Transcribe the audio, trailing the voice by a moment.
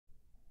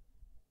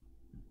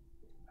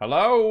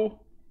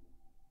Hello?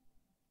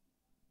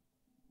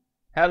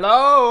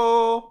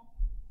 Hello?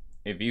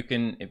 If you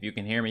can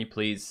hear me,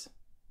 please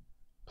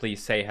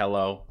say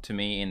hello to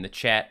me in the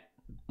chat.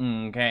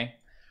 Okay.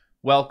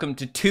 Welcome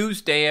to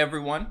Tuesday,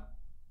 everyone.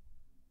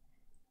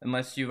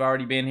 Unless you've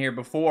already been here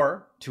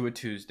before to a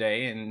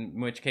Tuesday, in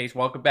which case,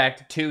 welcome back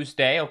to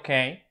Tuesday,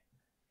 okay?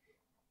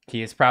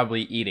 He is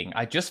probably eating.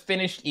 I just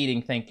finished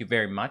eating, thank you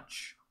very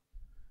much.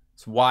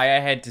 That's why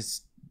I had to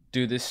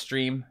do this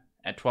stream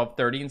at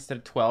 12:30 instead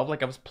of 12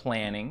 like I was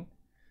planning.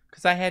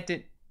 Because I had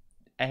to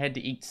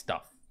eat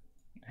stuff.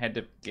 I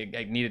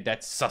needed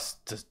that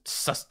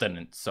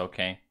sustenance,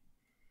 okay?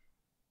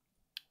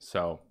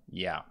 So,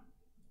 yeah.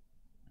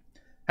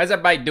 How's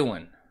everybody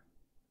doing?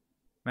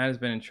 Matt has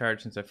been in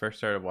charge since I first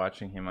started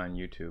watching him on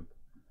YouTube.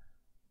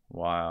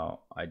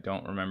 While I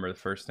don't remember the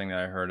first thing that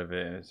I heard of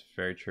it, it's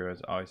very true.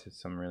 It's always had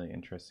some really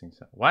interesting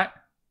stuff. What?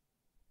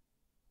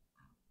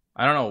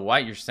 I don't know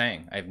what you're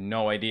saying. I have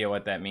no idea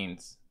what that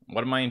means.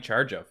 What am I in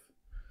charge of?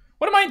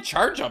 What am I in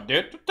charge of,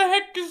 dude? What the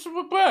heck is...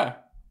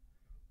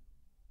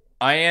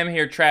 I am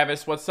here,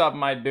 Travis. What's up,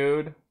 my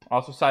dude?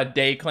 Also saw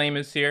Dayclaim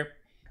is here.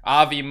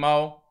 Avi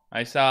Mo.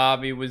 I saw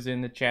Avi was in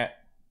the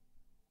chat.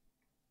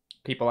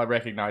 People I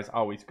recognize,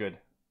 always good.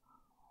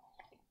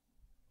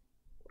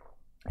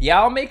 Yeah,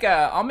 I'll make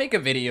a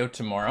video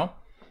tomorrow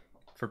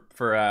for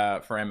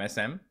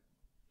MSM.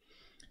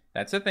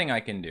 That's a thing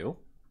I can do.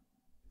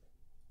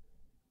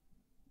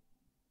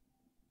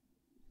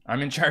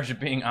 I'm in charge of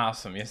being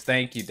awesome. Yes,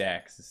 thank you,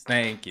 Dax.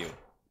 Thank you.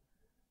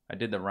 I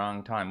did the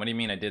wrong time. What do you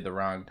mean I did the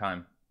wrong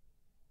time?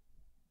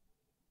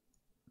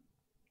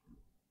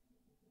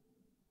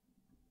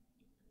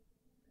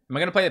 Am I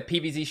going to play the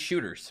PvZ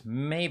shooters?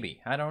 Maybe.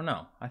 I don't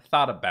know. I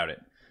thought about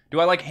it. Do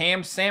I like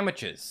ham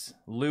sandwiches?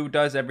 Lou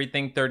does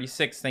everything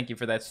 36. Thank you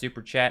for that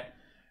super chat.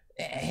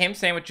 Ham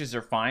sandwiches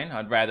are fine.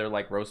 I'd rather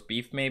like roast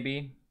beef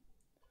maybe.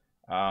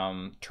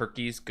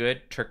 Turkey's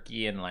good.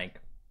 Turkey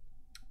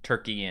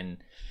and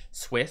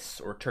Swiss,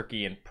 or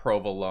turkey and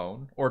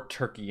provolone, or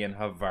turkey and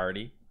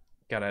Havarti.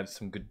 Gotta have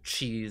some good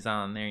cheese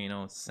on there, you know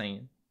what I'm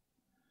saying?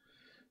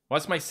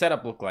 What's my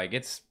setup look like?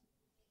 It's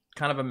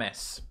kind of a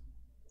mess.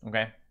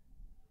 Okay.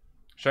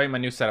 Show you my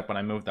new setup when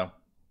I move, though.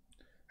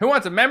 Who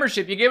wants a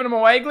membership? You giving them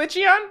away,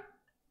 Glitchion?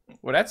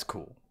 Well, that's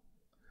cool.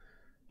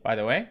 By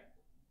the way,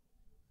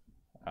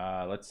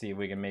 let's see if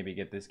we can maybe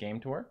get this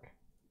game to work.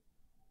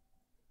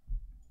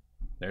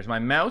 There's my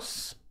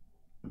mouse.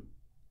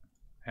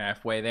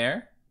 Halfway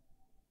there.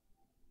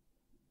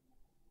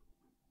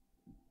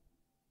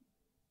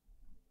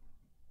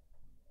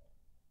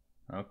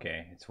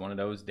 Okay, it's one of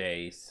those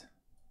days.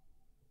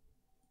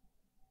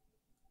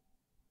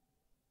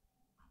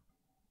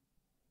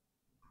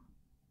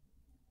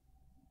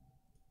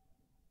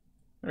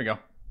 There we go.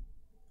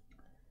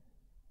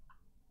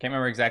 Can't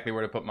remember exactly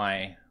where to put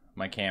my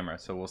camera,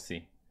 so we'll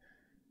see.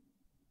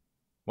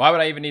 Why would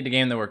I even need the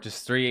game to work?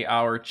 Just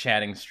 3-hour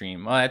chatting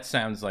stream. Well, that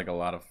sounds like a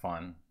lot of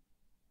fun.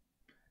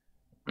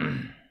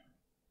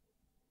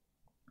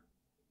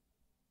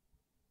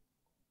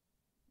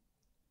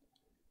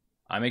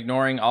 I'm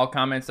ignoring all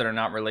comments that are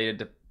not related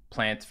to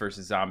Plants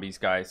vs. Zombies,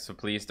 guys, so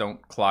please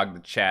don't clog the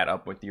chat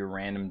up with your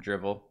random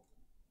drivel.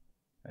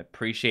 I'd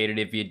appreciate it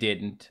if you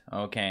didn't,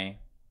 okay?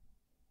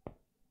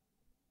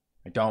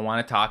 I don't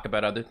want to talk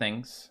about other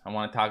things. I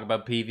want to talk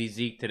about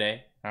PvZ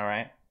today,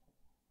 alright?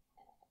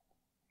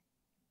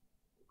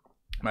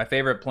 My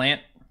favorite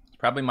plant is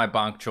probably my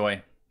bok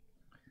choy.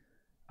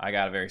 I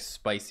got a very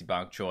spicy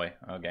bok choy,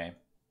 okay?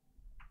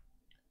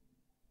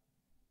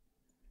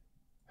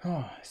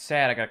 Oh,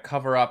 sad. I gotta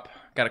cover up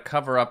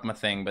my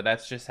thing, but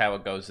that's just how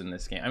it goes in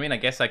this game. I mean, I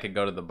guess I could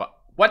go to the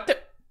what the?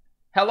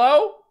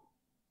 Hello?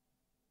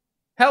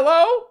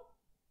 Hello?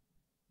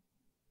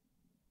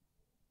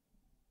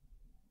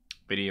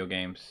 Video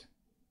games.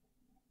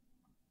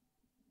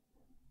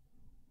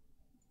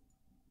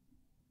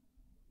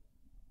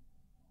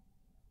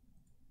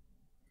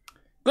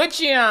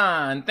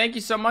 Glitchion! Thank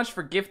you so much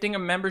for gifting a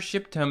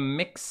membership to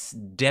Mixed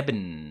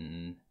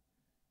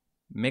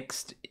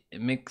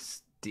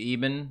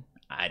Eben?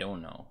 I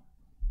don't know.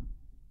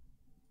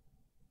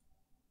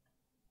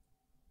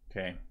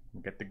 Okay,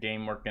 we'll get the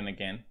game working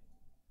again.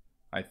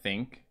 I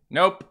think.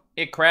 Nope,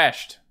 it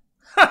crashed.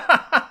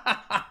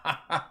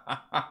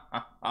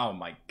 Oh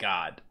my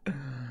god.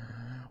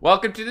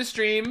 Welcome to the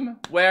stream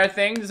where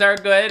things are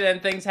good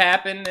and things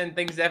happen and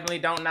things definitely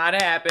don't not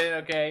happen,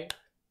 okay?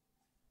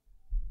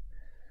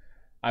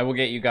 I will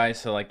get you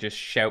guys to like just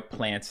shout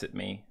plants at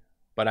me,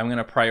 but I'm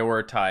gonna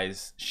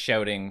prioritize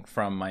shouting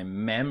from my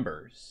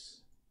members.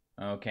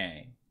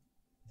 Okay.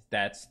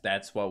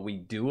 That's what we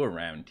do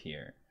around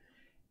here.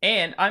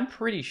 And I'm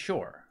pretty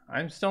sure,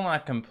 I'm still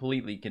not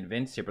completely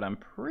convinced here, but I'm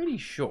pretty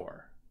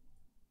sure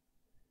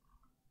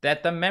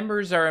that the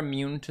members are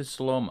immune to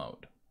slow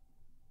mode.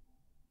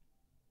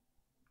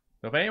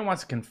 So if anyone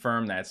wants to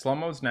confirm that, slow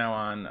mode's now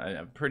on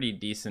a pretty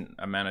decent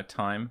amount of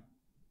time.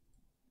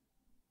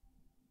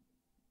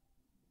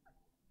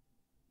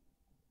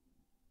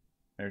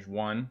 There's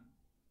one.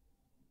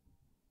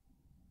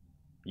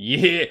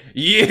 Yeah!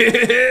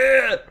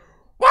 Yeah!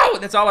 Whoa!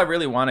 That's all I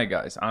really wanted,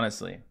 guys.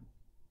 Honestly,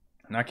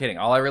 I'm not kidding.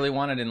 All I really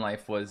wanted in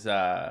life was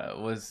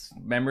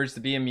members to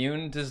be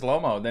immune to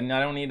slow-mo. Then I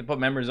don't need to put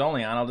members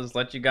only on. I'll just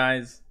let you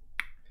guys.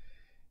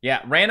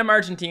 Yeah, random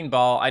Argentine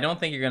ball. I don't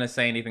think you're gonna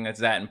say anything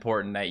that's that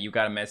important that you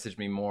gotta message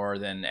me more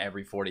than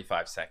every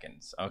 45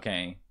 seconds.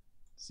 Okay,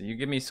 so you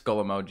give me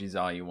skull emojis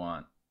all you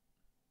want,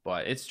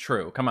 but it's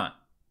true. Come on,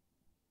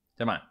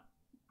 come on.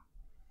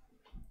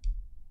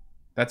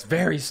 That's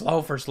very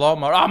slow for slow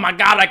mode. Oh my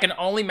god, I can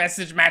only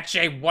message Matt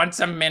Shea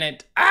once a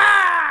minute.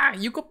 Ah,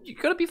 you're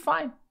gonna be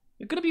fine.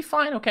 You're gonna be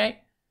fine,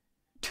 okay?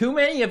 Too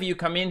many of you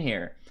come in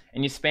here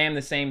and you spam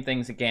the same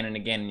things again and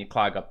again and you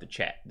clog up the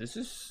chat.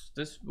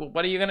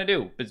 What are you gonna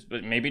do?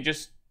 Maybe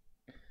just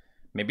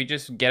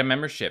get a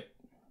membership.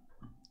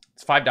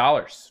 It's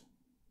 $5.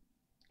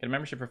 Get a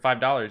membership for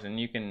 $5 and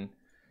you can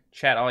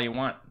chat all you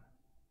want.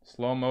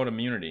 Slow mode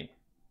immunity.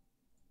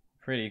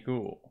 Pretty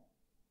cool.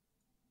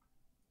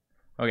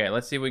 Okay,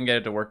 let's see if we can get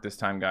it to work this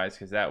time, guys,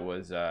 because that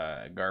was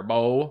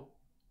Garbo.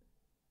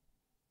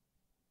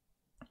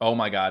 Oh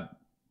my god.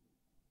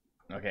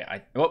 Okay,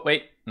 oh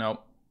wait, no.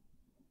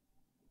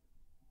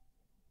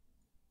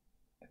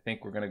 I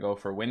think we're gonna go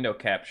for window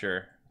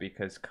capture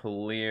because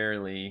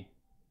clearly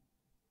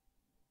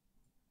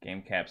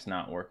game cap's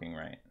not working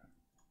right.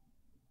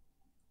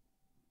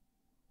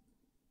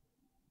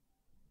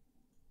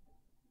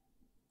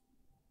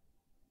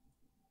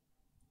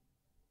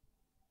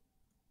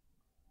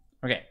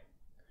 Okay.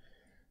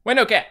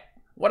 Window cap.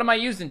 What am I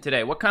using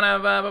today? What kind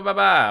of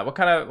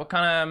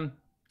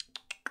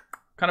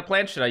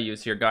plant should I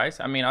use here,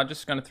 guys? I mean, I'm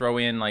just gonna throw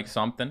in like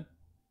something.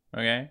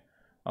 Okay,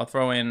 I'll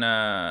throw in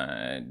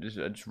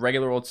just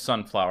regular old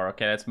sunflower.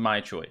 Okay, that's my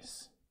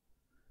choice.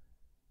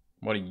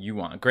 What do you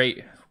want?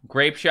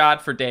 Grape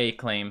shot for day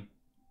claim.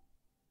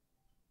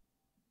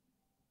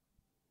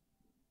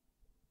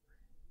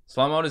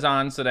 Slow mode is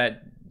on so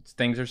that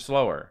things are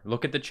slower.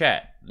 Look at the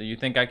chat. Do you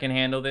think I can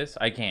handle this?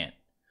 I can't.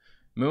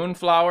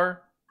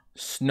 Moonflower.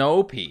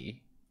 Snow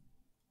pea.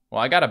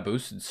 Well, I got a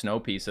boosted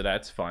snow pea, so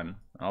that's fun.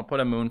 I'll put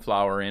a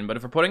moonflower in, but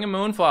if we're putting a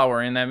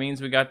moonflower in, that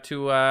means we got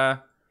to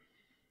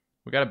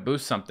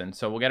boost something.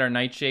 So we'll get our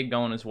nightshade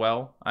going as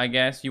well, I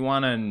guess. You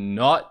want a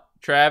nut,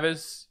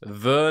 Travis?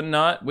 The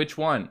nut? Which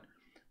one?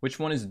 Which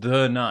one is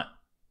the nut?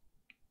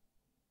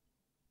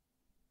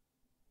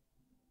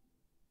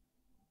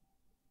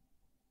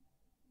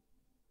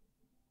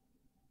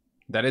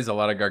 That is a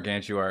lot of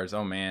gargantuars.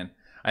 Oh man,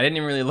 I didn't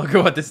even really look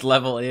at what this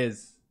level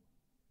is.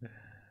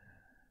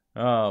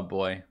 Oh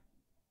boy.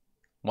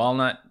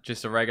 Walnut,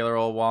 just a regular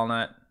old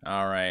walnut.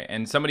 All right,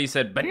 and somebody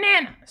said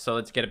banana, so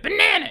let's get a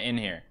banana in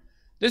here.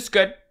 This is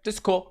good, this is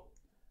cool.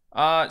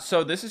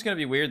 So this is gonna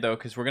be weird though,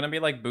 because we're gonna be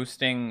like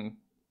boosting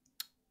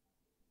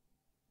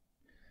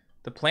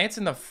the plants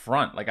in the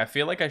front. Like I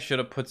feel like I should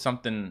have put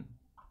something,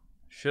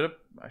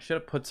 I should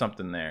have put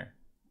something there,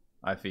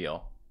 I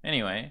feel.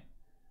 Anyway,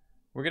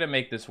 we're gonna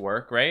make this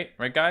work, right?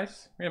 Right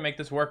guys? We're gonna make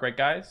this work, right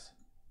guys?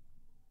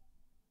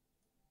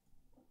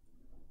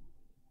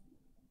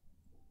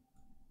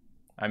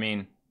 I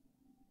mean,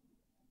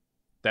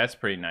 that's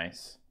pretty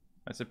nice.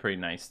 That's a pretty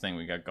nice thing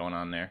we got going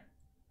on there.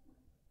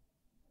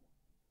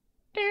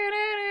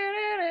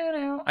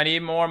 I need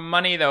more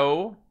money,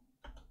 though.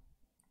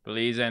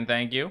 Please and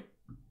thank you.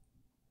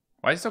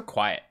 Why is it so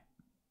quiet?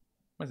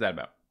 What's that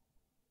about?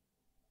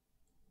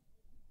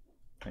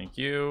 Thank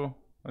you.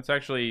 Let's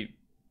actually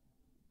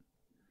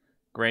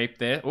grape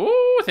this.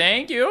 Ooh,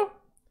 thank you.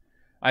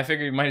 I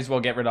figured you might as well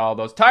get rid of all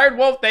those. Tired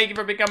Wolf, thank you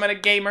for becoming a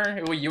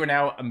gamer. You are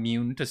now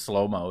immune to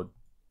slow mode.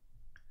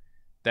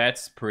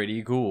 That's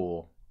pretty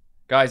cool.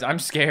 Guys, I'm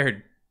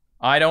scared.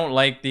 I don't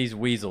like these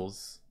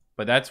weasels.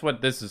 But that's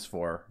what this is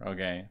for,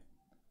 okay?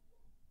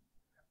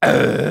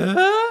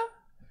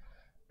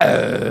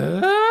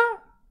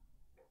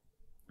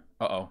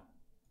 Uh-oh.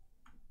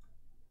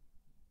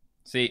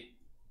 See?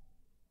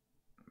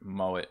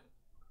 Mow it.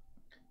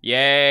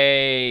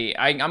 Yay!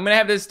 I'm gonna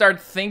have to start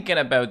thinking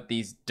about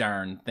these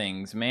darn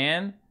things,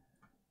 man.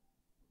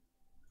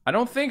 I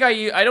don't think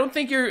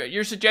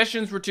your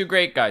suggestions were too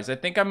great, guys. I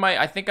think I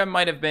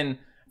might have been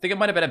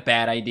a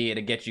bad idea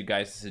to get you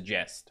guys to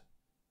suggest.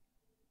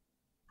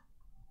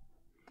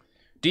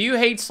 Do you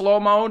hate slow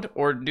mode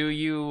or do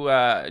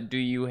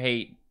you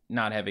hate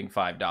not having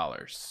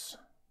 $5?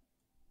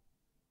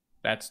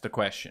 That's the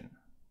question.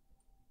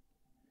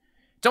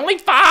 It's only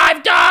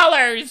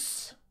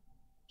 $5.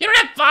 You don't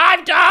have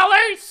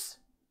 $5?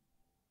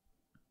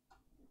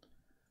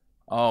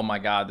 Oh my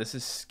god, this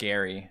is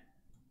scary.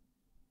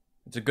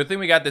 It's a good thing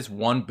we got this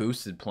one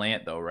boosted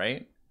plant though,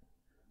 right?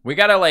 We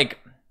gotta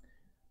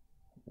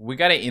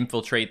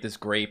infiltrate this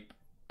grape.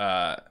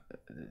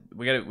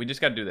 We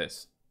just gotta do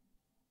this.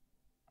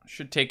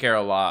 Should take care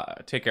of a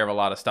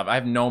lot of stuff. I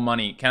have no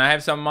money. Can I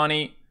have some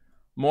money?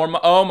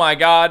 Oh my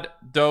god,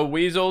 the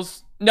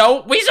weasels.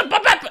 No,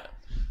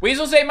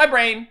 weasels ate my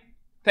brain.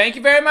 Thank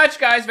you very much,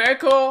 guys. Very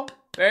cool.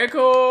 Very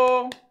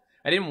cool.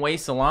 I didn't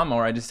waste a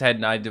lawnmower. I just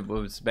had it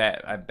was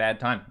bad. I had a bad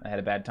time. I had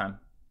a bad time.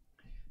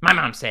 My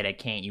mom said I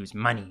can't use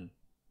money.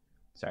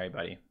 Sorry,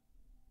 buddy.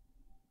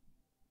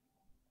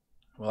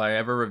 Will I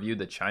ever review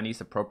the Chinese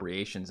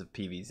appropriations of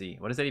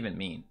PVZ? What does that even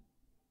mean?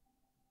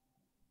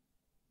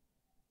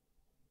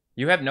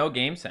 You have no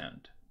game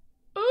sound.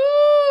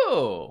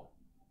 Ooh.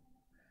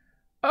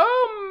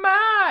 Oh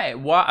my.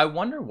 Why? I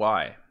wonder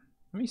why.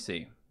 Let me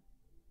see.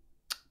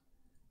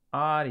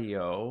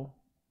 Audio.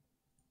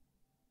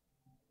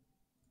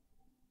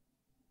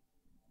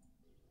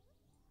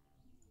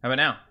 How about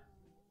now?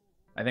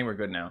 I think we're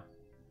good now.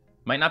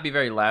 Might not be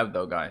very loud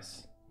though,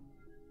 guys.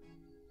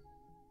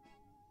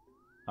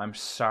 I'm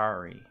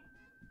sorry.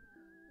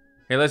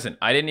 Hey, listen,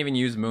 I didn't even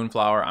use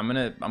Moonflower. I'm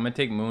gonna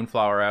take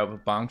Moonflower out,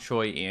 put Bong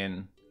Choy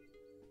in,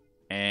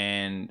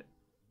 and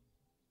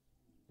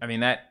I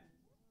mean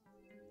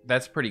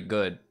that's pretty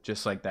good,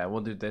 just like that.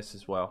 We'll do this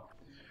as well.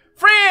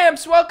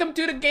 Framps, welcome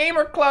to the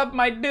gamer club,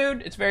 my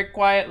dude. It's very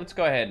quiet. Let's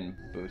go ahead and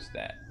boost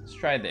that. Let's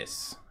try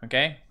this,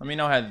 okay? Let me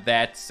know how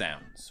that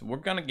sounds. We're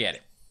gonna get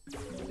it.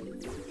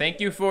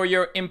 Thank you for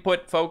your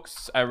input,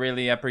 folks. I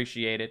really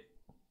appreciate it.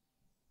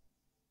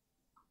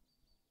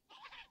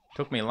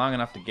 Took me long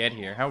enough to get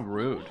here. How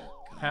rude.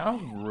 How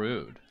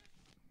rude.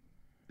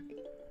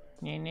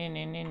 Nee, nee,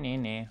 nee, nee, nee,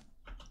 nee.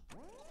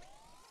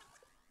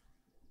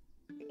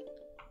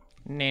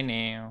 Nee,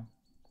 nee.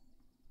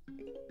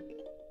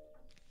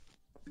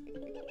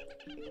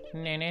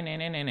 Nee, nee, nee,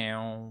 nee, nee, nee.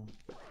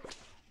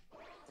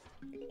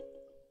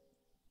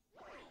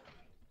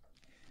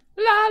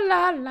 La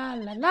la la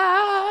la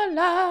la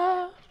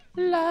la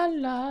la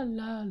la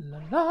la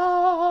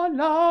la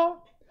la.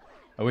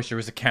 I wish there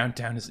was a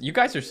countdown. You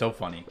guys are so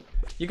funny.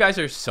 You guys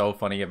are so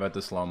funny about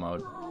the slow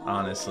mode,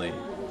 honestly.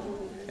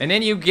 And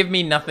then you give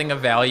me nothing of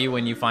value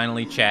when you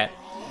finally chat.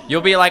 You'll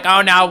be like,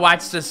 oh no,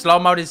 watch, the slow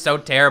mode is so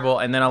terrible.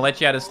 And then I'll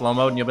let you out of slow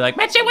mode and you'll be like,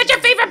 Meche, what's your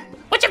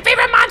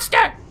favorite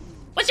monster?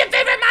 What's your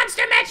favorite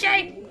monster,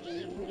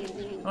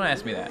 Meche? Don't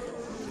ask me that.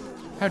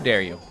 How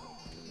dare you?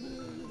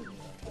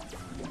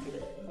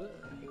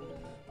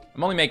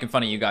 I'm only making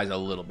fun of you guys a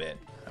little bit.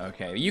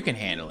 Okay, you can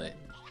handle it.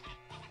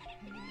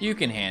 You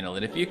can handle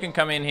it. If you can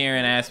come in here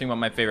and ask me what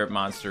my favorite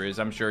monster is,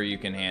 I'm sure you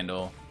can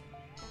handle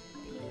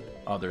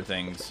other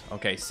things.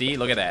 Okay, see?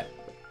 Look at that.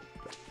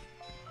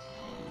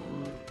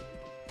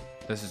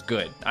 This is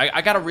good.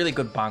 I got a really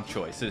good bonk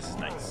choice. This is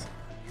nice.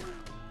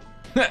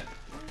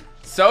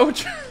 So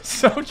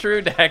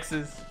true,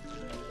 Daxes.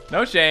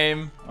 No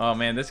shame. Oh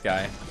man, this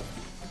guy.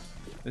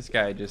 This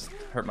guy just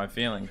hurt my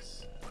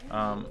feelings.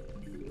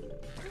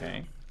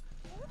 Okay.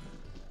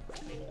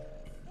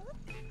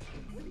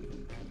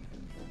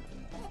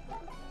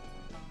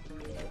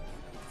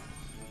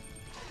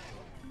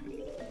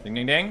 Ding,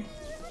 ding, ding.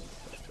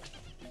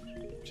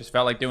 Just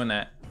felt like doing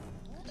that.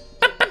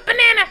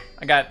 Banana!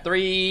 I got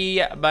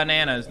 3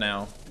 bananas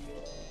now.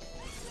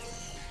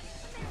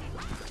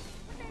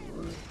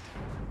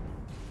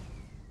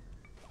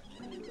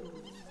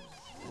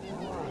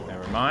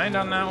 Never mind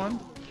on that one.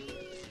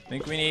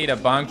 Think we need a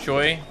bong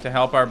choy to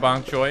help our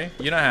bong choy.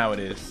 You know how it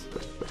is.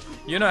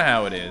 You know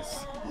how it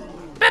is.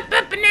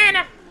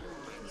 Banana!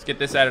 Let's get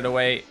this out of the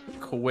way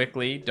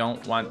quickly.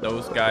 Don't want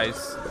those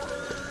guys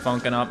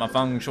funking up my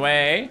feng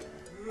shui.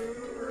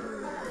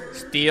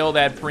 Steal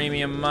that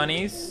premium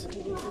monies.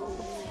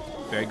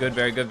 Very good,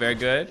 very good, very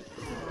good.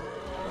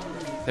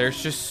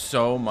 There's just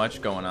so much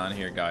going on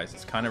here, guys.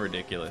 It's kind of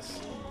ridiculous.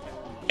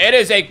 It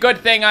is a good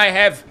thing I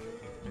have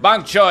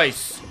bong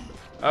choice.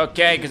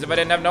 Okay, because if I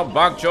didn't have no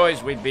bong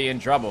choice, we'd be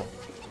in trouble.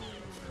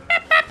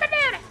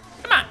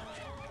 Come on.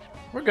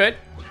 We're good.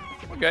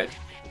 We're good.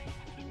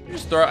 I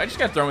just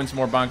gotta throw in some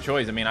more bong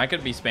choice. I mean, I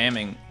could be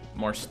spamming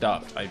more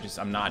stuff.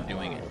 I'm not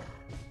doing it.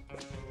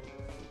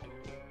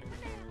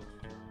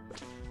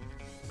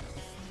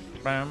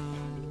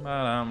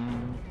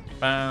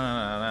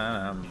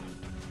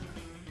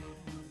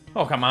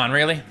 Oh, come on,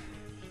 really?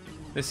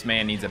 This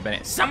man needs a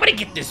banana. Somebody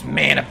get this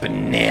man a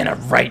banana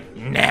right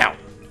now.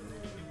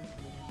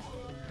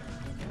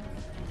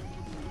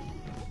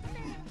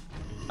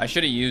 I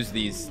should have used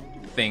these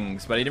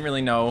things, but I didn't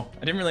really know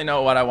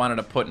what I wanted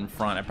to put in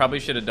front. I probably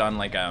should have done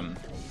like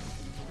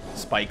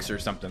spikes or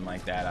something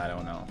like that. I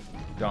don't know.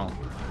 Don't.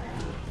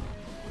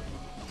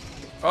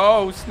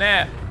 Oh,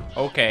 snap.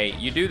 Okay,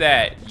 you do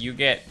that, you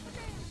get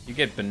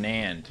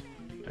bananed.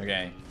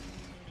 Okay.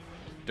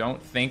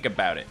 Don't think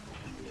about it.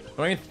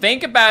 Don't even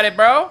think about it,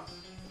 bro.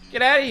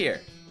 Get out of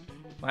here.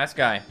 Last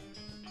guy.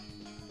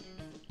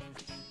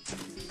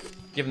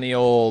 Give him the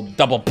old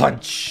double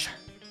punch.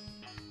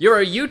 You're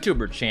a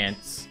YouTuber,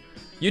 Chance.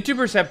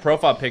 YouTubers have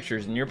profile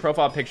pictures, and your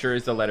profile picture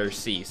is the letter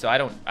C. So I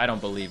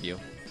don't believe you.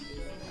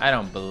 I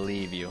don't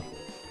believe you.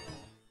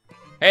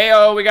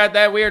 Hey-oh, we got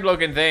that weird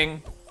looking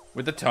thing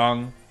with the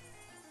tongue.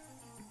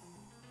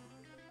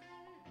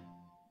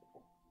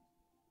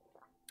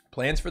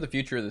 Plans for the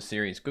future of the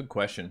series? Good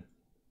question.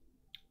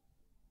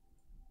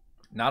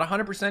 Not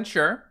 100%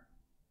 sure.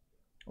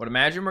 Would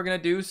imagine we're gonna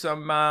do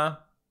some.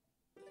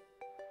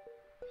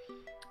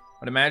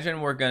 Would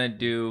imagine we're gonna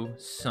do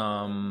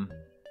some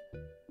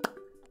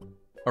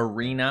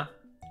arena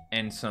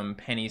and some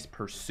Penny's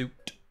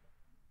Pursuit,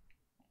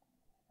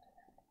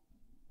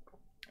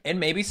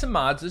 and maybe some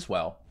mods as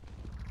well.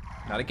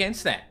 Not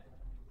against that.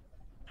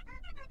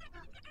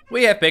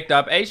 We have picked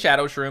up a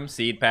Shadow Shroom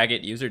seed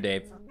packet, user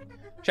Dave.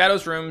 Shadow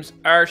Shrooms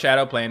are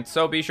shadow plants,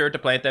 so be sure to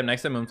plant them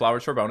next to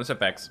moonflowers for bonus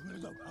effects.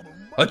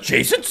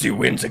 Adjacency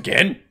wins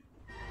again?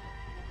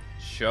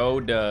 Show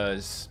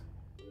does.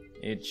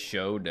 It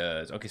show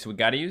does. Okay, so we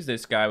gotta use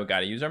this guy. We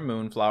gotta use our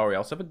moonflower. We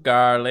also have a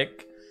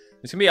garlic.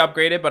 This can be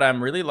upgraded, but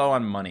I'm really low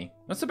on money.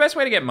 What's the best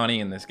way to get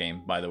money in this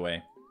game, by the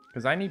way?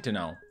 Because I need to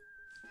know.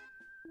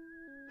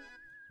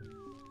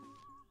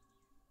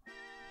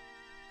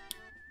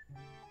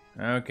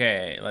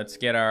 Okay, let's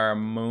get our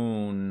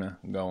moon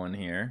going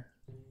here.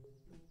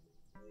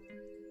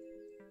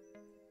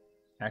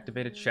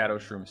 Activated Shadow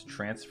Shrooms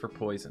transfer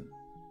poison.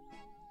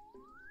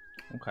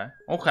 Okay,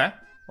 okay,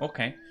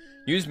 okay.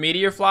 Use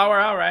Meteor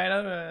Flower,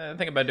 alright.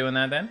 Think about doing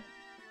that then.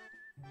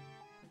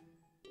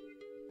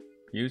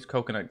 Use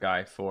Coconut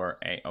Guy for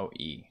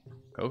AoE.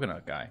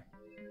 Coconut Guy?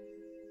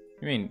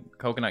 You mean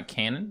Coconut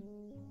Cannon?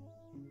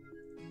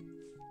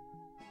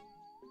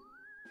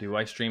 Do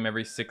I stream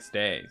every 6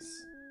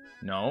 days?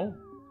 No?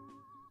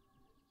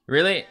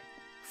 Really?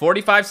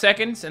 45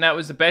 seconds and that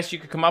was the best you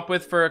could come up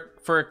with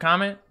for a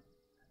comment?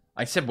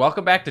 I said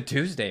welcome back to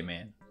Tuesday,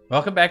 man.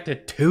 Welcome back to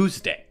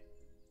Tuesday.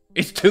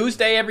 It's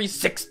Tuesday every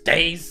 6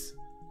 days?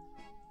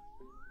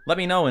 Let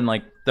me know in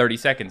like 30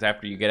 seconds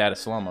after you get out of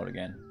slow mode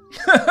again.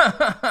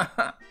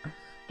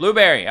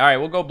 Blueberry. Alright,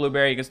 we'll go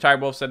blueberry because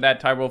Tyrewolf said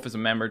that. Tyrewolf is a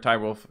member.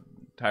 Tyrewolf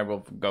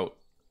goat.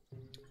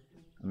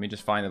 Let me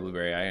just find the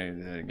blueberry.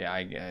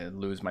 I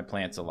lose my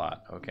plants a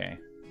lot. Okay.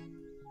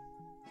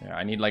 Yeah,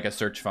 I need like a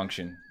search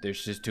function.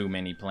 There's just too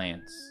many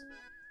plants.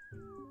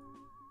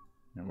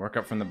 And work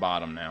up from the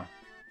bottom now.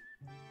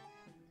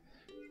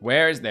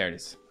 Where is... There it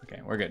is.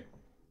 Okay, we're good.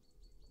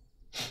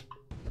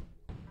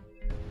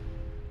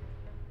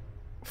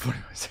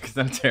 45 seconds,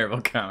 not a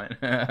terrible comment.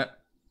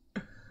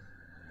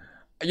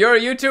 You're a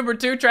YouTuber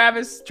too,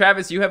 Travis?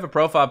 Travis, you have a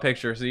profile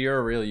picture, so you're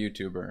a real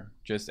YouTuber.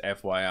 Just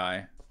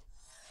FYI.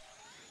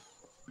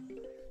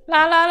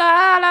 La la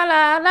la la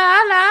la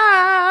la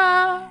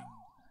la.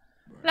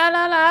 La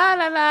la la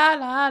la la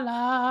la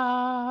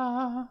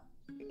la.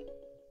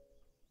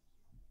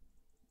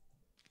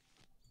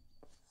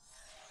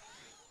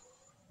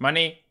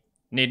 Money.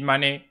 Need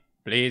money.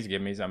 Please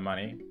give me some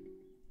money.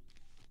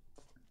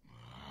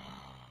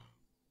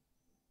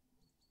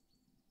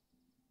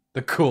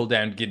 The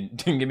cooldown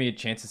didn't give me a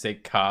chance to say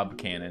cob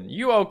cannon.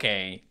 You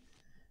okay?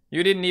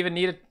 You didn't even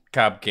need a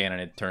cob cannon,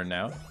 it turned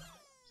out.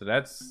 So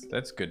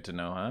that's good to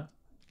know, huh?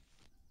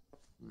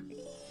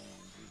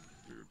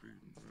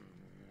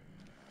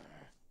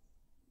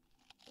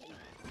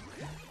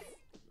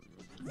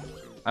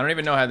 I don't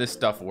even know how this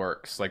stuff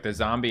works. Like the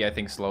zombie, I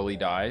think slowly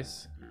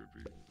dies.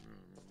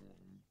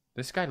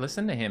 This guy,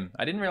 listen to him.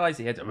 I didn't realize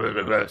he had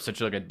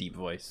such like a deep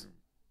voice.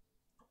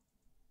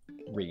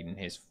 Reading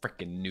his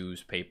frickin'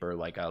 newspaper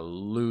like a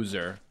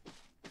loser.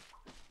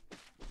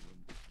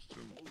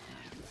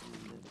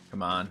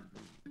 Come on.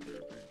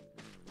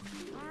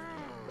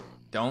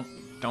 Don't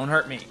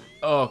hurt me.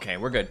 Okay,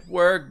 we're good.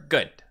 We're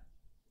good.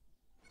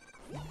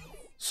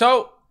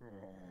 So,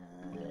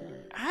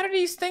 how do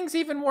these things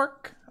even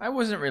work? I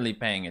wasn't really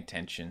paying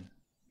attention.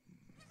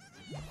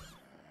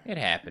 It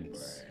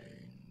happens.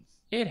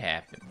 It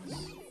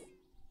happens.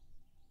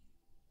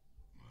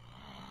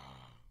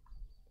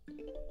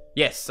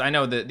 Yes, I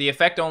know the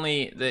effect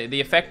only the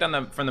effect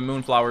on from the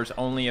moonflowers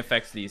only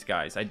affects these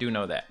guys. I do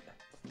know that.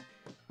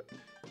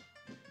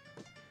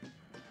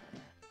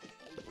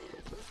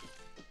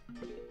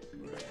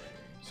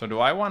 So do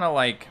I want to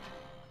like?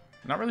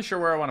 I'm not really sure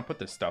where I want to put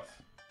this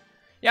stuff.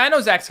 Yeah, I know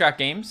Zach Scott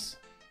Games.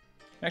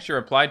 I actually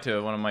replied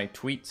to one of my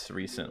tweets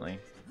recently.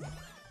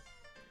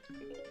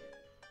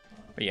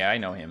 But yeah, I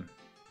know him.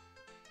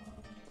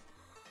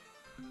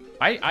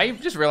 I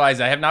just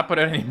realized I have not put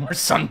out any more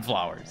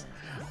sunflowers.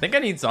 I think I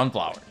need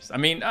sunflowers. I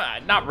mean,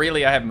 not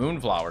really. I have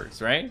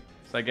moonflowers, right?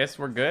 So I guess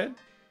we're good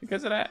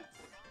because of that.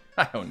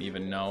 I don't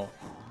even know.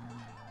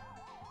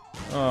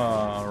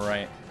 All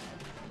right.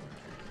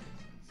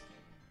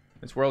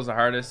 This world's the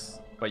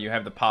hardest, but you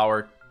have the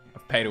power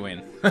of pay to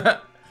win.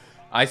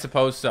 I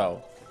suppose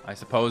so. I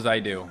suppose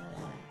I do.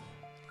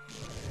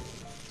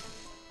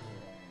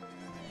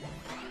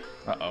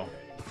 Uh-oh.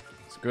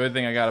 It's a good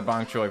thing I got a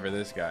bong choy for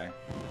this guy.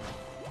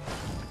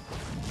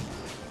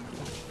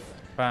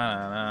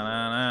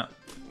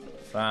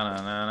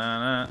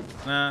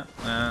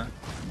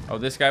 Oh,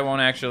 this guy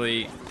won't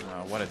actually...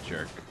 Oh, what a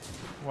jerk.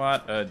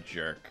 What a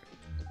jerk.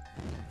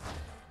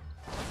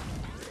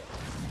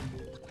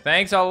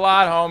 Thanks a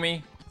lot,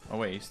 homie. Oh,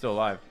 wait, he's still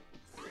alive.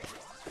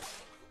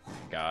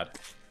 God.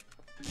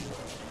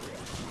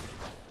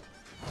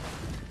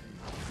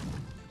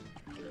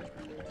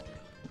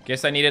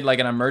 Guess I needed, like,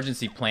 an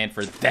emergency plan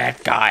for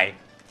that guy.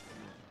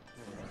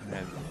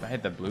 I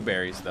had the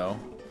blueberries, though.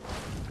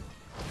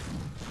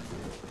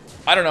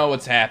 I don't know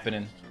what's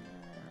happening.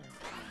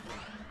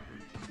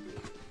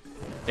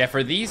 Yeah,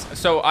 for these,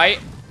 so I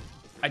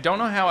don't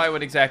know how I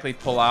would exactly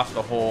pull off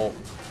the whole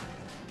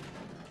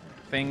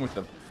thing with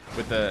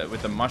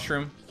the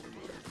mushroom.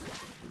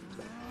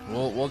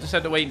 We'll just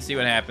have to wait and see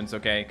what happens,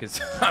 okay?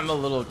 Because I'm a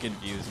little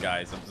confused,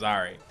 guys. I'm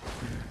sorry.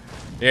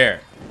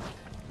 Here.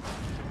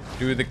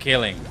 Do the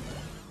killing.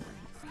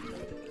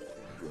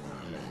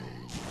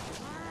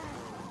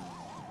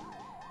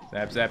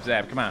 Zap, zap,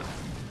 zap. Come on.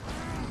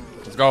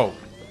 Let's go.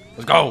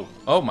 Let's go.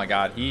 Oh my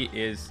god. He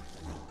is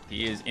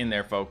in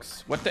there,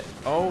 folks. What the?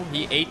 Oh,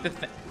 he ate the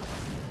thing.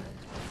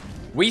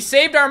 We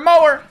saved our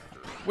mower.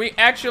 We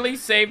actually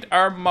saved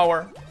our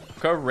mower.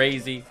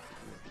 Crazy.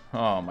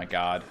 Oh my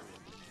god.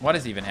 What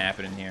is even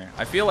happening here?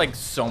 I feel like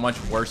so much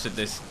worse at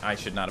this. I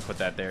should not have put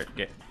that there.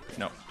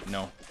 No,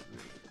 no.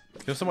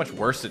 I feel so much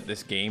worse at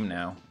this game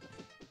now.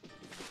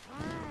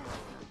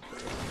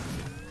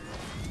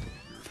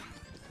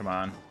 Come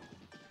on.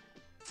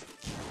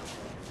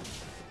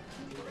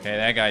 Okay,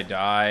 that guy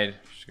died.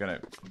 Just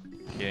gonna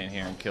get in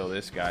here and kill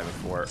this guy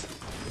before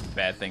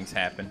bad things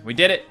happen. We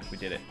did it. We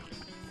did it.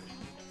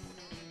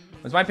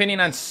 What's my opinion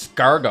on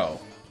Scargo?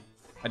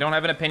 I don't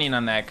have an opinion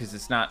on that because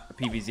it's not a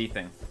PvZ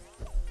thing.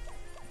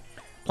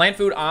 Plant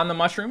food on the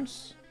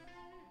mushrooms.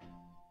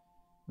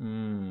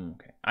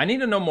 Okay. I need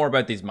to know more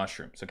about these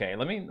mushrooms. Okay,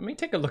 let me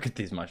take a look at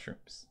these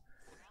mushrooms.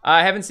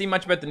 I haven't seen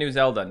much about the new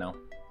Zelda, no.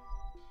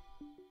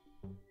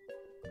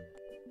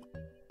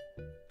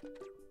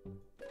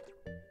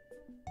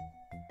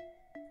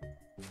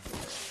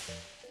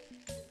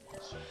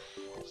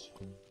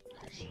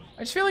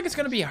 I just feel like it's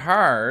gonna be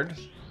hard.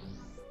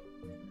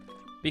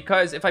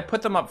 Because if I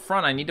put them up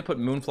front, I need to put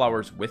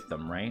moonflowers with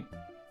them, right?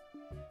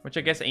 Which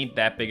I guess ain't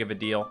that big of a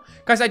deal.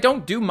 Guys, I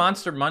don't do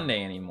Monster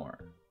Monday anymore.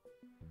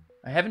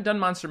 I haven't done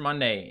Monster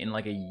Monday in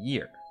like a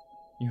year.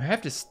 You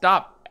have to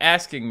stop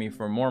asking me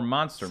for more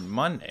Monster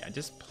Monday. I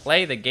just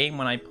play the game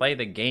when I play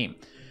the game.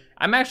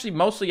 I'm actually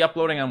mostly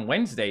uploading on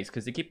Wednesdays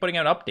because they keep putting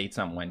out updates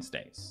on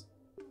Wednesdays.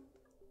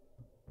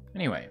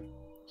 Anyway,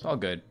 it's all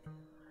good.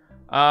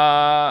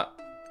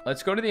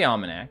 Let's go to the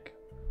almanac.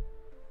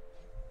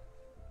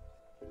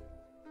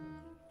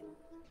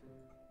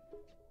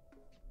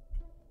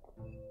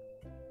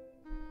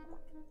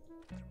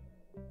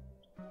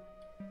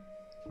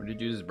 Where did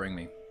you just bring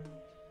me?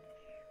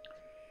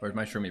 Where's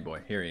my shroomy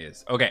boy? Here he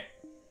is. Okay.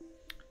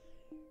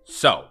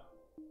 So.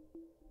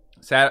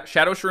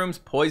 Shadow shrooms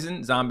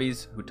poison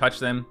zombies who touch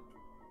them,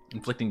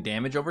 inflicting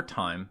damage over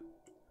time.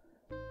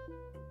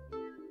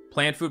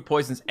 Plant food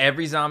poisons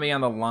every zombie on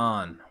the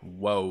lawn.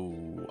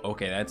 Whoa.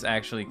 Okay, that's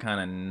actually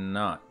kind of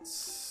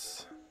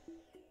nuts.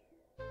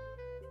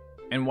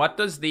 And what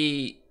does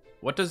the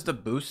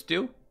boost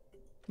do? I'm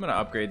gonna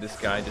upgrade this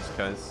guy just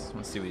because.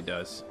 Let's see what he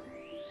does.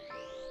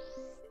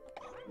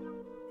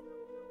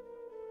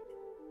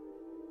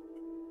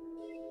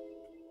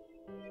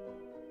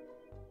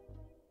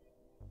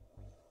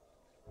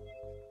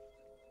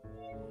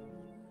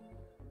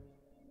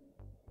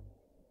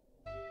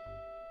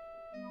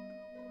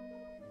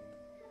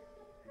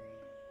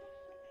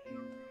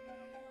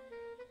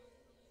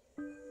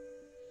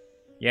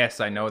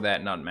 Yes, I know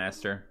that,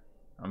 Nutmaster.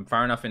 I'm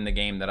far enough in the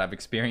game that I've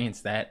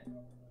experienced that.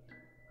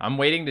 I'm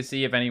waiting to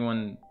see if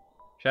anyone...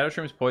 Shadow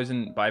Shroom's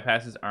poison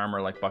bypasses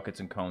armor like buckets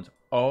and cones.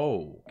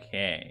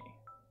 Okay.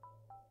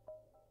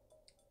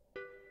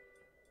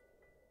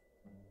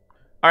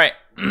 Alright.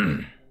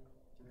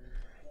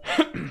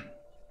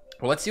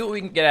 Well, let's see what we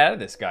can get out of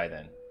this guy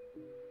then.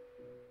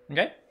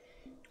 Okay?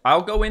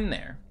 I'll go in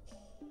there.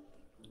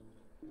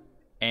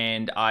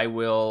 And I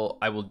will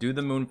do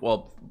the moon...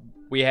 Well,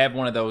 we have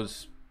one of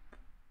those...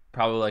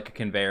 Probably like a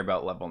conveyor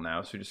belt level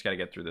now, so we just gotta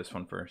get through this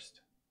one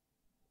first.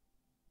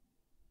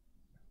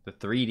 The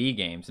 3D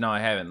games. No, I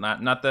haven't.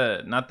 Not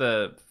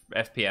the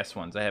FPS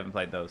ones. I haven't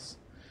played those.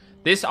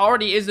 This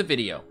already is a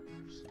video.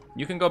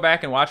 You can go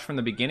back and watch from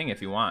the beginning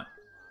if you want.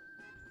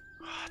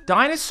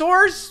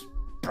 Dinosaurs?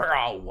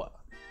 Bro.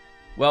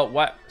 Well,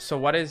 what? So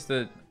what is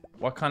the...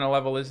 What kind of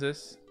level is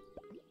this?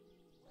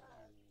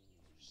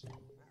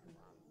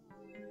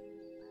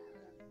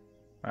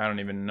 I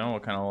don't even know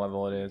what kind of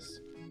level it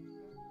is.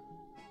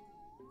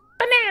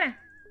 Banana.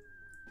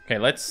 Okay,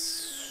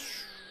 let's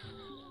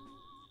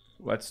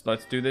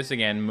do this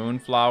again.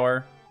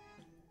 Moonflower.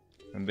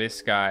 And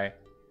this guy.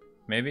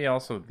 Maybe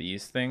also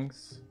these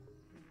things.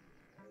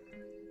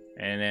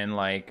 And then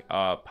like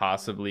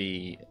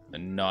possibly a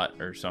nut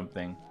or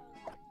something.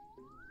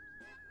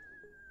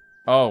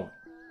 Oh.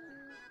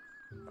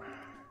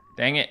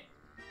 Dang it.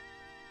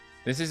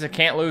 This is a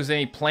can't lose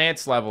any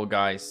plants level,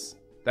 guys.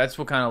 That's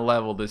what kind of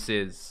level this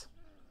is.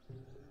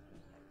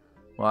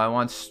 Well, I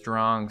want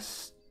strong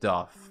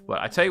stuff. But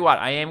I tell you what,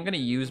 I am going to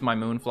use my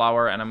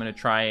Moonflower, and I'm going to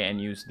try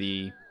and use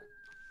the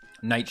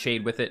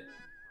Nightshade with it.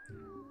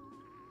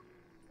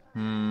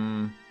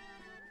 And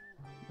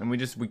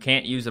we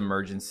can't use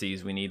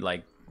emergencies. We need,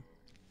 like,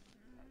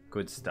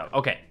 good stuff.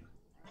 Okay.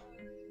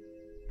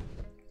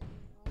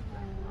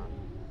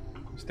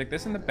 Stick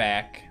this in the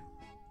back.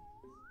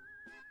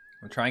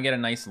 We'll try and get a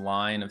nice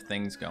line of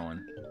things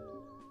going.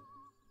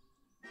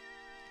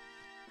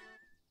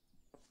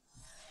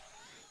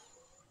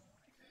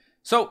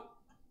 So,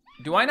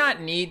 do I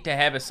not need to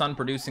have a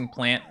sun-producing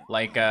plant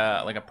like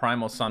a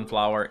primal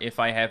sunflower if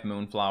I have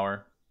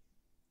Moonflower?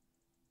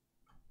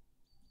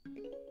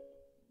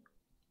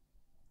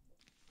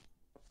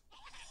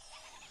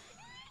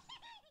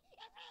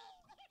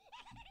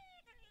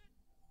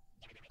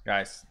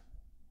 Guys.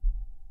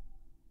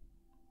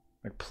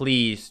 Like,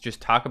 please, just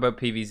talk about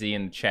PvZ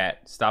in the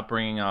chat. Stop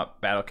bringing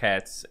up Battle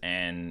Cats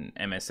and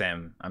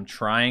MSM. I'm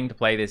trying to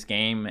play this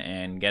game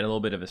and get a little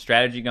bit of a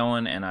strategy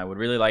going, and I would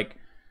really like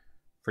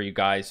for you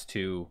guys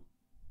to,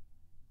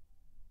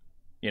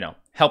 you know,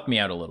 help me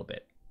out a little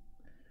bit.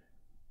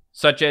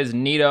 Such as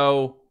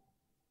Nito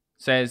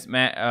says,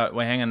 Matt,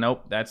 wait, hang on,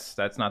 nope, that's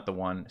not the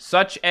one.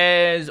 Such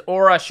as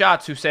Aura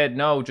Shots, who said,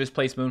 no, just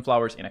place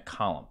Moonflowers in a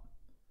column.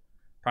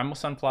 Primal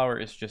Sunflower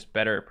is just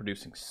better at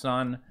producing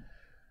sun.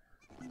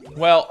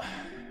 Well,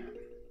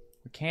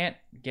 we can't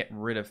get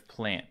rid of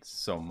plants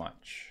so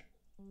much.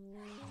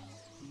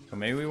 So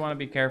maybe we want to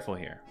be careful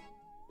here.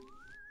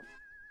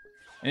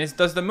 And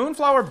does the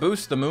Moonflower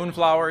boost the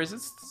Moonflower? Is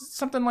it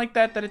something like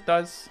that it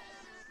does?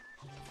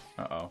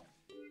 Uh-oh.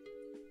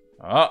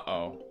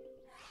 Uh-oh.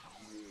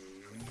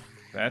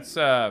 That's,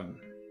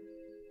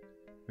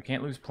 we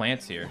can't lose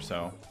plants here,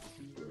 so.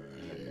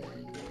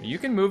 You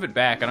can move it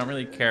back. I don't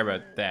really care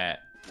about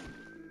that.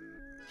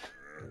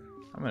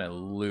 I'm gonna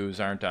lose,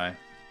 aren't I?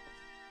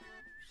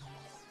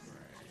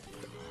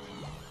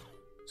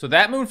 So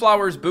that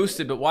Moonflower is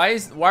boosted, but why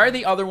are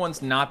the other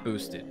ones not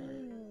boosted?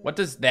 What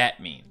does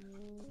that mean?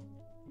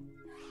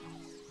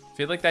 I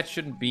feel like that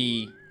shouldn't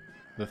be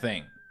the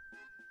thing.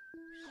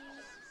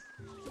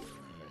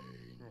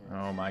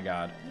 Oh my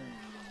god.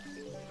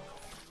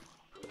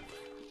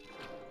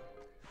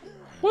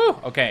 Woo!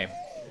 Okay.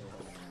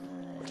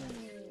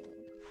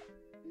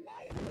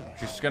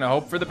 Just gonna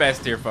hope for the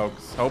best here,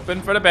 folks.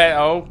 Hoping for the best.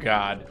 Oh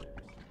god.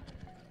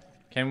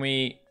 Can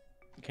you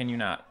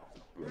not?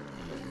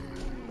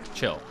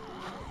 Chill.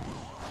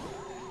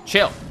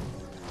 Chill.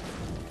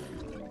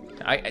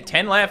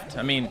 10 left.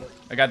 I mean,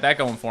 I got that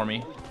going for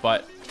me.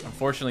 But,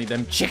 unfortunately,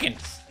 them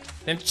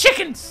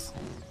chickens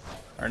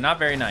are not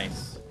very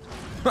nice.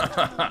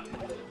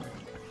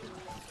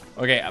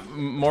 Okay,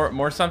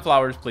 more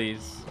sunflowers,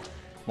 please.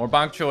 More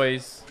bok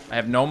choys. I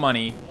have no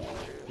money.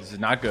 This is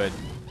not good.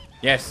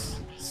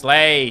 Yes.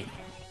 Slay.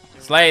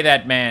 Slay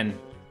that man.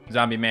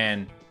 Zombie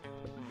man.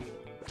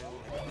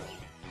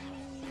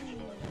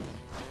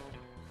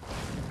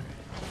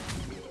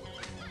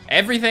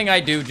 Everything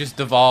I do just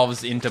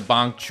devolves into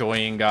bonk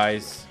choying,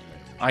 guys.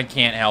 I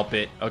can't help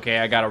it. Okay,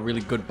 I got a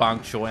really good bonk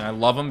choy, and I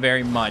love them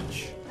very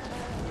much.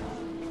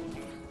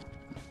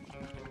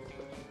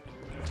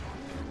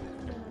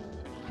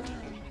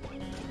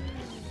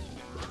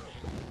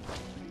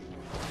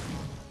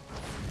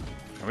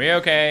 Are we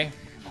okay?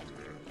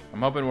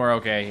 I'm hoping we're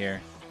okay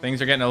here.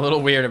 Things are getting a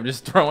little weird. I'm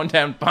just throwing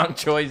down bonk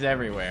choys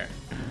everywhere.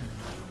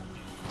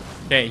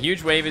 Okay,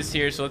 huge wave is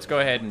here, so let's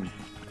go ahead and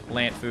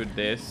plant food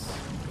this.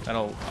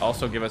 That'll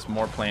also give us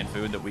more plant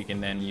food that we can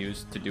then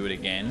use to do it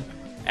again.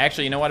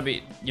 Actually, you know what'd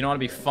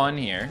be fun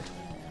here?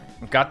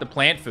 We've got the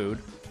plant food,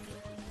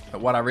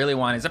 but what I really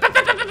want is a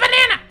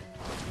banana.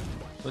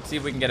 Let's see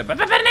if we can get a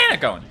banana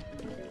going.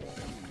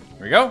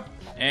 Here we go,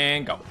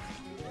 and go.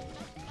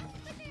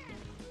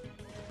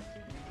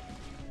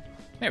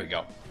 There we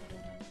go.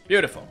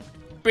 Beautiful.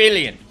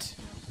 Brilliant.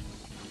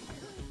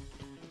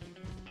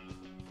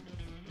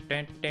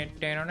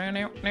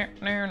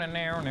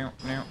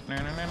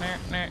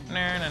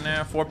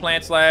 4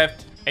 plants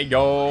left. Hey,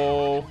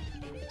 yo.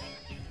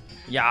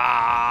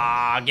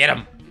 Yeah, get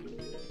him.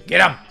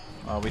 Get him.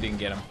 Oh, we didn't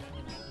get him.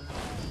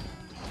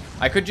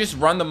 I could just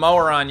run the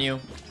mower on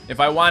you if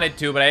I wanted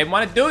to, but I didn't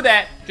want to do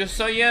that, just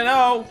so you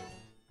know.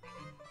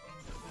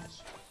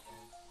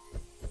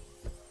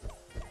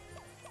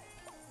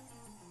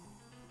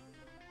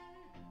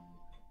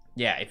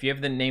 Yeah, if you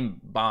have the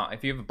name Bonk,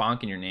 if you have a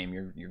Bonk in your name,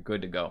 you're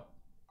good to go.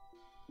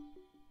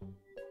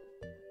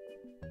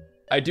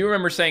 I do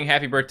remember saying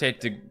happy birthday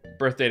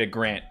to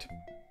Grant,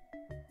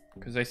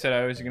 because I said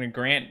I was gonna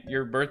grant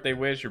your birthday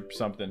wish or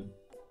something.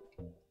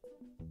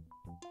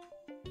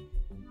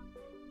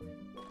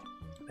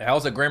 The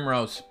hell's a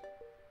Grimrose?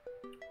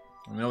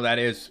 I don't know what that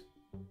is.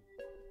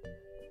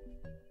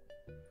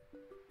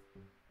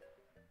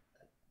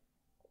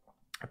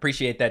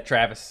 Appreciate that,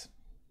 Travis.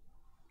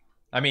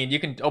 I mean, you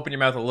can open your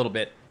mouth a little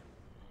bit.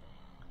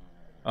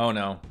 Oh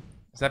no.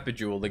 Is that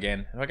Bejeweled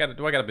again? Do I got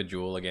a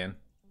Bejeweled again?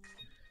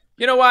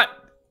 You know what?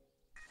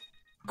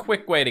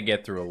 Quick way to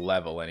get through a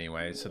level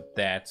anyway, so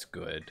that's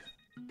good.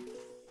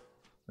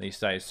 At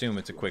least I assume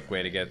it's a quick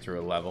way to get through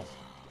a level.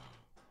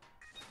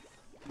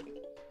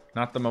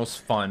 Not the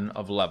most fun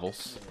of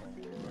levels.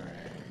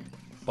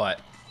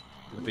 But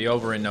it'll be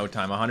over in no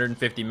time.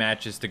 150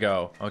 matches to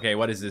go. Okay,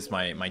 what is this,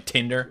 my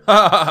Tinder?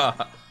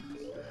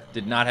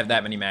 Did not have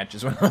that many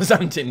matches when I was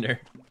on Tinder.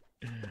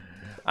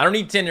 I don't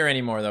need Tinder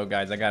anymore though,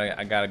 guys. I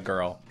got a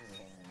girl.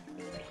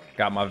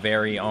 Got my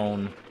very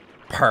own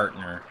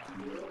partner.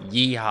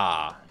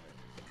 Yeehaw.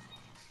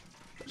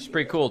 She's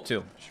pretty cool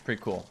too. She's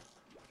pretty cool.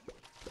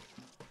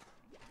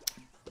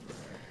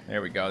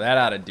 There we go. That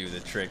ought to do the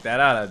trick. That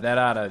ought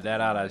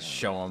to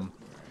show him.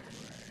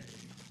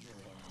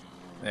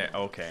 There,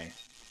 okay.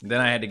 Then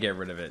I had to get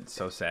rid of it. It's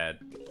so sad.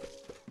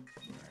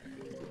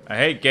 I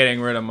hate getting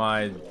rid of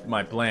my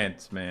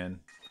plants, man.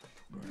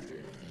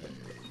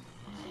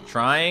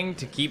 Trying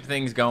to keep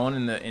things going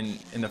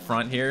in the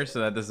front here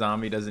so that the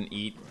zombie doesn't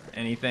eat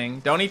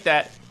anything. Don't eat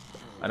that.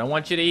 I don't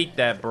want you to eat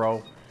that,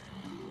 bro.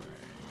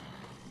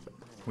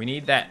 We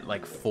need that,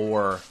 like,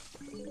 4.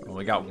 Well,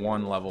 we got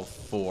 1 level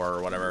 4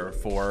 or whatever.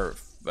 4,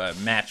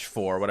 match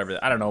 4, whatever.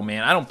 I don't know,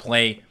 man. I don't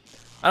play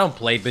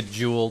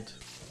Bejeweled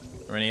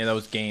or any of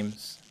those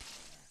games.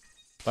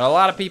 But a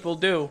lot of people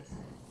do.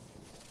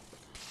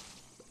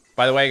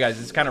 By the way,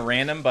 guys, it's kind of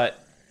random, but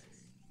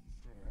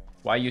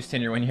why use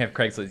Tinder when you have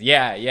Craigslist?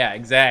 Yeah,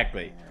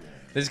 exactly.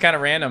 This is kind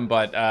of random,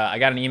 but I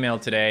got an email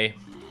today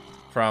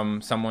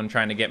from someone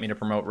trying to get me to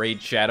promote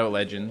Raid Shadow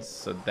Legends,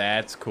 so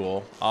that's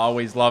cool.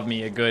 Always love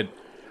me a good...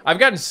 I've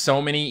gotten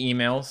so many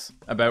emails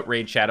about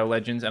Raid Shadow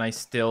Legends, and I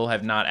still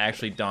have not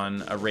actually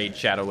done a Raid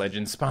Shadow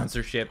Legends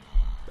sponsorship.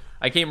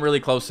 I came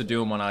really close to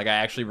doing one. Like, I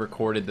actually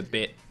recorded the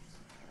bit.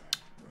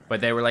 But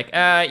they were like,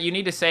 you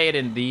need to say it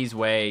in these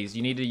ways.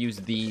 You need to use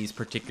these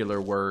particular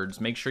words.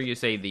 Make sure you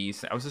say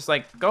these. I was just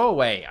like, go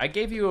away. I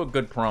gave you a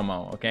good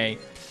promo, okay?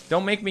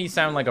 Don't make me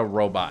sound like a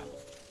robot.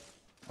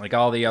 Like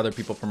all the other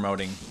people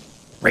promoting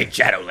Raid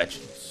Shadow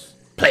Legends.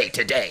 Play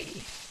today.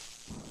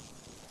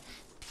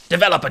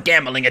 Develop a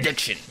gambling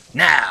addiction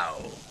now.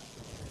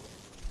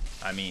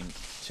 I mean,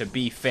 to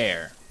be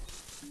fair,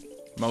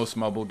 most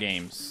mobile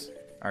games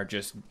are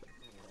just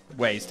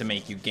ways to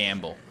make you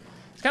gamble.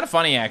 It's kind of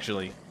funny,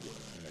 actually,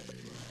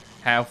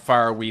 how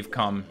far we've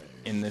come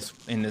in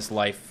this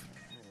life.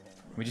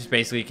 We just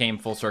basically came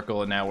full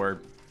circle, and now we're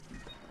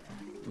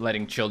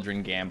letting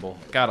children gamble.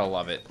 Gotta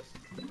love it.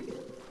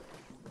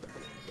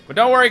 But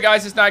don't worry,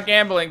 guys, it's not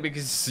gambling,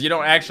 because you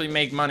don't actually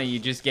make money. You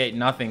just get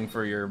nothing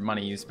for your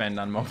money you spend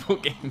on mobile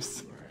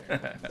games.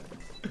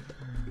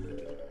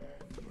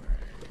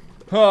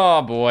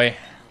 Oh, boy.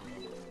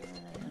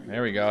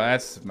 There we go.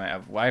 That's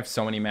I have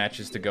so many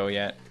matches to go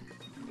yet.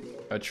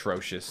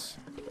 Atrocious.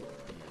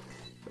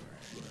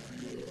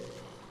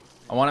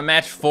 I want to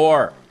match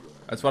 4.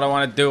 That's what I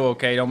want to do,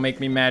 okay? Don't make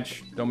me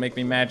match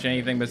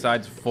anything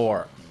besides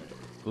 4.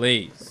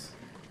 Please.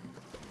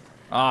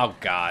 Oh,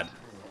 God.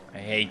 I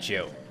hate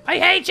you. I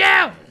hate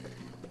you!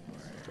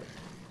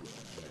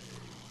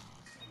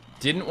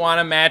 Didn't want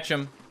to match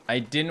them. I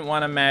didn't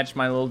want to match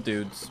my little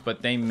dudes,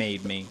 but they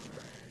made me.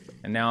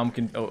 And now I'm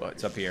oh,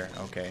 it's up here.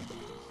 Okay.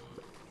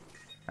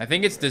 I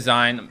think it's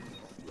designed. I'm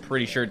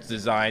pretty sure it's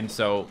designed,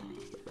 so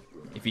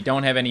if you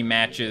don't have any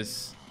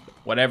matches...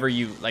 Whatever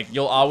you, like,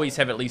 you'll always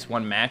have at least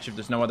 1 match. If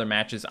there's no other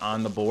matches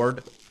on the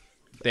board,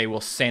 they will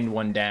send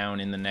one down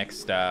in the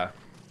next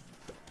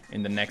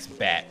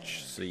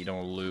batch, so you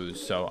don't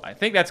lose. So I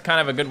think that's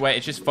kind of a good way.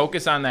 It's just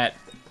focus on that.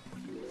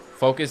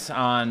 Focus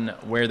on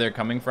where they're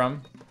coming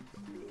from.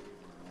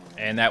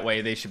 And that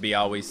way they should be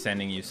always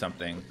sending you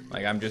something.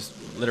 Like, I'm just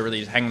literally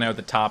just hanging out at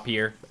the top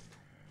here.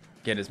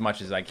 Get as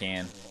much as I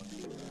can.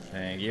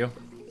 Thank you.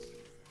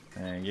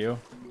 Thank you.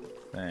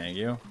 Thank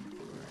you.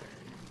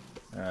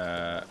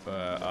 Thank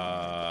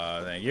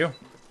you.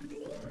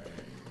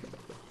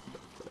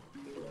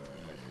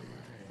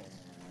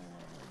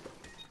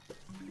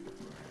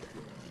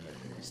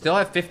 Still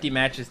have 50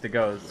 matches to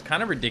go. It's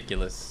kind of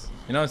ridiculous.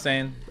 You know what I'm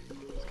saying?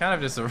 It's kind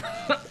of just a...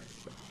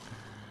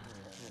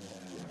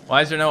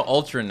 Why is there no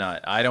Ultra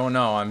Nut? I don't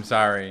know. I'm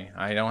sorry.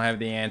 I don't have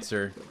the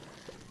answer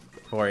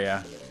for you.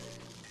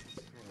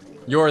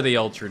 You're the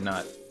Ultra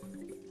Nut.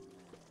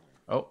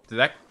 Oh, did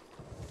that...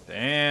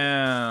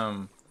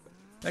 Damn.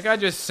 That guy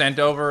just sent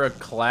over a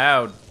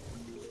cloud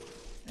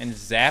and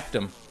zapped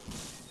him.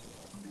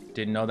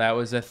 Didn't know that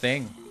was a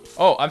thing.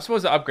 Oh, I'm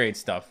supposed to upgrade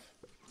stuff.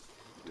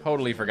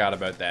 Totally forgot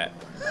about that.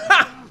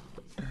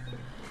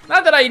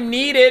 Not that I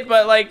need it,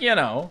 but like, you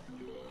know.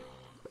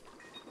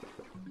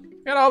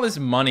 Got all this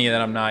money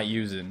that I'm not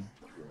using.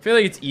 I feel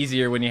like it's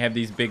easier when you have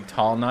these big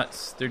tall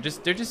nuts. They're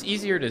just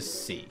easier to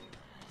see.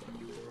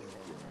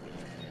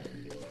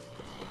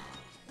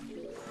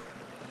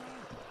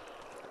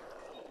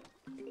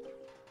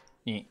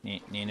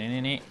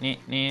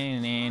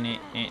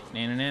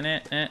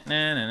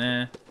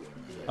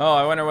 Oh,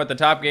 I wonder what the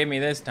top gave me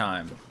this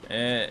time.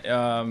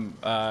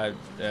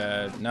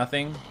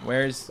 Nothing.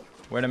 Where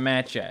the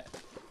match at?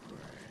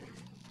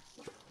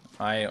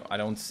 I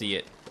don't see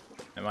it.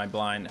 Am I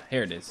blind?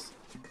 Here it is.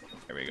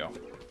 Here we go.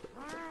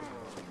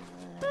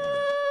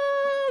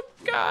 Oh,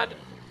 God.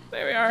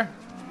 There we are.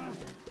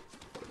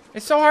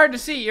 It's so hard to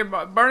see. You're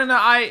burning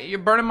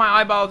my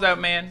eyeballs out,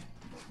 man.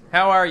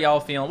 How are y'all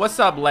feeling? What's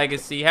up,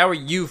 Legacy? How are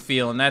you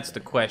feeling? That's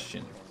the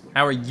question.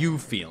 How are you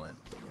feeling?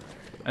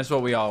 That's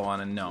what we all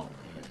want to know.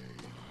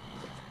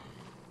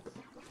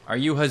 Are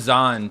you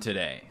Hazan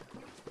today?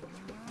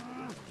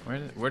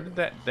 Where did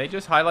that... They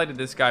just highlighted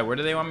this guy. Where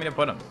do they want me to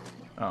put him?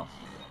 Oh,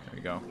 there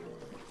we go.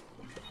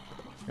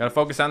 Gotta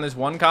focus on this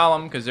one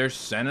column because they're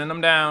sending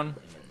them down.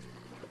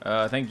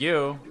 Thank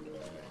you.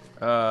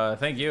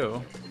 Thank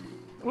you.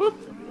 Whoop.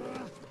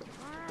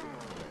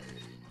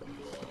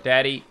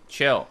 Daddy,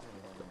 chill.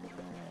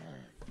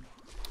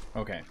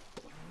 Okay.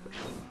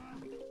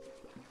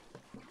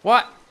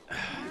 What?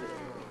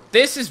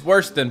 This is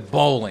worse than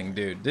bowling,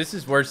 dude. This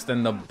is worse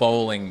than the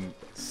bowling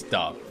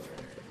stuff.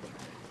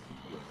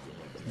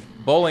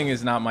 Bowling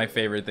is not my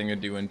favorite thing to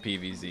do in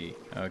PvZ.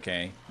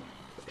 Okay.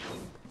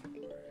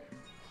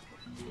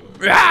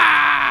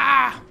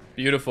 Ah!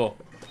 Beautiful.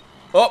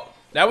 Oh,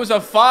 that was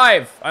a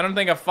 5. I don't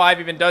think a 5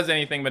 even does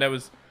anything, but it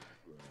was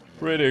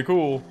pretty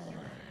cool.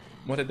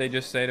 What did they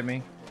just say to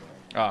me?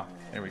 Ah,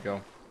 there we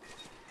go.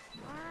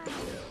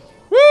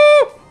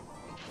 Woo!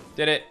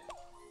 Did it.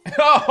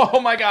 Oh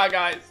my god,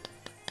 guys.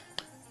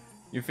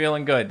 You're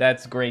feeling good.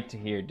 That's great to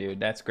hear, dude.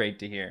 That's great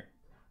to hear.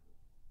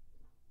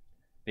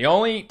 The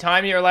only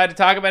time you're allowed to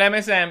talk about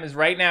MSM is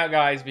right now,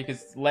 guys,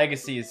 because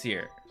Legacy is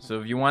here.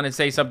 So if you want to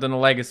say something to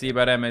Legacy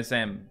about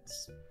MSM,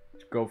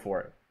 go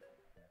for it.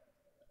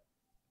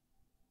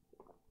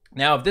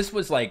 Now, if this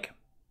was like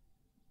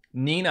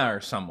Nina or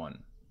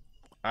someone,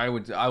 I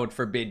would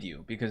forbid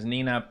you, because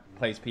Nina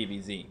plays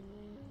PvZ.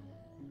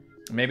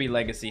 Maybe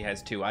Legacy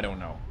has too, I don't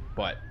know.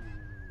 But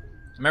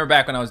I remember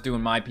back when I was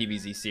doing my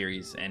PvZ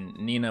series and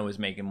Nina was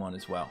making one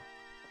as well.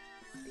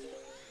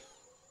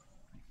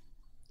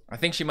 I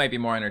think she might be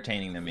more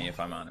entertaining than me, if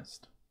I'm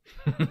honest.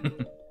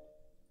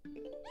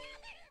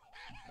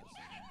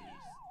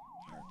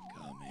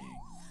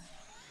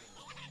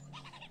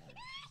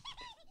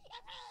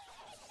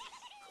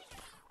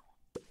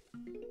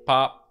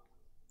 Pop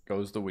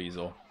goes the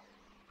weasel.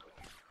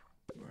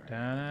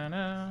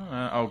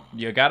 Oh,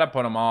 you gotta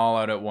put them all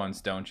out at once,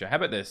 don't you? How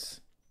about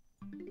this?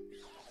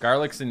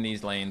 Garlic's in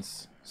these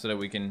lanes so that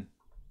we can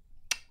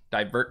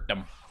divert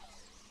them.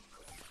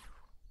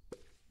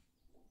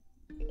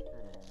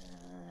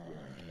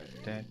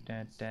 Come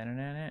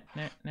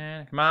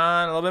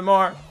on, a little bit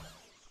more.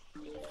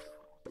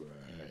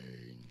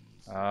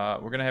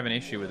 We're gonna have an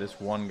issue with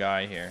this one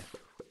guy here.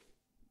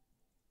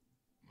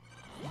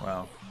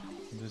 Well,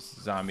 we'll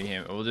just zombie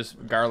him. We'll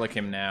just garlic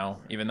him now,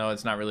 even though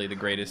it's not really the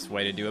greatest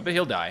way to do it, but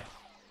he'll die.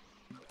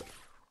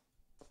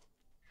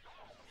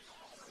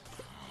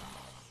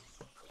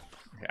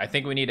 Okay, I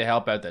think we need to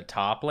help out the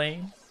top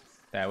lane.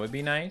 That would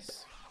be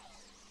nice.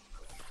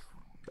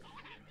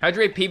 How'd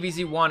you rate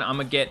PvZ 1? I'm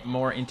gonna get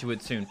more into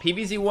it soon.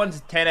 PvZ 1's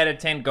a 10 out of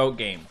 10 GOAT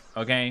game,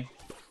 okay?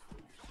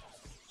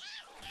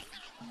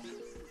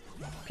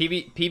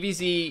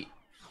 PvZ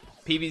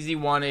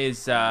 1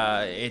 is,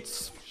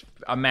 it's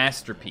a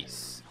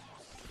masterpiece.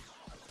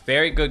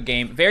 Very good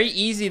game. Very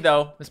easy,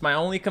 though. That's my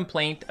only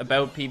complaint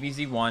about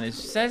PvZ 1 is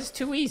it says it's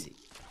too easy.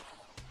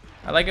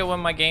 I like it when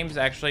my games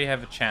actually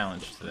have a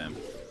challenge to them.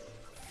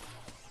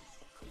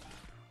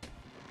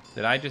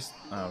 Did I just...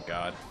 Oh,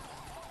 God.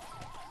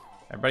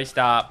 Everybody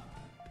stop.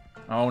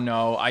 Oh,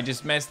 no. I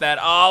just messed that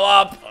all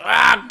up.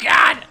 Oh,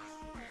 God.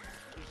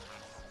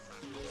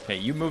 Okay,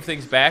 you move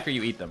things back or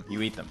you eat them?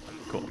 You eat them.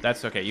 Cool.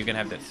 That's okay. You can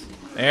have this.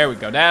 There we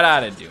go. That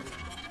ought to do.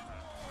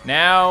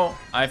 Now,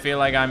 I feel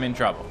like I'm in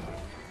trouble.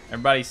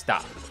 Everybody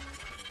stop.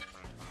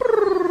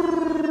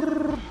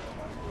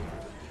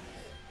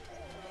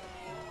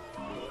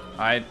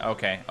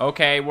 Okay.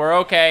 Okay, we're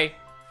okay.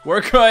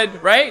 We're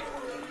good, right?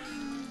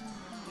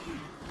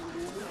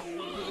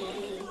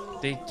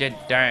 These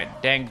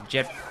dang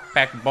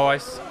jetpack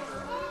boys.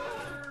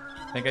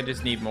 I think I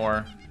just need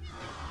more.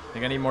 I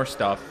think I need more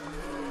stuff.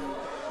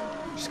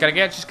 Just gotta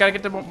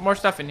get the more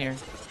stuff in here.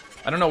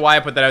 I don't know why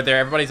I put that out there.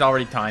 Everybody's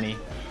already tiny,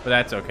 but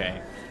that's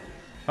okay.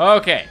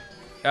 Okay.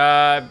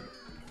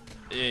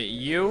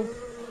 You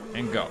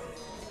and go.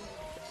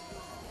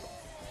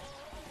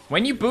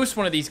 When you boost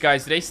one of these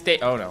guys, do they stay?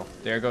 Oh no,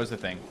 there goes the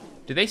thing.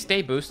 Do they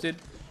stay boosted?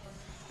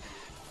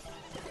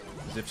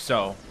 As if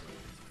so,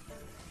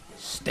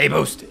 stay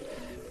boosted.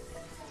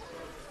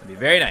 That'd be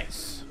very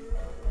nice.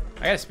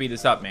 I gotta speed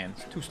this up, man.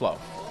 It's too slow.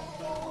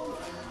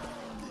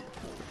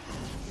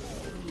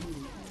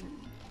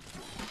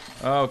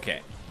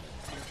 Okay.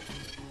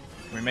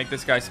 Can we make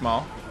this guy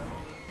small?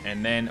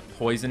 And then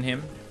poison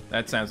him?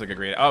 That sounds like a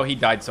great... Oh, he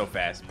died so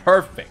fast.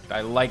 Perfect.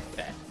 I like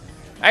that.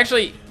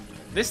 Actually,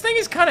 this thing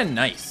is kind of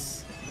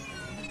nice.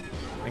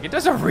 Like, it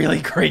does a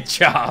really great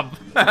job.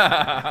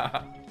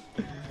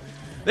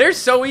 They're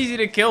so easy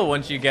to kill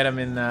once you get them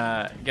in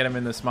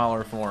the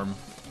smaller form.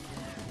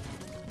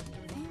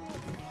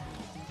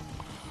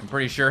 I'm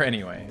pretty sure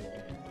anyway.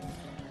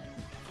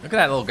 Look at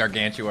that little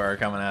Gargantuar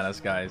coming at us,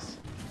 guys.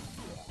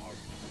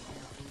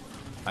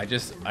 I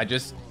just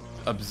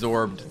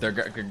absorbed their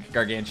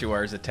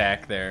Gargantuar's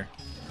attack there.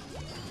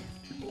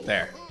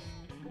 There.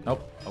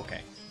 Nope. Okay.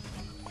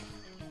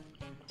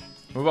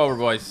 Move over,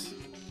 boys.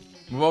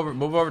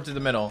 Move over to the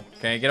middle.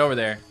 Okay, get over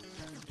there.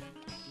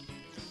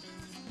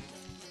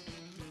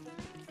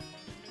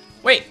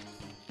 Wait.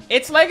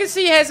 Its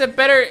Legacy has a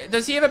better...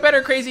 Does he have a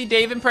better Crazy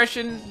Dave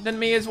impression than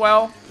me as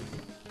well?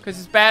 Because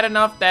it's bad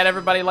enough that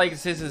everybody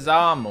likes his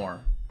Azam more.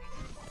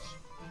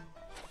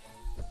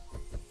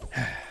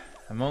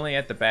 I'm only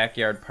at the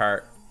backyard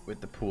part with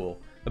the pool.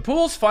 The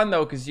pool's fun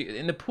though, because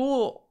in the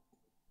pool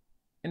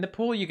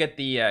you get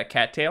the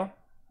cattail,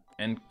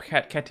 and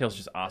cattail's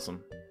just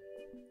awesome.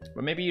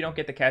 But maybe you don't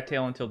get the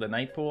cattail until the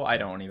night pool. I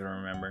don't even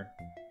remember.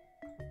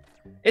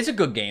 It's a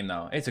good game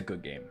though. It's a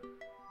good game.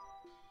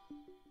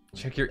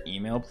 Check your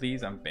email,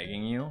 please. I'm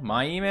begging you.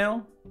 My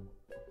email?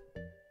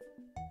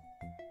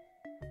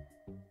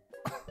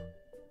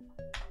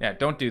 Yeah,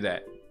 don't do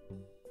that.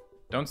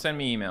 Don't send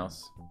me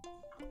emails.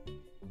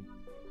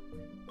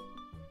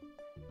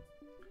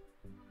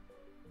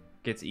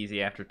 Gets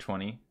easy after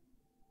 20.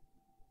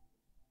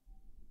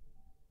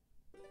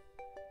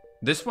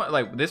 This one,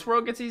 like, this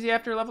world gets easy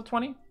after level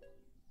 20?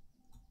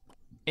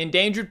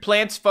 Endangered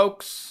plants,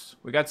 folks.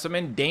 We got some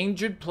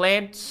endangered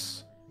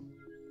plants.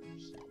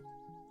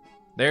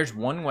 There's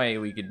one way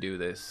we could do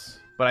this,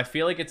 but I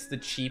feel like it's the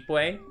cheap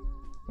way.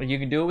 Like, you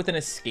can do it with an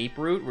escape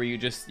route where you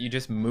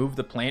just move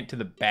the plant to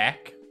the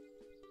back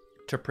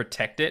to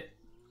protect it.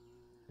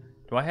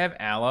 Do I have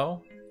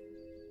aloe?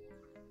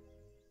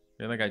 I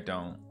feel like I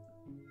don't.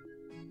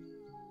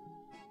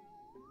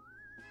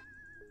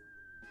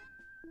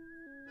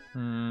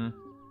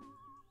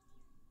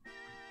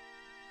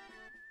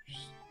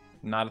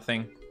 Not a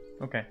thing.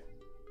 Okay.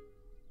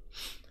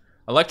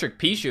 Electric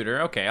pea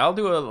shooter. Okay, I'll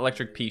do an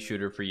electric pea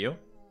shooter for you.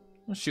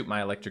 I'll shoot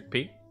my electric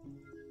pea.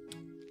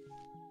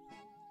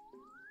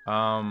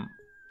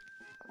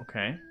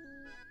 Okay.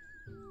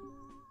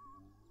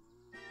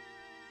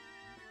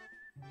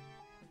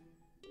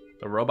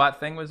 The robot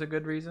thing was a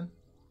good reason?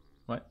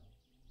 What?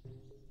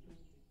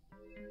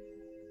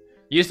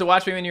 You used to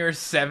watch me when you were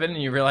 7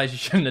 and you realized you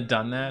shouldn't have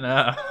done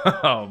that?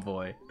 Oh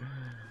boy.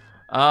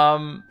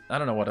 I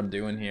don't know what I'm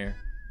doing here.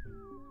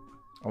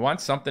 I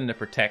want something to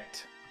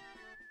protect.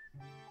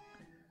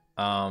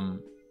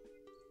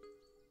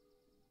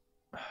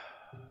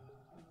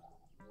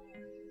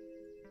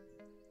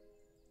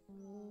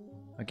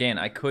 Again,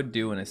 I could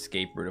do an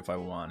escape route if I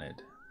wanted.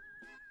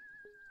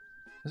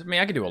 I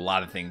mean, I could do a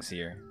lot of things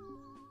here.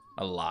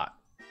 A lot.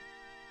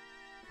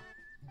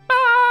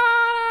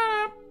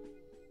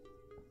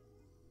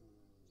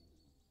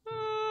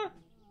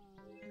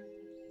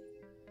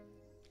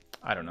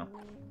 I don't know.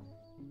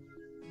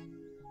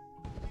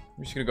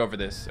 I'm just gonna go for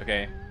this,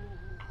 okay?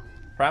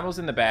 Primal's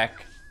in the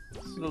back.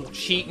 Just a little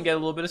cheat and get a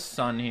little bit of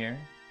sun here.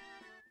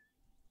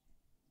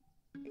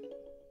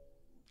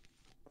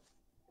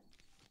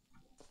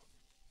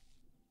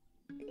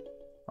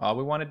 All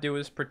we want to do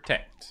is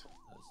protect.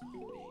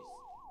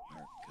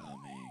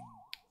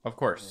 Of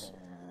course.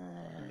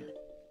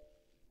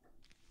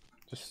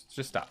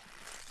 Just stop.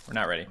 We're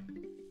not ready.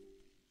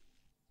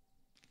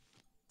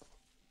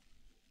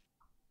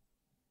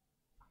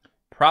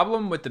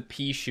 Problem with the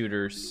pea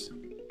shooters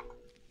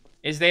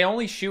is they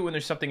only shoot when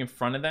there's something in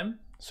front of them.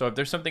 So if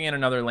there's something in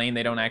another lane,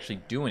 they don't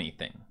actually do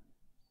anything.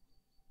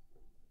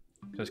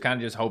 So I was kind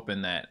of just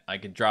hoping that I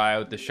could draw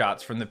out the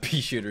shots from the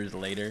pea shooters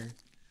later.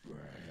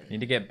 Need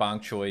to get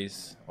bonk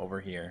choice over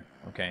here.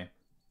 Okay.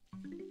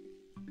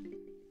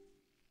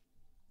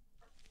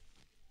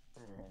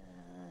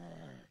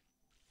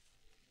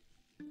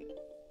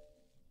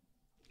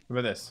 What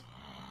about this?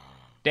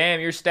 Damn,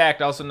 you're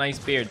stacked. Also, nice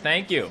beard.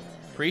 Thank you.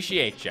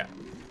 Appreciate ya.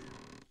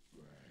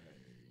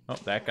 Oh,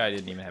 that guy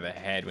didn't even have a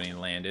head when he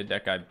landed.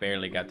 That guy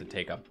barely got to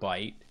take a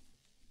bite.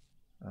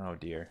 Oh,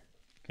 dear.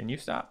 Can you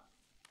stop?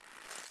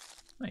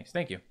 Nice,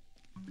 thank you.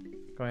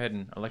 Go ahead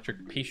and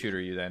electric pea shooter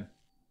you then.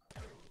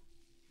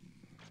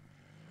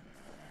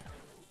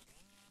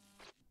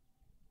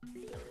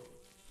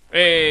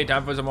 Hey,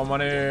 time for some more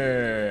money.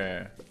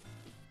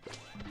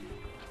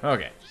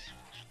 Okay.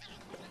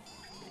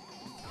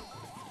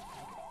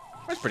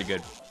 That's pretty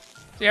good.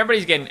 See,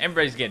 everybody's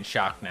getting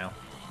shocked now.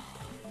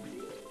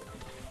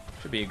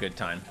 Should be a good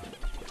time.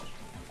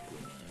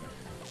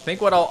 I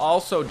think what I'll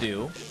also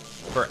do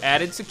for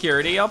added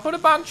security, I'll put a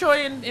bok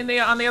choy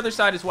on the other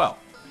side as well.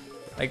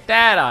 Like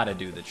that ought to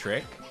do the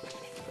trick.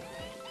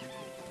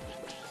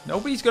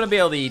 Nobody's gonna be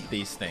able to eat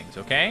these things,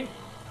 okay?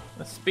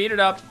 Let's speed it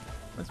up.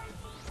 Let's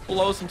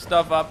blow some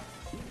stuff up.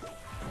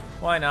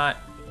 Why not?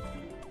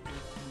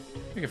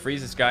 We can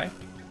freeze this guy.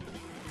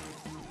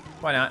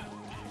 Why not?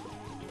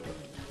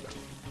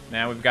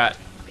 Now we've got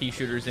pea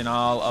shooters in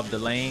all of the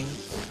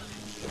lanes.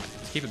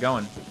 Let's keep it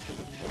going.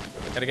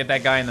 Gotta get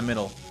that guy in the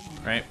middle,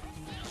 right?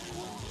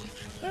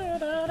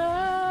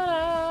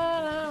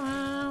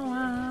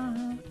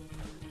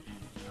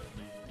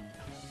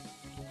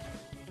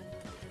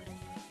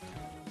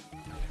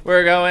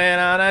 We're going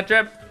on a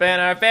trip in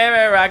our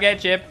favorite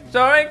rocket ship,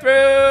 soaring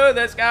through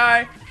the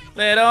sky.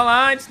 Little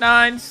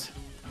Einsteins.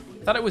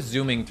 I thought it was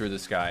zooming through the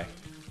sky.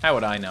 How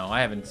would I know? I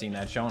haven't seen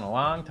that show in a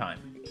long time.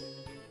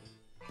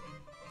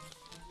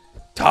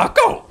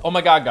 Taco! Oh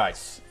my god,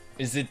 guys.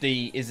 Is it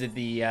the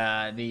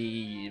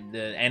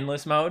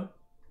endless mode?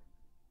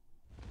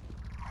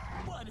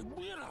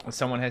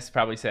 Someone has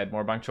probably said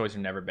more bunk choices are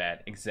never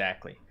bad.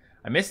 Exactly.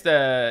 I missed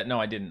the... No,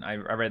 I didn't. I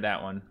read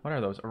that one. What are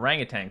those?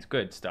 Orangutans.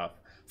 Good stuff.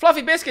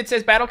 Fluffy Biscuit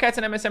says Battle Cats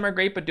and MSM are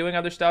great, but doing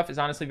other stuff is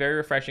honestly very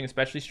refreshing,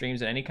 especially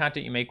streams, and any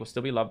content you make will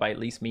still be loved by at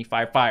least me,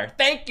 Fire.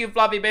 Thank you,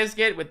 Fluffy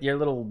Biscuit, with your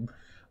little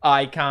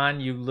icon,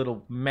 you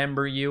little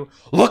member, you.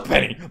 Look,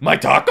 Penny, my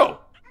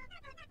taco!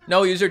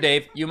 No, user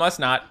Dave, you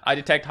must not. I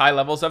detect high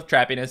levels of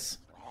trappiness.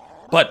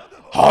 But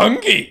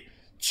hungry,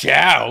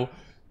 chow,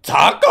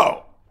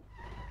 taco.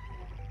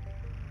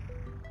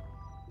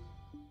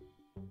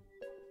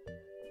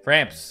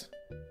 Framps,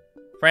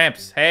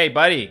 hey,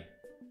 buddy.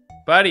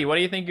 Buddy, what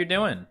do you think you're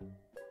doing?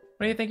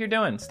 What do you think you're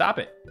doing? Stop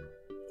it.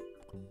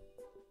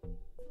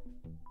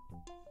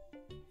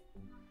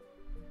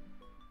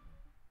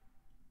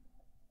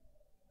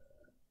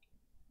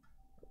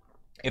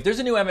 If there's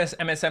a new MSM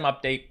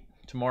update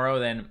tomorrow,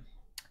 then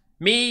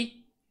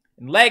me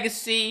and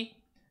Legacy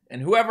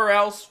and whoever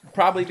else will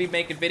probably be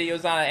making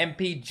videos on an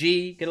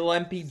MPG. Get a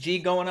little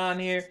MPG going on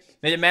here.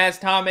 Maybe Maz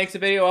Tom makes a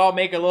video. I'll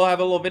make have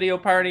a little video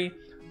party.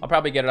 I'll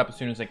probably get it up as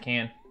soon as I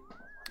can.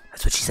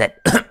 That's what she said.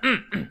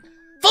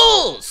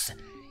 Fools!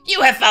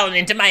 You have fallen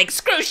into my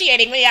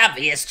excruciatingly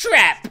obvious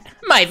trap.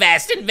 My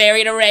vast and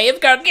varied array of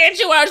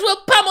gargantuars will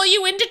pummel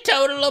you into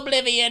total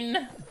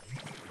oblivion.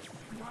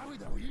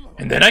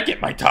 And then I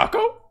get my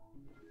taco?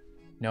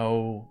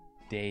 No,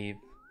 Dave.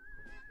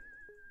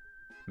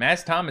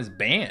 Maz Tom is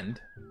banned.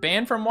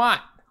 Banned from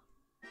what?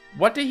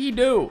 What did he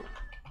do?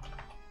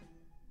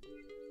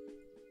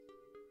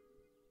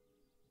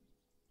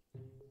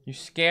 You're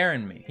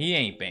scaring me. He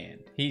ain't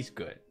banned. He's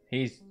good.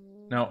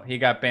 No, he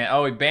got banned.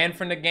 Oh, he banned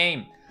from the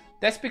game.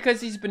 That's because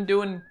he's been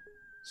doing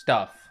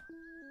stuff.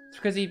 That's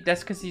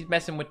because he's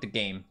messing with the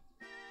game.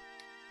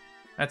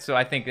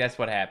 I think that's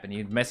what happened.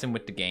 He's messing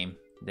with the game.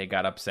 They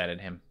got upset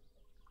at him.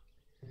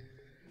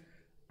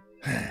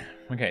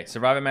 Okay,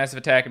 survive a massive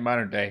attack in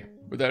modern day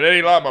without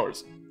any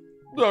lawnmowers.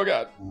 Oh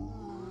god.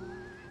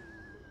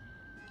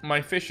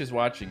 My fish is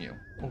watching you.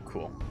 Oh,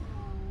 cool.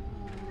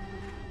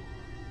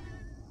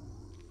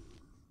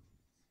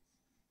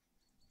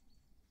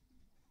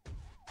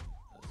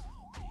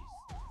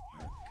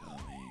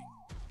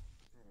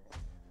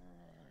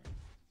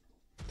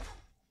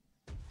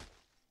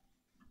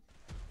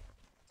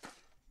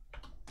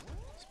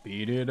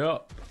 Speed it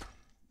up.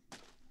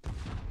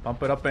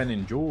 Pump it up and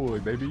enjoy,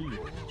 baby.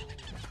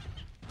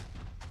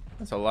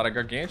 That's a lot of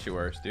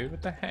gargantuars, dude.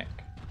 What the heck?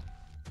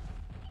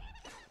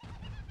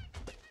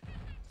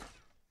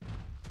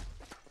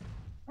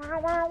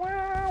 Wow, wow,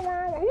 wow,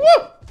 wow.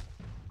 Woo!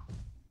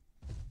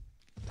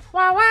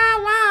 Wow, wow,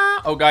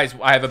 wow. Oh, guys,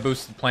 I have a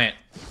boosted plant.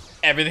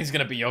 Everything's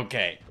gonna be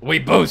okay. We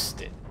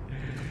boosted.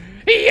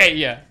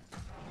 Yeah.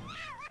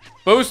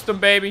 Boost them,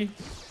 baby.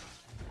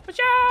 Watch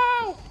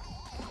out!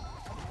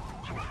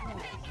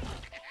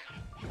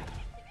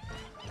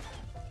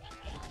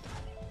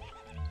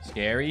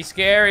 Scary,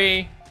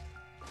 scary.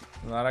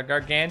 A lot of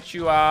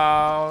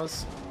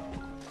gargantuars.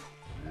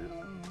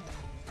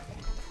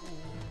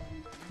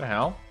 What the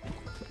hell?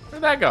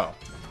 Where'd that go?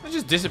 Did it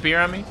just disappear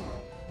on me?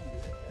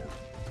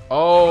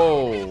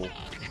 Oh.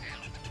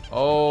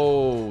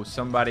 Oh,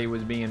 somebody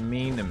was being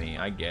mean to me.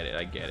 I get it,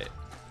 I get it.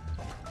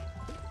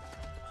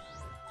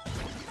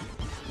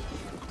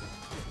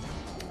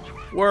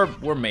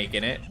 We're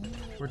making it.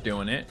 We're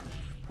doing it.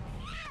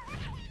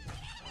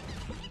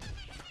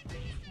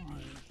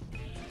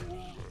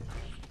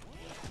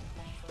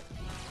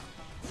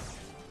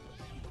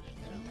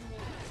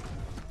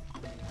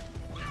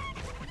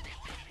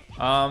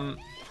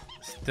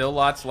 Still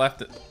lots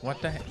left.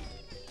 What the heck?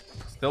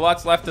 Still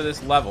lots left of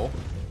this level,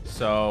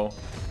 so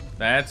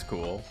that's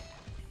cool.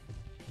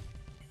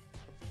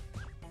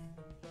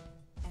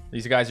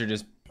 These guys are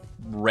just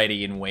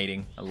ready and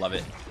waiting. I love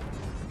it.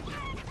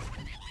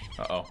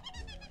 Uh-oh.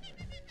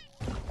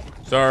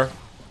 Sir.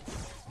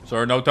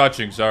 Sir, no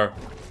touching, sir.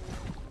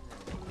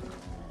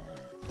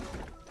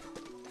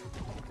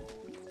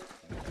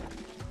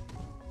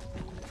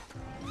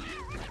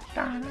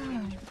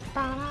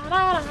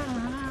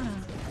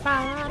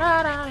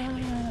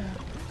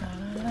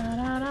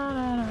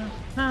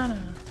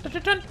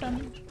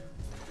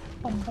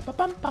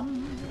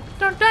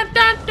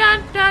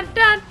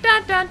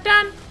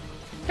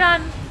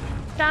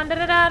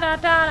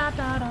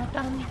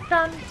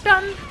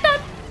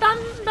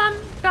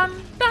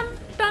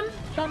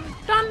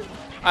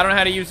 I don't know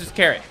how to use this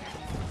carrot.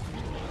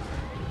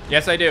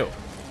 Yes, I do.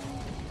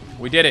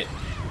 We did it.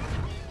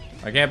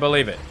 I can't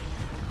believe it.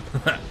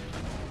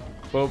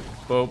 Boop,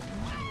 boop,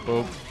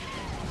 boop.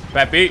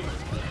 Peppy.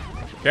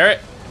 Carrot.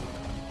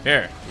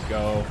 Here you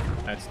go.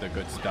 That's the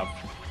good stuff.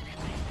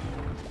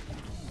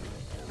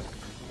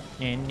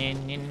 Don't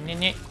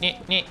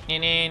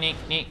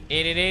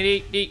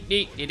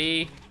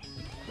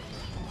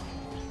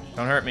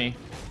hurt me.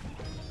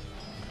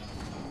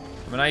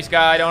 I'm a nice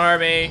guy, don't hurt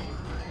me.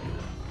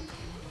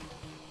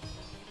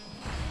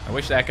 I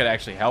wish that could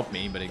actually help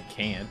me, but it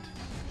can't.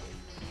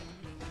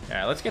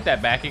 Yeah, let's get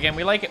that back again.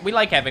 We like it. We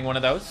like having one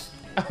of those.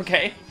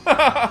 Okay.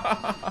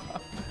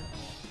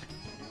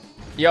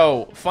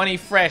 Yo, Funny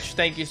Fresh,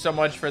 thank you so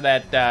much for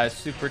that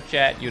super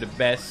chat. You're the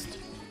best.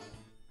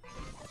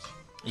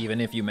 Even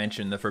if you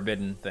mentioned the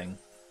forbidden thing.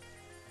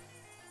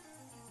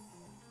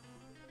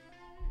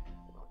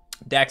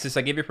 Daxus,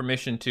 I give you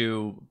permission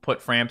to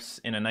put Framps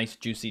in a nice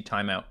juicy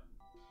timeout.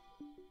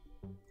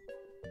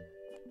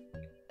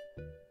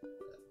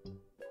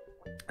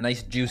 A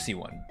nice juicy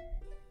one.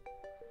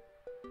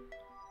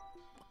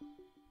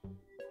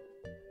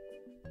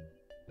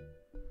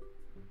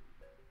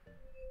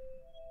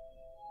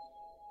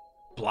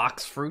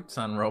 Blocks fruits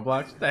on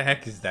Roblox? What the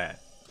heck is that?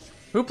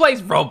 Who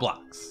plays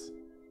Roblox?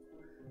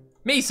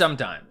 Me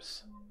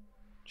sometimes.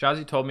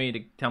 Chazzy told me to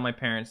tell my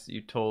parents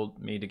you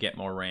told me to get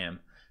more RAM.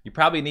 You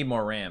probably need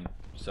more RAM,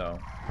 so.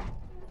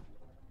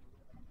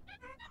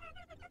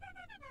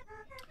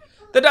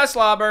 The Dust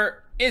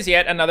Slobber is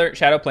yet another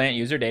Shadow Plant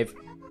user, Dave.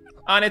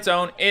 On its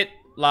own, it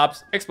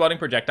lobs exploding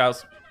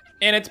projectiles.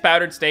 In its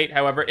powdered state,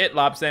 however, it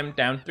lobs them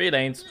down 3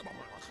 lanes.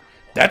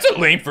 That's a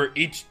lane for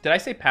each... Did I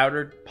say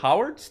powdered?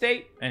 Powered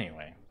state?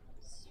 Anyway.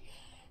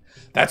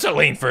 That's a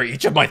lane for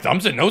each of my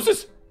thumbs and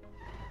noses.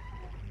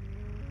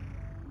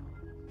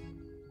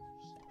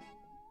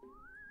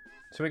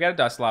 So we got a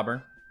dust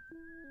lobber.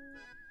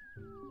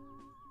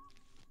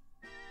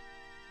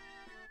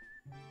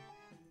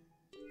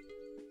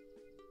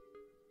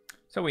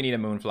 So we need a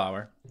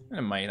moonflower. And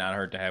it might not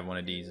hurt to have one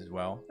of these as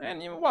well.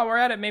 And you know, while we're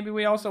at it, maybe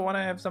we also want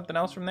to have something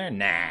else from there.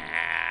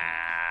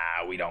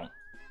 Nah, we don't.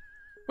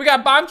 We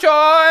got Bok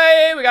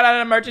Choy! We got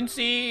an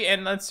emergency,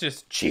 and let's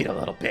just cheat a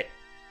little bit.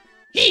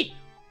 Eat!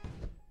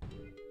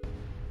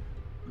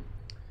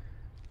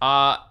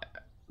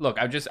 Look,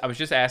 I was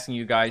just asking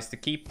you guys to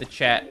keep the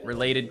chat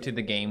related to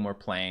the game we're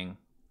playing.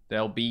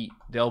 There'll be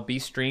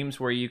streams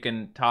where you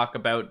can talk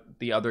about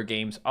the other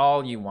games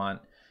all you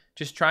want.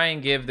 Just try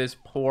and give this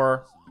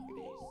poor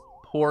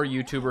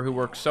YouTuber who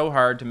works so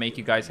hard to make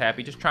you guys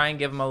happy, just try and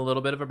give him a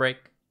little bit of a break.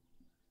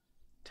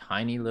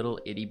 Tiny little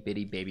itty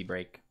bitty baby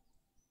break.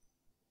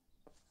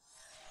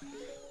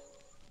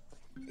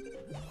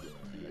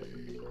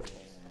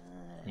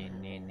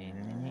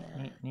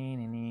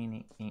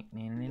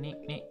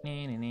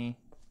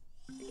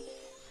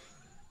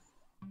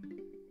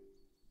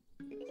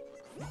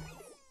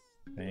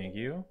 Thank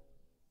you.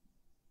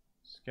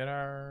 Let's get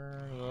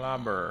our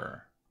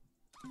lobber.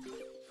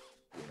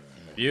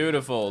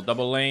 Beautiful.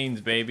 Double lanes,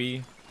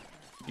 baby.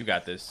 You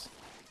got this.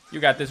 You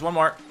got this. One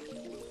more.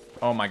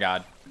 Oh my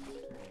god.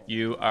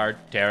 You are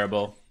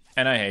terrible.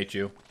 And I hate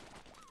you.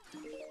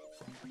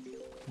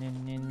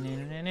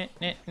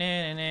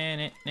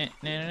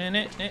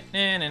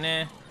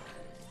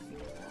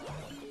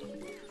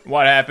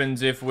 What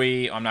happens if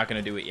we... I'm not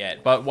going to do it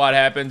yet. But what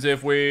happens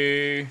if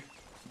we...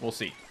 We'll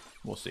see.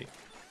 We'll see.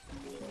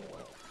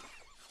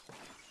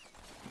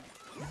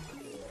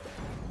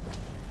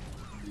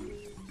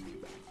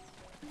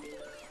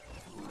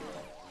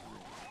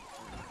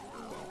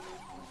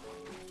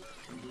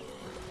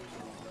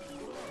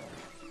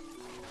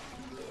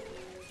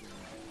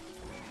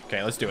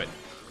 Okay, let's do it.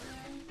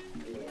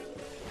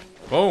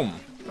 Boom.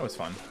 That was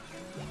fun.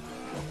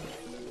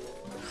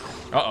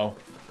 Uh-oh.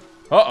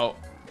 Uh-oh.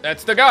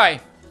 That's the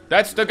guy.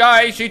 That's the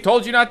guy she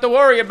told you not to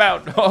worry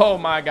about. Oh,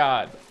 my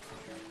God.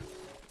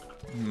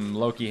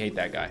 Loki hate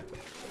that guy.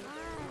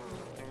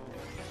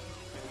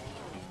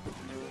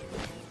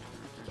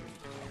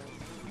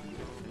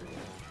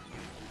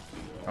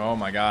 Oh,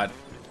 my God.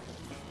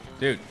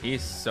 Dude,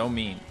 he's so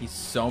mean. He's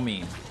so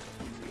mean.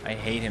 I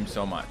hate him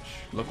so much.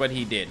 Look what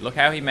he did. Look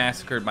how he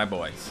massacred my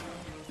boys.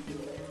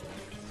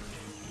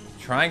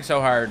 Trying so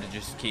hard to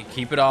just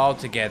keep it all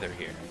together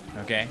here,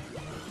 okay?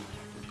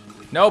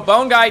 No,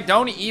 Bone Guy,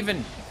 don't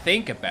even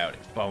think about it,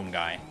 Bone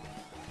Guy.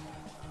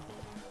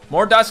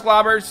 More Dusk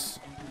Lobbers.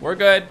 We're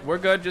good. We're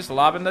good. Just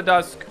lobbing the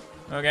Dusk,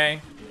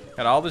 okay?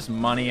 Got all this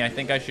money. I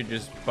think I should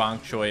just bonk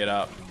choy it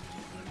up.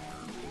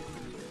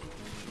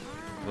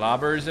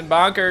 Lobbers and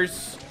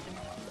bonkers.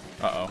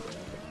 Uh-oh.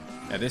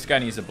 Yeah, this guy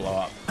needs to blow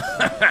up.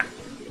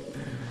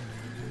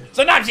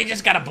 Sometimes you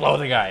just gotta blow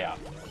the guy up.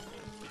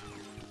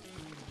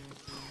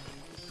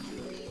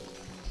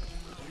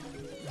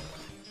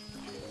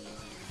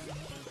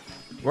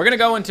 We're gonna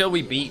go until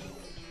we beat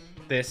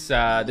this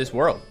this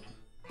world.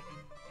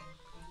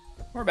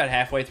 We're about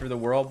halfway through the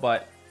world,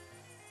 but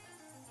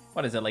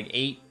what is it, like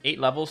eight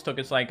levels? Took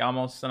us like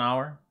almost an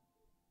hour.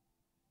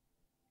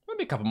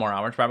 Maybe a couple more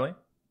hours, probably.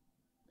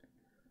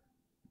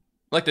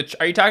 Like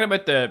are you talking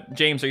about the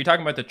James? Are you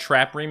talking about the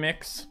Trap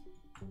remix?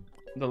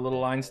 The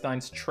Little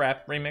Einstein's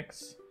Trap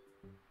remix?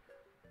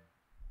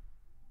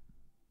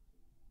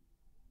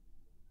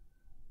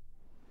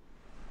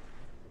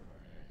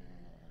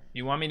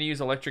 You want me to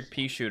use electric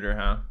pea shooter,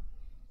 huh?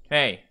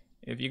 Hey,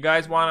 if you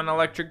guys want an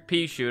electric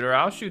pea shooter,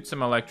 I'll shoot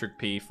some electric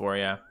pea for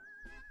you.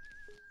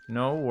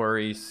 No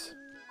worries.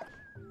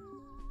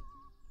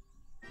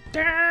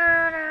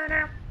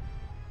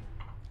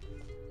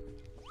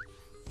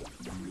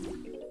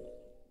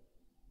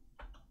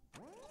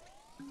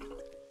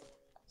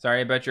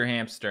 Sorry about your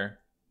hamster.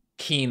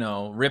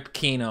 Kino. Rip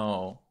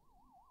Kino.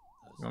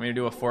 You want me to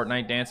do a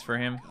Fortnite dance for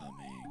him?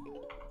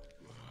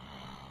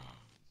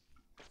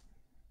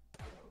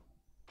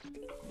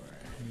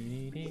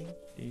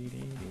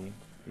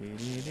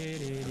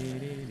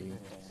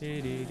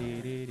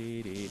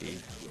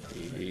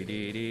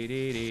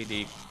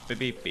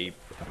 Beep beep.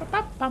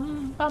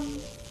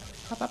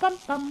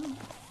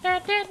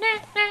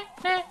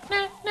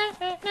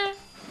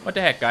 What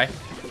the heck, guy?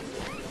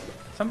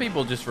 Some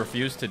people just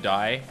refuse to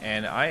die,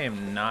 and I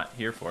am not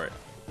here for it.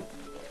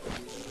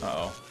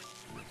 Uh-oh.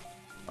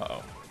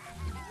 Uh-oh.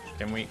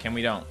 Can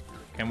we don't?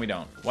 Can we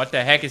don't? What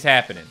the heck is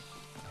happening?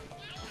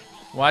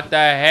 What the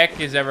heck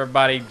is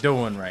everybody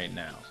doing right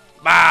now?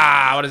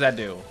 Ah, what does that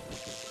do?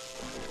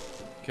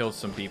 Kills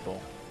some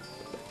people.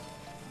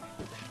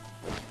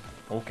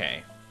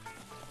 Okay.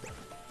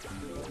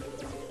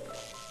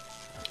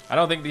 I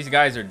don't think these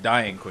guys are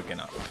dying quick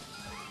enough.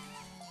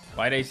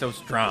 Why are they so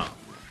strong?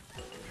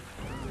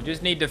 You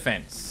just need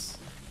defense.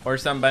 Or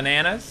some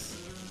bananas,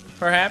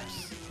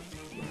 perhaps?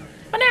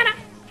 Banana.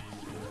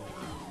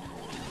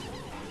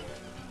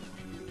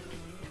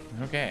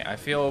 Okay, I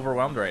feel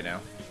overwhelmed right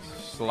now.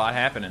 There's a lot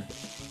happening.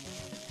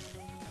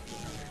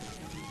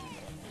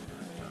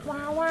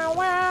 Wow, wow,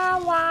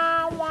 wow,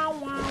 wow, wow,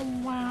 wow,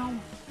 wow.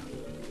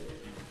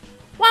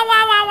 Wow,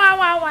 wow, wow, wow,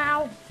 wow,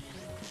 wow.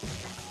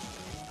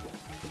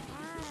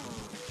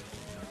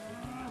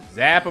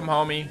 Zap him,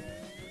 homie.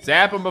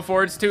 Zap him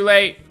before it's too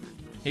late.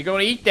 He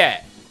gonna eat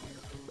that.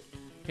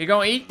 He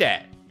gonna eat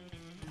that.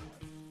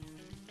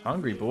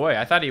 Hungry boy.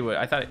 I thought he would.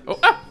 Oh,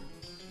 ah!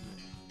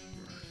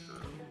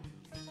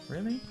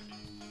 Really?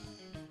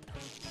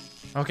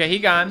 Okay, he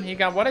gone. He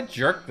gone. What a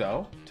jerk,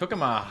 though. Took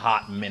him a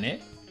hot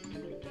minute.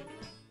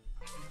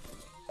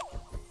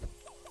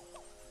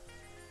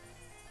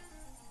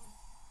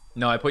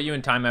 No, I put you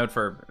in timeout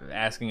for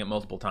asking it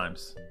multiple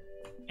times.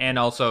 And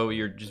also,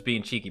 you're just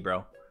being cheeky,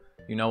 bro.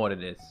 You know what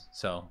it is,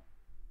 so.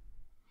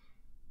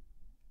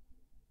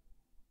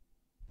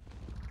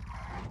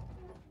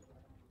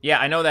 Yeah,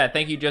 I know that.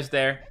 Thank you just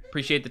there.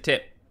 Appreciate the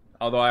tip.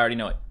 Although I already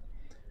know it.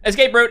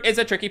 Escape route is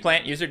a tricky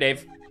plant. User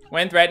Dave.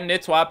 When threatened,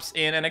 it swaps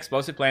in an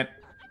explosive plant.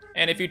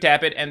 And if you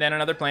tap it and then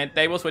another plant,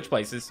 they will switch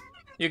places.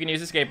 You can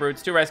use escape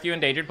routes to rescue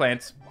endangered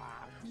plants.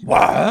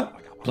 What?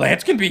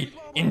 Plants can be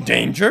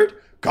endangered?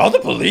 Call the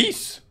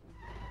police.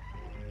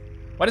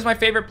 What is my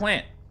favorite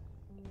plant?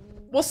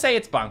 We'll say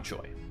it's bok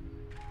choy.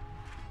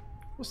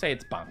 We'll say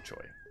it's bok choy.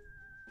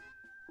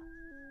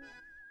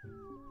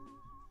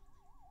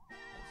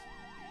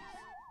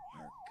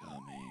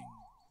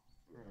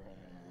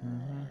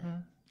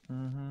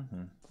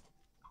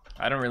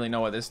 I don't really know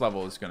what this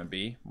level is going to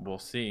be. We'll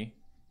see.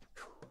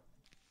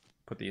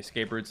 Put the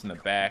escape routes in the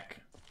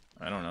back.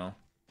 I don't know.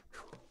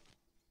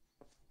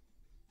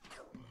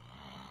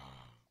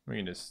 We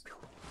can just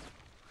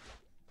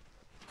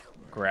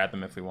grab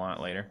them if we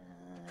want later.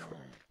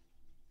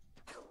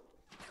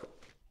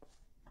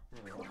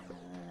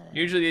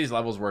 Usually these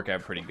levels work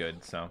out pretty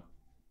good, so.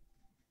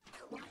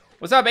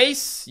 What's up,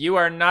 Ace? You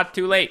are not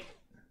too late.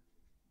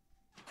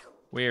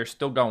 We are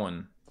still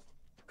going.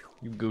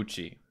 You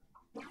Gucci.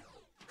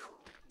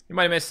 You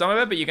might have missed some of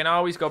it, but you can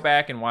always go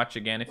back and watch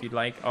again if you'd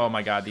like. Oh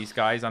my god, these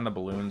guys on the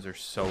balloons are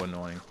so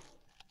annoying.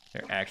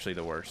 They're actually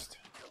the worst.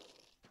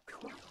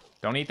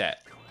 Don't eat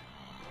that.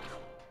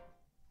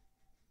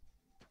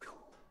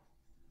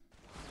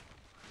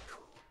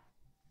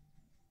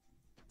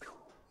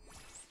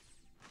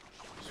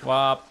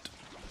 Swapped.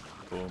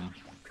 Boom.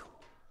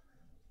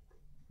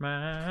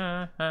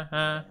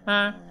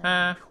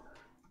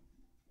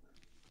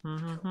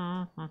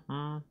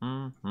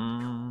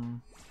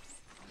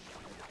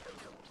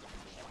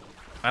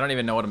 I don't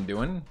even know what I'm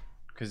doing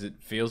because it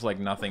feels like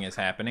nothing is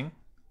happening.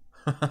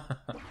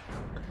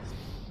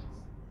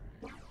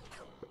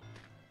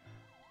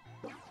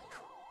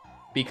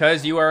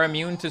 Because you are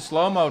immune to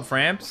slow mode,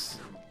 Framps.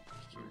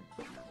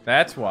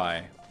 That's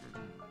why.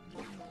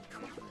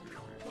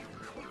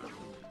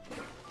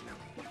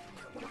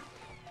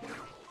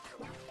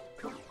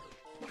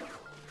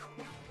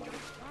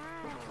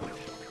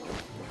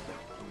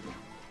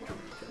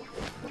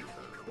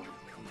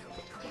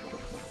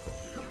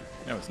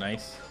 That was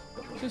nice.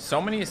 There's just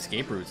so many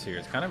escape routes here.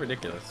 It's kind of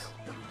ridiculous.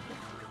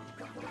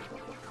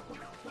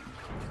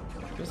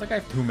 Feels like I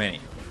have too many.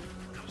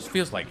 Just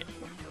feels like it.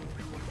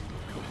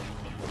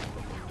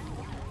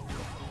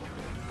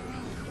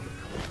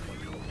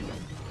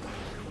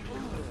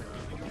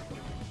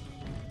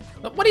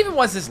 But what even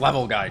was this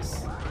level,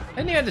 guys? I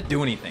didn't even have to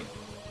do anything.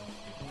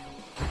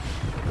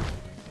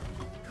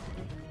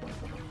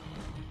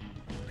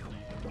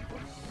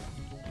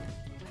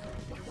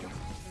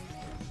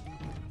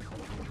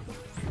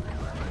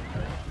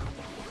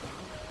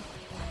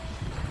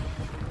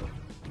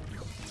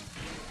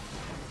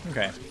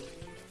 Okay.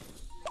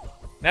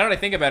 Now that I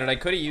think about it, I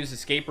could have used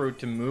escape route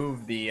to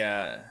move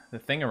the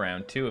thing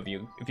around too. If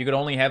you could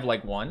only have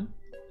like one.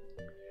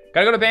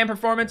 Gotta go to band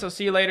performance. I'll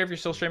see you later. If you're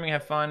still streaming,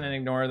 have fun and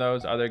ignore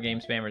those other game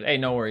spammers. Hey,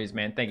 no worries,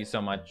 man. Thank you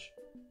so much.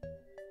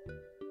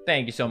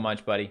 Thank you so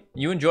much, buddy.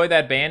 You enjoy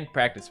that band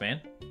practice, man.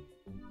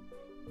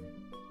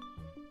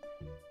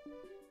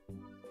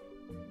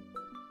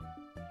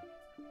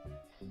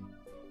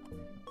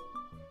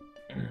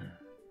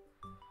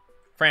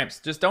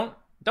 Framps, just don't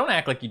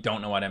act like you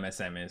don't know what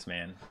MSM is,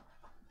 man.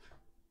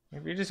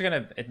 If you're just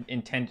gonna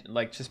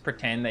just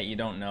pretend that you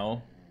don't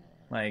know,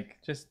 like,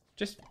 just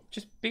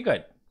be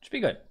good. Just be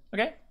good,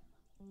 okay?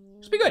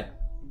 Just be good.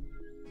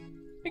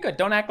 Be good.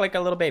 Don't act like a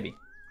little baby.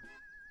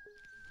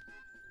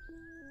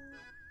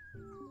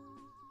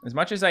 As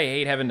much as I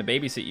hate having to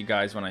babysit you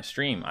guys when I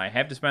stream, I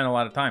have to spend a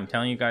lot of time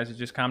telling you guys to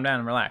just calm down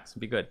and relax and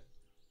be good.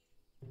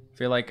 I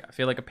feel like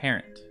a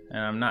parent, and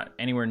I'm not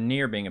anywhere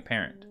near being a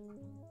parent.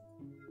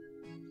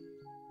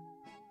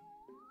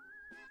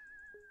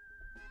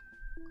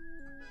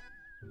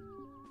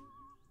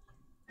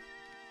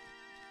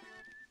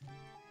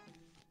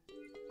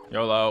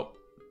 YOLO.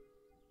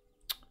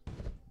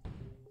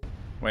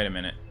 Wait a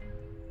minute.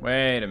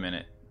 Wait a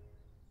minute.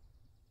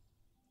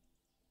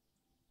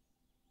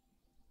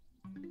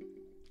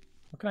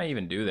 can I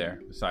even do there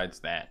besides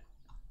that?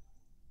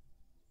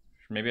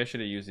 Maybe I should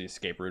have used the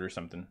escape route or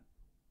something.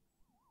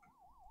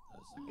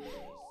 The zombies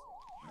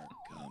are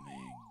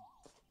coming.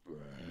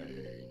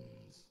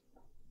 Brains.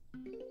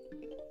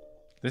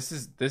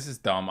 This is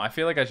dumb. I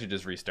feel like I should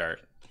just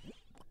restart.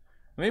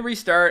 Let me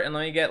restart and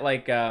let me get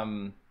like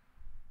the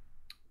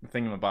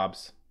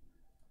thingamabobs.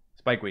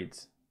 Spike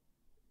weeds.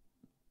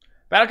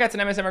 Battle Cats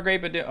and MSM are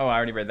great, but oh, I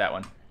already read that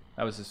one.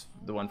 That was just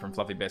the one from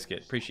Fluffy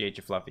Biscuit. Appreciate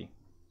you, Fluffy.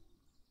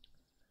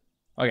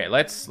 Okay,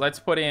 let's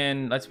put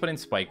in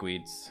spike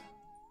weeds.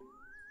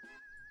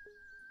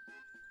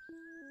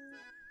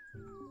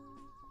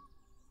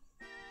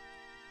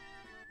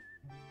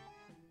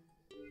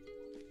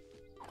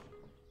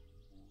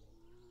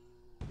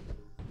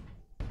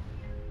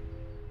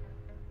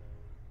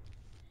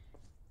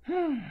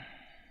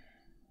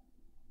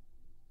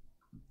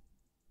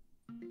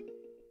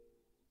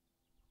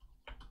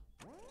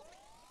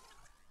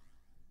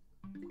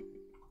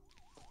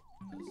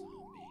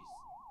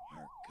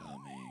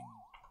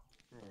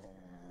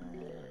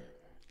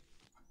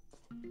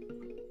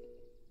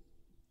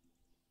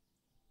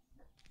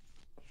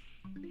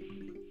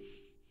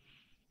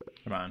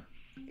 Come on.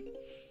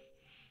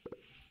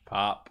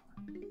 Pop.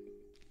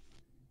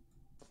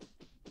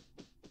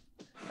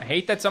 I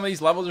hate that some of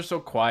these levels are so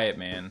quiet,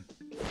 man.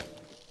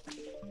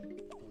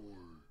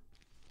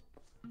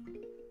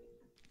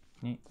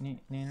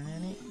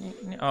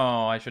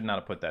 Oh, I should not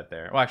have put that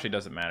there. Well, actually, it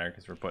doesn't matter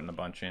because we're putting a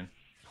bunch in.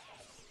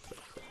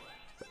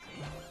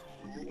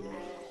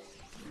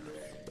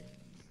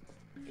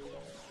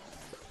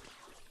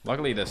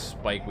 Luckily, the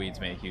spike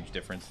weeds made a huge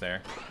difference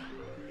there.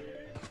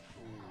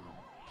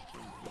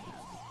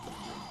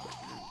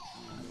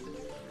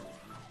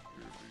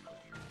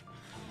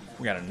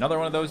 We got another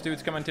one of those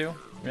dudes coming too?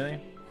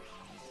 Really?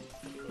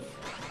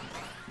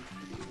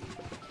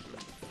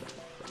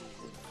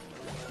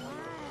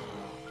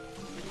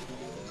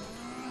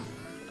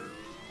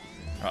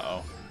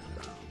 Uh-oh.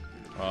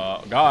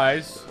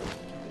 Guys.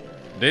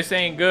 This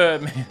ain't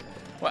good, man.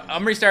 Well,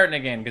 I'm restarting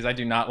again because I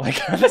do not like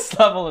how this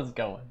level is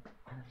going.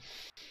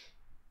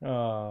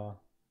 Oh.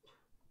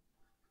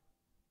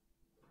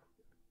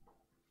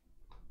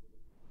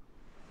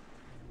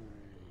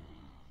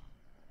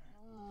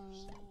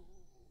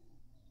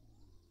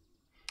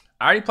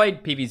 I already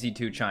played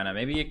PvZ2 China.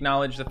 Maybe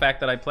acknowledge the fact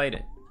that I played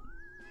it.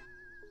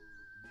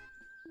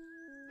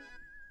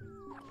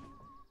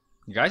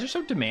 You guys are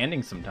so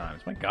demanding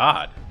sometimes. My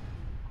God.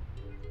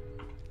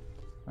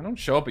 I don't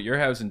show up at your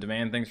house and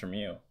demand things from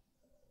you.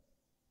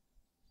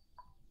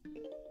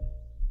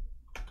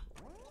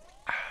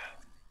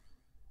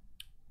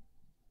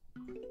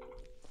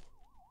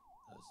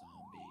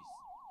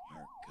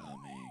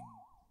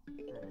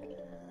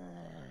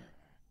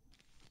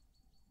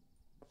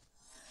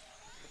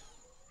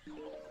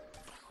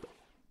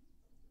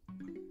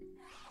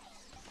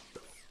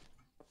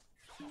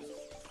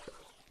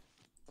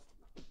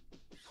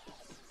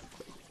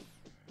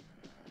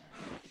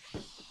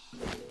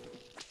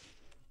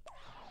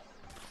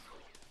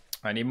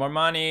 I need more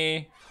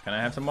money. Can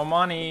I have some more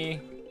money?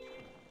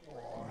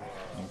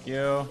 Thank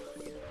you.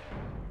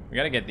 We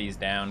gotta get these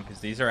down because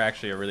these are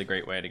actually a really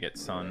great way to get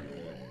sun.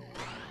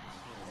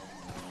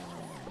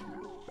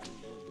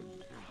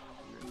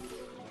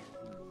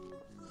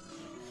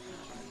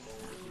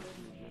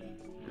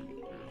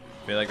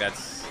 I feel like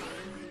that's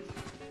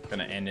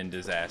gonna end in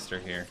disaster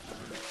here.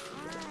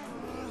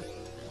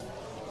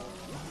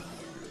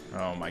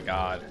 Oh my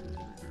God.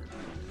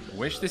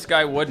 Wish this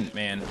guy wouldn't,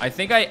 man. I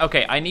think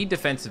okay, I need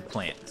defensive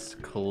plants,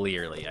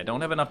 clearly. I don't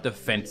have enough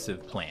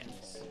defensive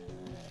plants.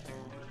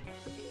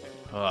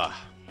 Ugh.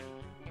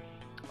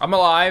 I'm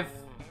alive.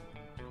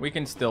 We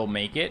can still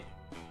make it.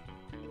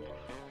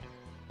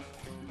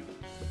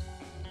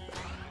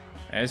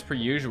 As per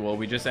usual,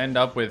 we just end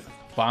up with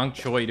Bong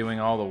Choi doing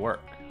all the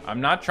work.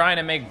 I'm not trying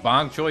to make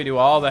Bong Choi do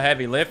all the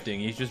heavy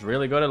lifting. He's just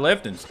really good at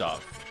lifting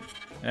stuff.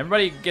 And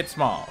everybody get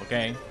small,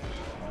 okay?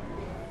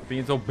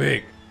 Being so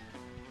big.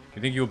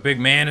 You think you're a big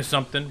man or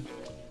something?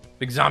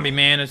 Big zombie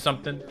man or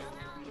something?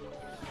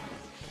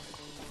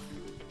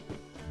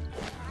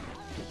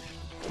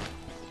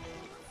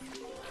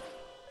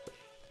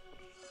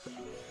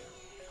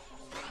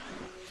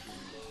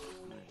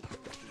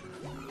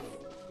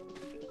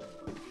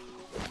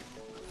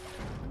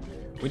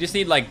 We just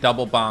need like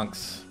double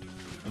bonks,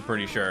 I'm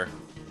pretty sure.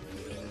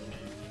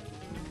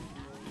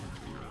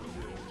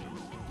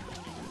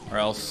 Or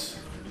else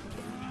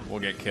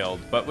we'll get killed.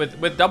 But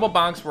with double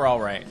bonks, we're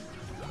all right.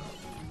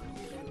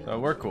 So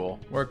we're cool.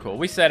 We're cool.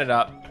 We set it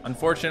up.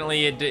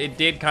 Unfortunately, it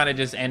did kind of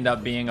just end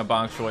up being a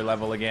Bong Choi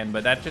level again,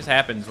 but that just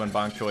happens when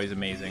Bong Choi is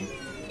amazing.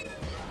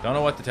 Don't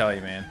know what to tell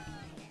you, man.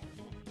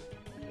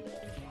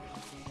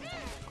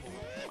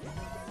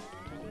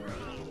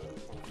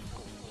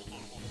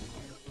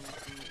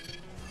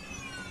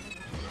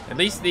 At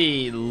least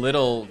the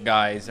little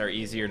guys are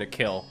easier to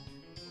kill.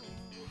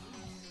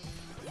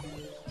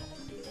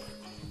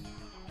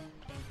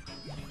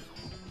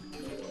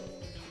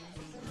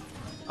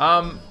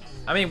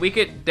 I mean, we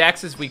could,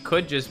 Daxus, we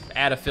could just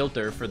add a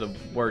filter for the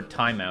word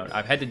timeout.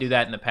 I've had to do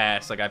that in the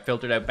past. Like, I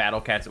filtered out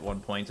battle cats at one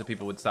point so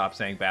people would stop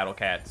saying battle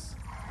cats.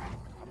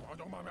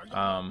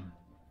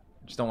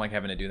 Just don't like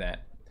having to do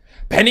that.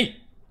 Penny,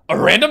 a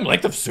random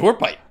length of sewer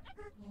pipe.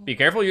 Be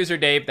careful, user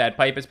Dave. That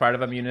pipe is part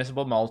of a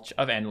municipal mulch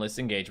of endless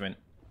engagement.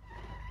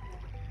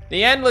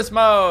 The endless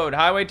mode.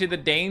 Highway to the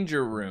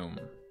danger room.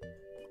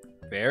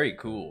 Very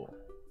cool.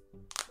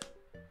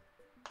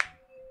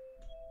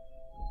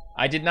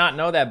 I did not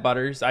know that,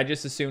 Butters. I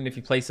just assumed if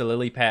you place a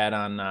lily pad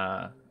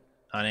on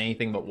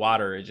anything but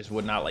water, it just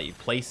would not let you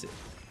place it.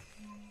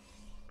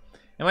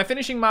 Am I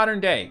finishing Modern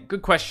Day?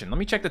 Good question. Let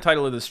me check the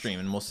title of the stream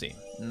and we'll see.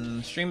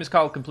 The stream is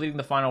called Completing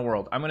the Final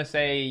World. I'm going to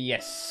say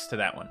yes to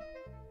that one.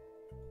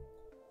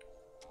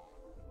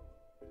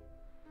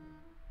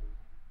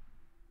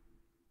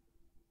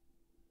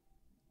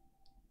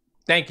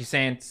 Thank you,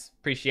 Sans.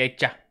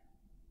 Appreciate ya.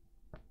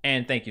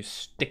 And thank you,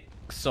 Stick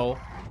Soul.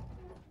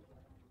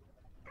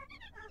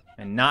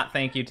 And not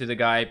thank you to the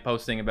guy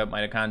posting about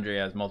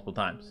mitochondria multiple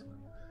times.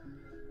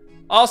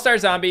 All-star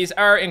zombies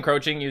are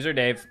encroaching, user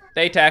Dave.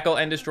 They tackle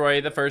and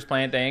destroy the first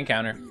plant they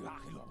encounter.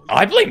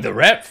 I blame the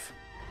ref.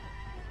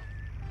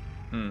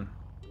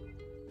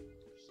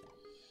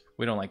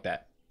 We don't like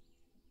that.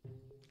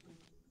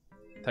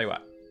 Tell you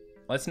what.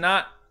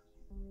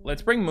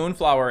 Let's bring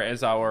Moonflower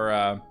as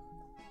our,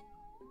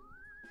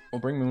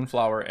 we'll bring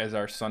Moonflower as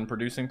our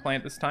sun-producing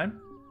plant this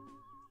time.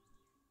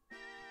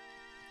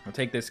 I'll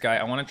take this guy.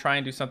 I want to try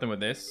and do something with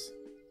this.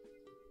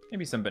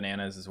 Maybe some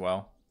bananas as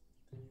well.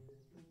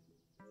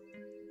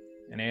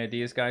 Any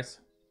ideas, guys?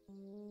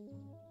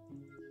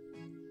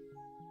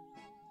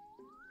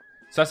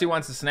 Sussy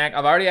wants a snack.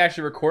 I've already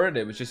actually recorded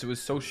it. It was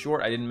so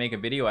short I didn't make a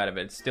video out of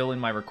it. It's still in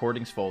my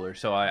recordings folder,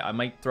 so I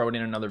might throw it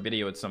in another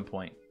video at some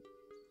point.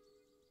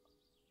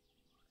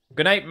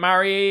 Good night,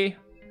 Mari.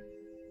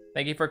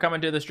 Thank you for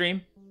coming to the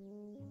stream.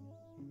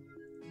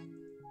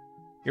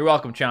 You're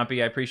welcome,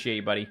 Chompy. I appreciate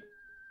you, buddy.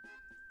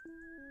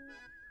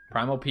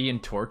 Primal P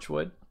and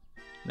Torchwood?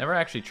 Never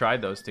actually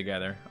tried those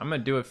together. I'm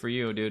gonna do it for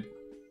you, dude.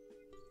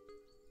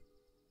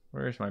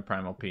 Where's my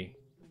Primal P?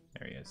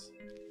 There he is.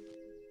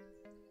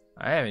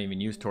 I haven't even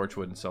used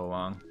Torchwood in so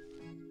long.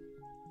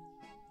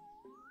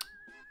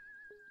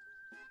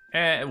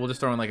 And we'll just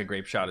throw in like a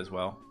grape shot as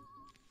well.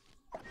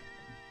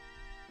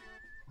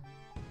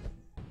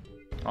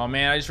 Oh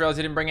man, I just realized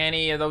I didn't bring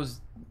any of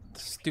those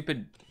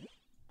stupid...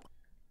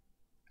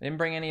 I didn't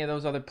bring any of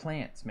those other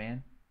plants,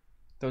 man.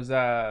 Those,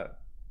 I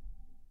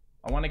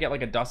want to get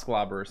like a dust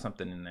globber or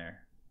something in there.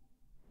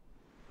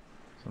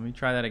 So let me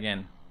try that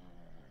again.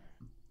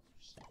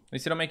 At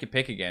least it'll make you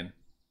pick again.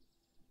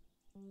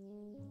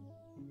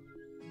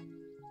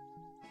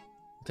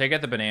 Take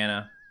out the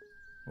banana.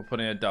 We'll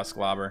put in a dust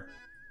globber.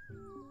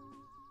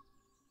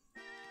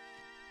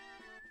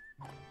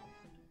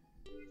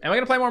 And we're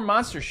going to play more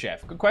Monster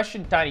Chef. Good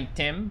question, Tiny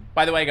Tim.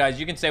 By the way, guys,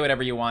 you can say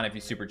whatever you want if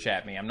you super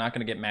chat me. I'm not going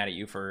to get mad at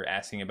you for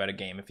asking about a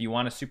game. If you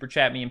want to super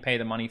chat me and pay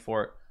the money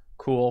for it,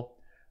 cool.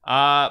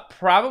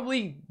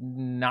 Probably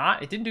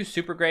not. It didn't do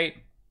super great.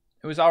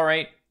 It was all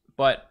right,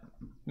 but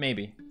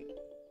maybe.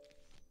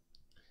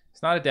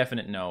 It's not a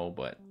definite no,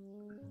 but...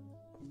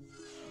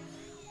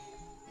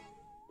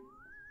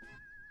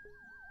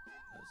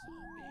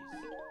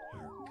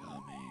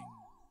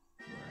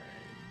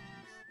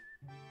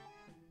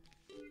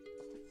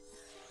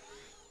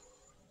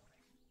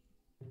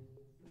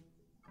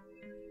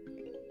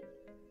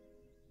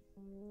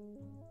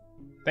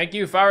 Thank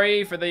you,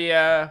 Fari, for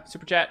the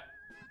super chat.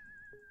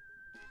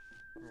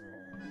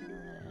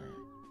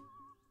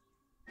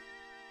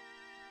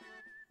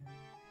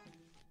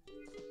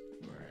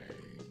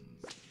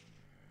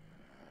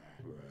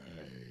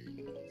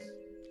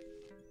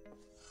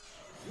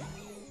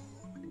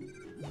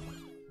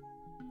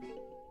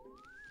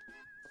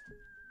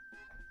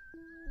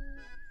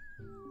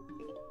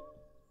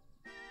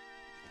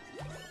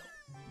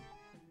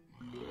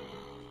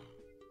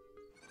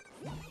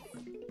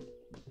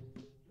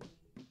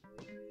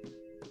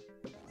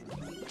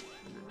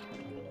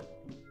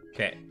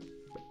 Okay,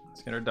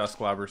 let's get our dust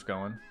globbers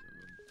going.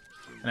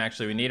 And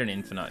actually, we need an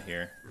infinite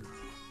here.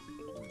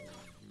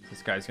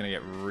 This guy's gonna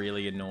get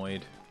really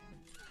annoyed.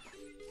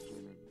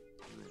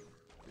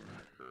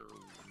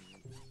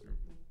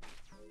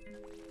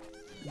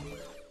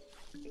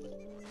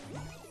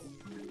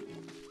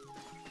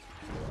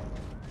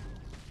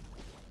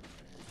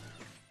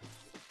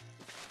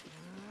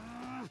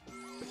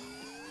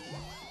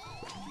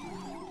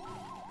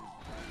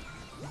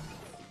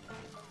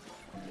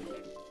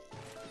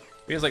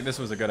 Feels like this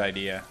was a good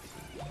idea.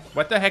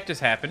 What the heck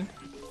just happened?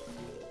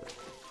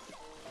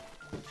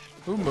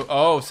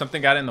 Oh,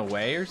 something got in the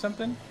way or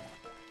something?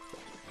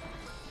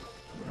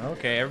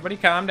 Okay, everybody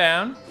calm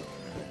down.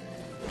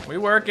 We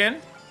working.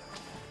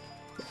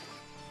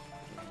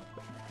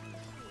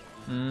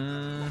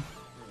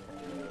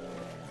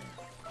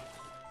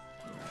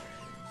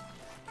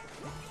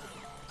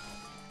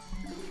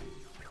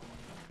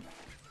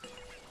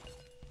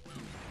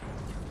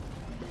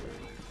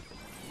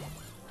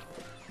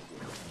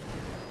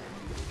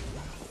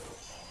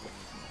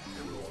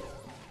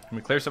 Can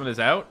we clear some of this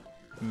out?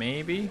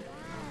 Maybe?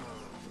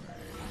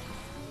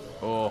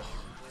 Oh,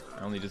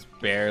 I only just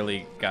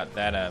barely got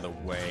that out of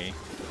the way.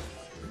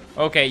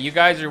 Okay, you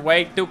guys are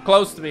way too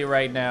close to me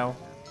right now.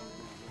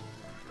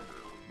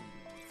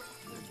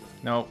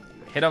 No,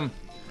 hit him.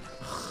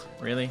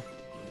 Really?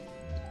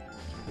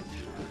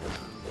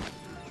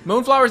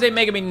 Moonflowers ain't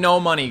making me no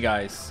money,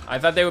 guys. I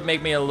thought they would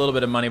make me a little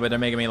bit of money, but they're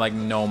making me like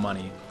no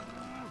money.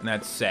 And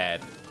that's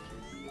sad.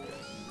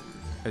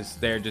 Because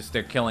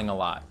they're killing a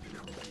lot.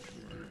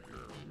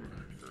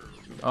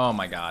 Oh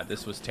my god,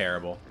 this was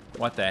terrible.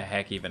 What the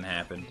heck even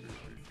happened?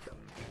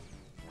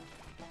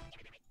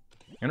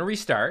 I'm gonna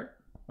restart,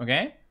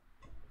 okay?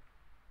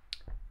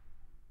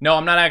 No,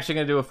 I'm not actually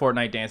gonna do a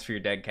Fortnite dance for your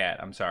dead cat.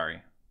 I'm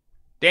sorry.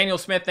 Daniel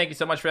Smith, thank you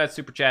so much for that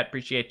super chat.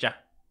 Appreciate ya.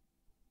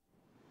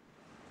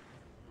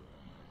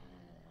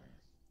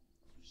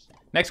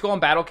 Next goal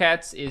in Battle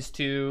Cats is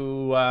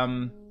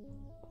to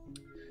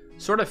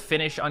sort of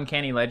finish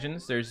Uncanny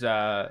Legends. There's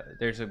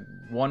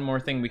one more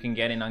thing we can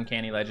get in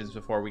Uncanny Legends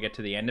before we get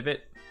to the end of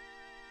it.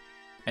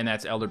 And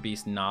that's Elder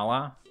Beast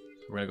Nala.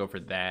 We're gonna go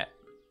for that.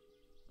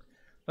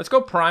 Let's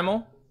go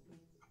Primal.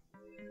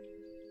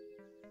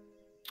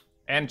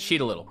 And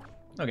cheat a little.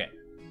 Okay.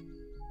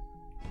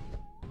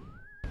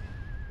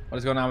 What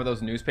is going on with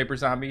those newspaper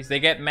zombies? They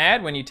get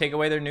mad when you take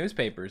away their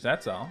newspapers,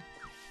 that's all.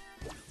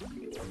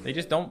 They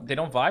just don't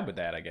vibe with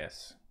that, I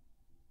guess.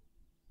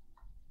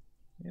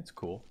 It's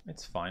cool.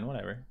 It's fine,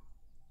 whatever.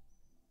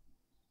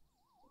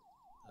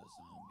 The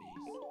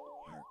zombies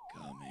are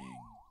coming.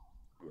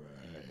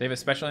 They have a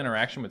special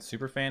interaction with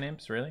superfan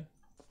imps, really?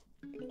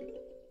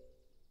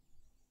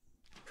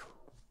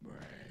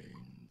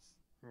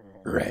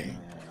 Rains.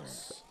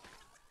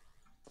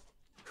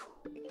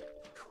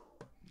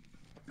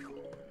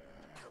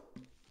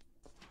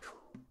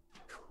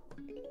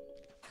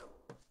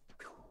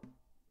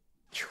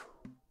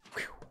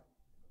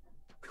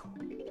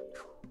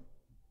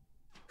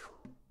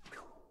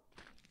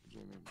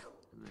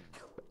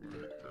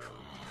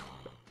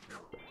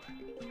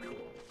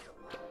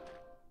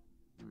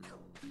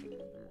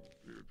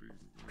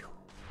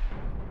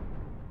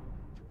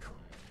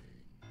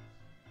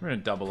 We're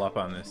gonna double up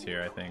on this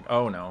here, I think.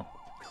 Oh no.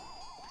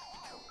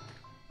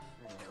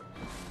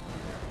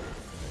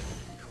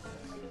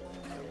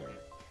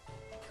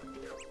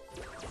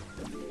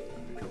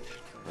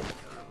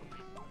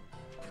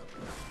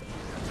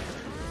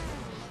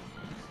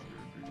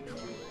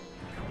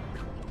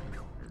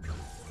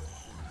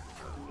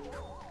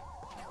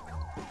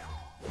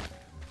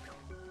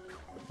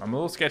 I'm a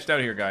little sketched out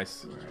here,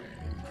 guys.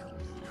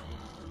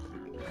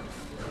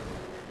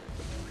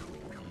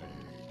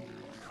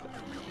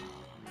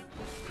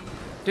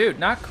 Dude,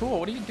 not cool.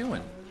 What are you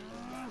doing?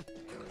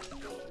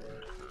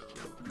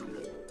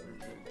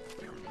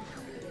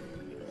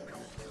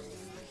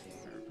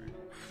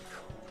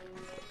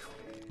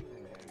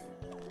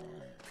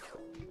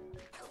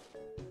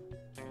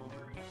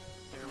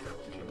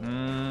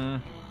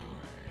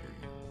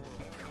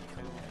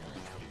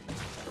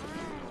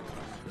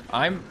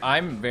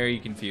 I'm very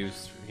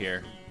confused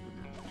here.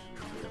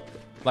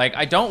 Like,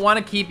 I don't want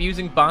to keep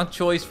using bonk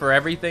choys for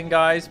everything,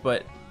 guys,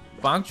 but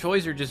bonk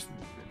choys are just...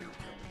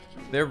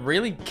 They're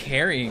really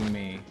carrying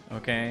me,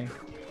 okay?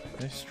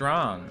 They're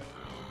strong.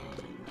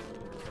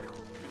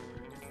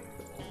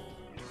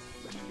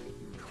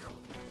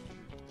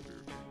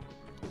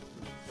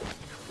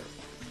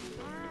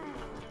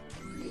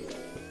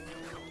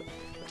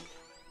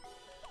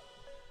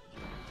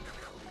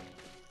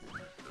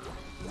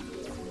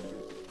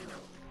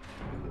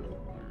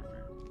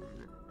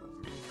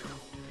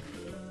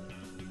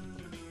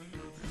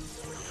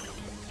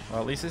 Well,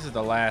 at least this is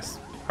the last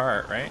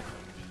part, right?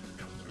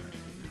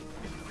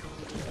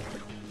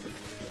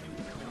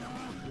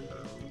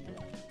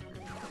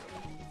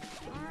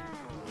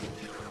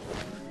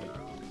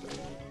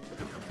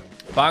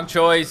 Bonk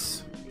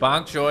choice.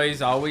 Bonk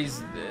choice.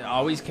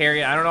 Always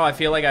carry. I don't know. I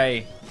feel like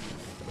I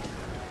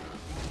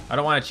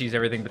don't want to cheese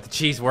everything, but the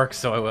cheese works,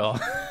 so I will.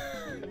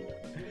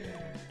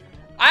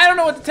 I don't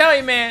know what to tell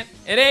you, man.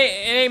 It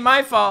ain't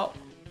my fault.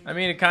 I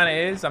mean, it kind of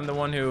is. I'm the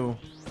one who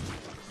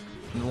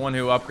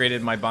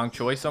upgraded my bonk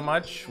choice so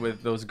much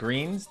with those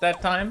greens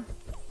that time.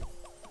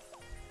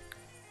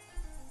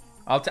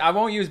 I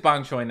won't use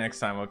bonk choy next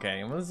time.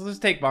 Okay, let's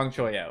take bonk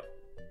choy out.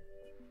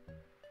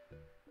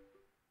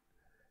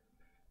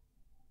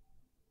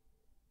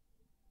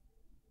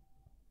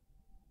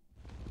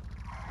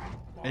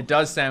 It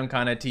does sound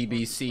kind of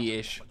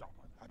TBC-ish.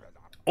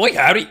 Oi,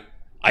 howdy!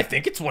 I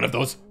think it's one of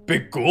those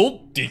big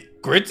gold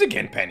grids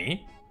again,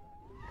 Penny.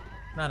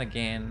 Not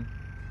again.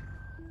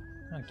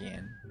 Not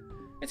again.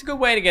 It's a good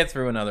way to get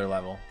through another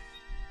level.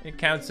 It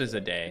counts as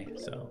a day,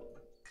 so.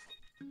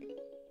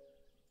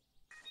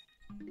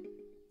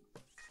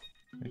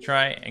 We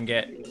try and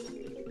get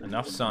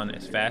enough sun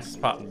as fast as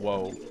possible.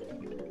 Whoa.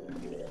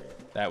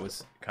 That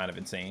was kind of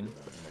insane.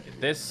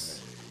 Get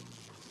this.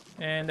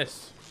 And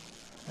this.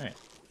 Alright.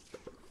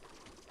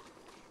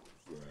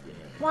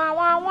 Wah,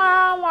 wah,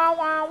 wah, wah,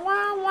 wah,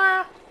 wah,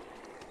 wah.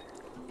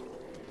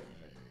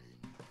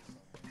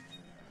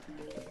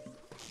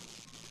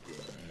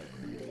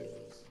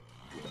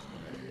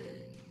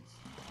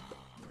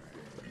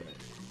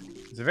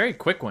 It's a very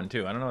quick one,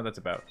 too. I don't know what that's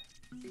about.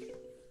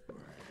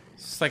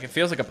 It's just like, it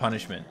feels like a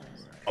punishment.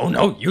 Oh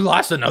no, you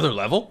lost another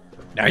level?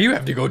 Now you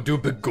have to go do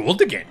Big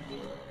Gould again.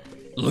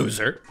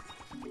 Loser.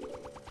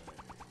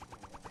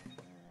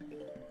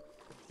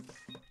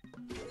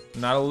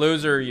 Not a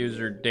loser,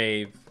 user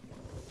Dave.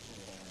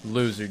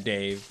 Loser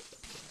Dave.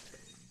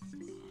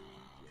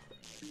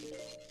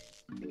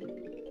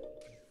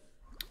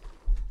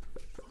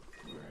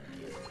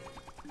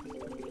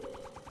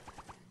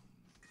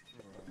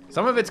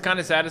 Some of it's kind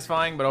of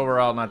satisfying, but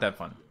overall not that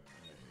fun.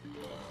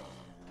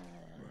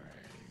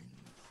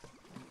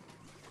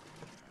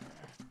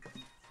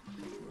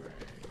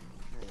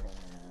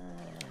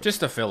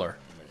 Just a filler.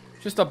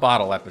 Just a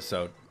bottle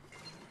episode.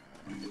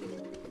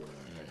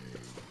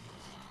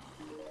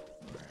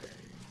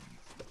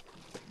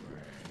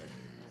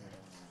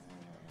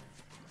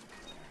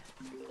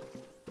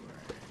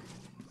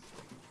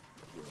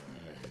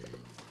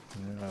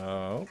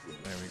 Oh,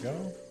 there we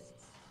go.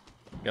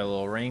 Got a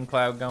little rain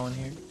cloud going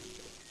here.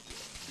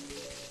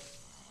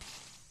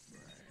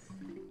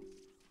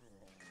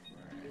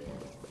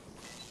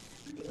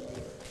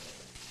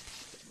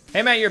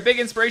 Hey Matt, you're a big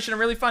inspiration and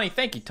really funny.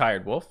 Thank you,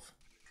 Tired Wolf.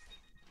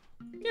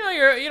 You know,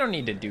 you don't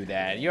need to do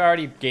that. You're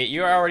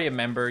already a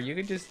member. You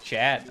could just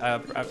chat.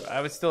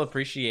 I would still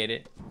appreciate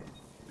it.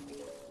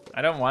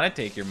 I don't want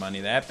to take your money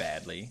that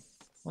badly.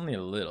 Only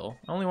a little.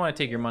 I only want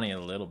to take your money a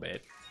little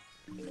bit.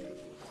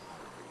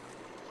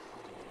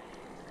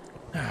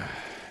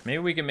 Maybe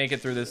we can make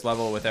it through this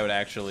level without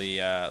actually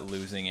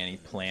losing any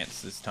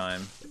plants this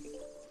time.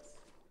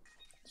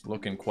 It's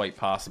looking quite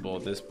possible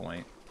at this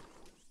point.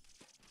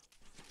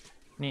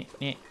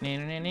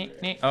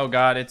 Oh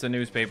god, it's a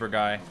newspaper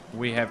guy.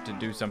 We have to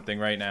do something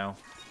right now.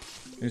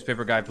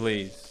 Newspaper guy,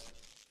 please.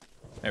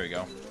 There we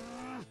go.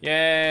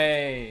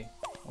 Yay!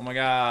 Oh my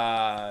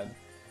god.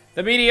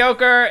 The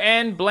mediocre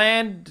and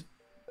bland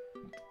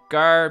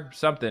garb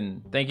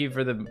something. Thank you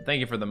for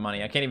the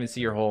money. I can't even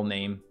see your whole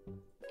name,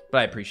 but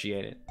I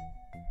appreciate it.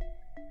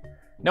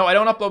 No, I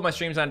don't upload my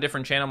streams on a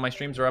different channel. My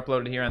streams are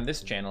uploaded here on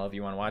this channel if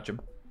you want to watch them.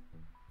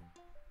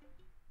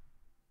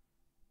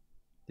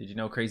 Did you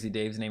know Crazy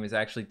Dave's name is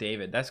actually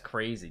David? That's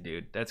crazy,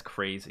 dude. That's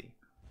crazy.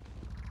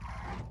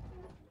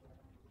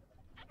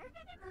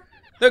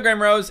 The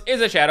Grimrose is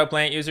a shadow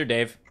plant, user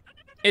Dave.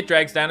 It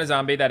drags down a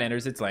zombie that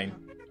enters its lane.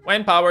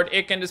 When powered,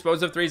 it can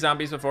dispose of 3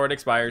 zombies before it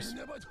expires.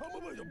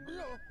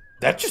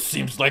 That just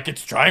seems like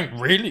it's trying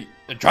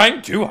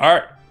too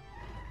hard.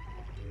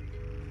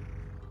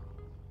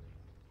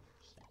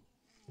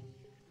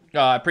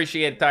 I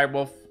appreciate it, Tired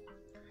Wolf.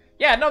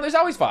 Yeah, no, there's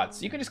always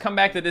VODs. You can just come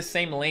back to this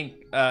same link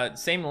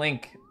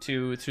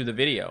to the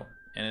video,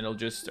 and it'll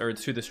just, or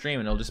to the stream,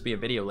 and it'll just be a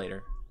video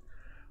later.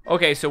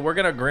 Okay, so we're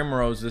gonna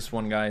Grimrose this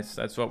one, guys.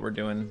 That's what we're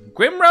doing.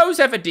 Grimrose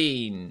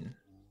Everdeen.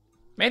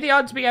 May the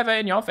odds be ever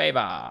in your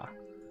favor.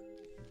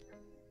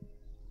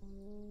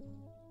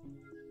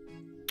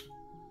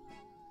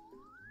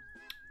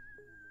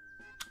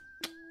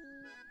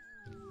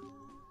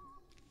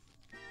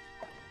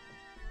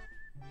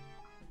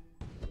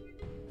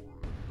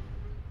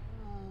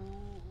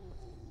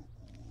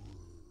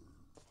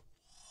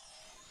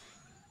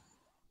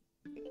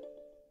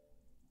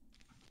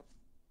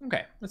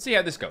 Okay, let's see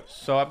how this goes.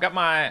 So I've got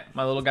my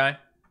little guy.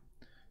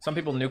 Some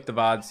people nuke the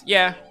VODs.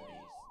 Yeah.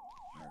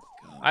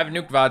 I've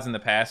nuked VODs in the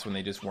past when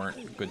they just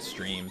weren't good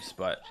streams,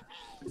 but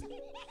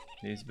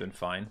these have been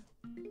fine.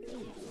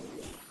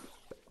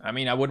 I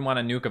mean, I wouldn't want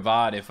to nuke a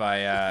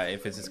VOD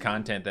if this is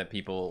content that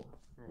people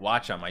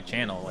watch on my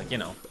channel, like, you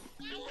know.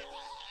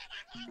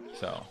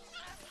 So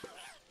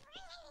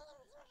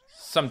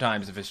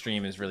sometimes if a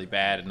stream is really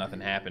bad and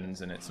nothing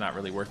happens and it's not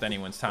really worth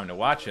anyone's time to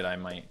watch it, I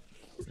might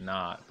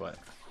not, but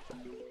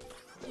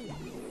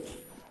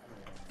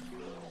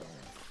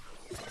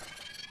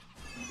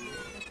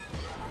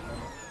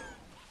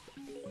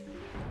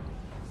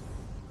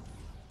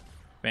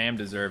Bam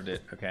deserved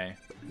it. Okay.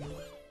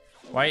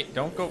 Wait,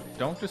 don't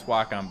just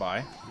walk on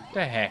by. What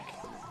the heck?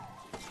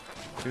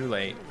 Too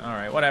late.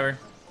 Alright, whatever.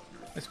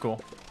 It's cool.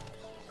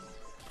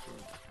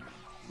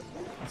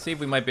 Let's see if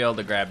we might be able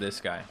to grab this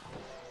guy.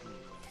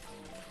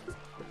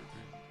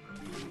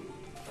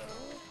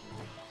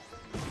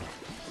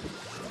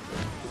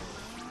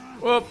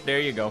 Whoop, there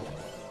you go.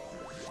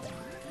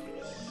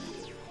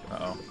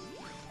 Uh-oh.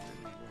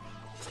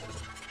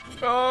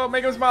 Oh,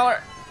 make him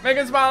smaller. Make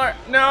it smaller.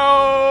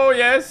 No,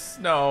 yes,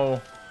 no.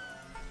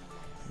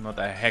 I don't know what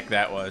the heck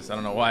that was. I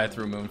don't know why I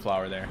threw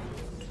Moonflower there.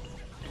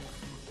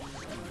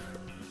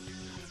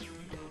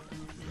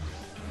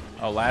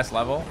 Oh, last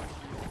level.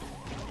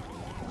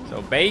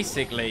 So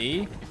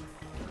basically,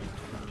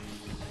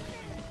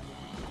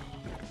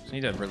 just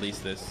need to release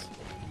this.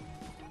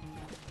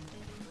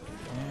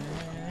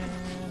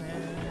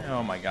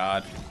 Oh my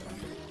god.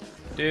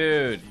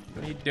 Dude,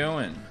 what are you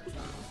doing?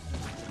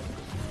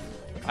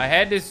 I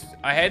had this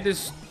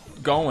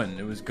going.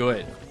 It was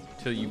good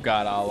till you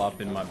got all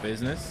up in my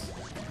business.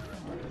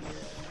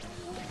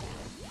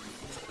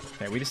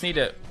 Okay, we just need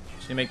to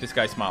make this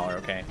guy smaller,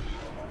 okay?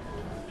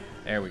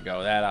 There we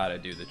go. That ought to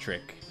do the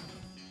trick.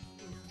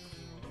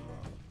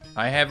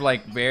 I have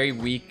like very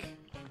weak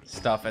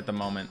stuff at the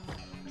moment.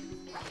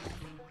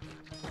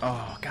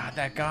 Oh god,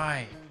 that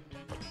guy.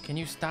 Can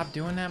you stop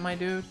doing that, my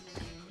dude?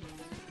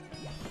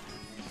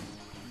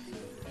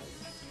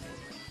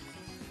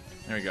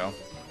 There we go.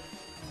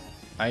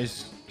 I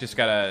just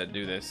gotta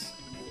do this.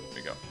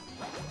 There we go.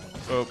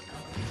 Oh.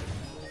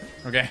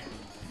 Okay.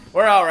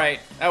 We're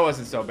alright. That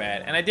wasn't so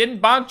bad. And I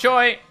didn't bonk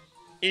choi.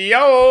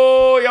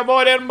 Yo, your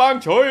boy didn't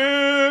bonk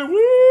choi.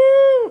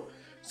 Woo!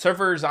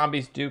 Surfer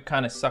zombies do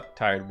kind of suck,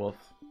 Tired Wolf.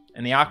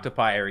 And the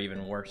octopi are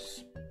even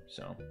worse.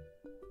 So.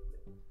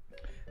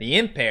 The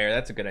impair,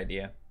 that's a good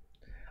idea.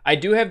 I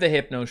do have the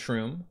Hypno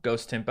Shroom,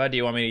 Ghost Timpa. Do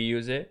you want me to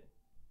use it?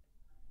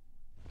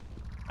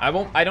 I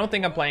don't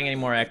think I'm playing any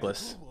more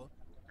Eklis.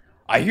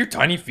 I hear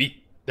tiny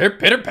feet. They're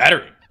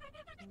pitter-pattering.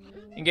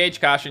 Engage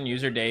caution,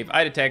 user Dave.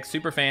 I detect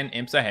superfan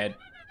imps ahead.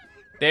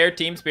 Their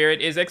team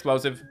spirit is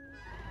explosive.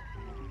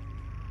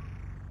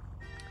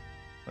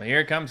 Well, here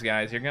it comes,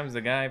 guys. Here comes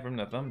the guy from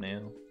the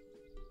thumbnail.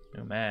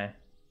 Oh my.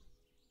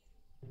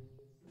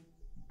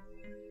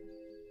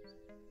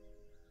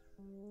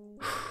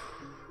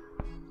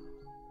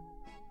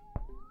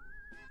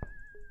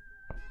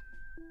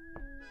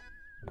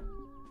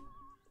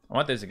 I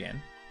want this again.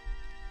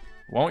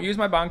 Won't use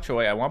my bong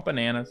choy. I want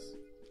bananas.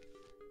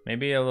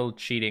 Maybe a little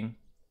cheating.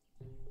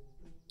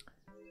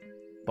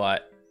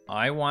 But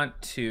I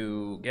want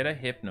to get a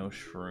Hypno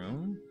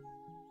Shroom.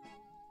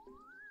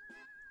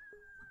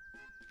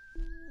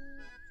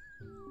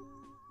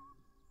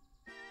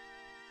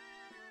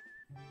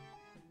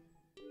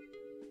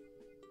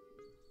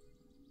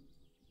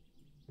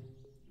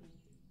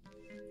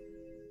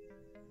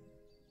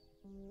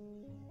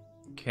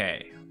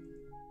 Okay.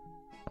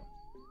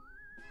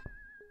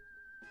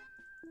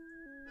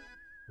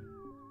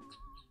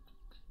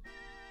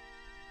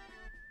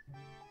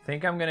 I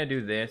think I'm gonna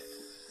do this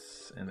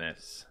and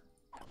this.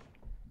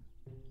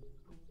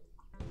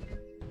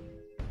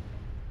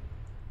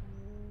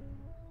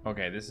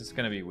 Okay, this is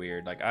gonna be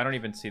weird. Like, I don't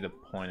even see the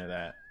point of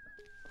that.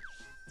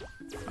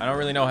 I don't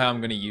really know how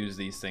I'm gonna use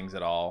these things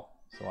at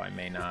all, so I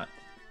may not.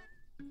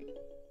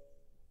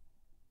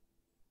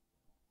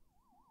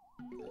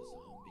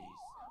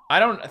 I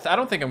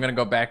don't think I'm gonna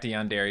go back to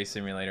Yandere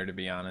Simulator, to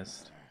be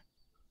honest.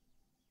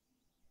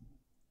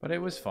 But it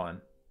was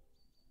fun.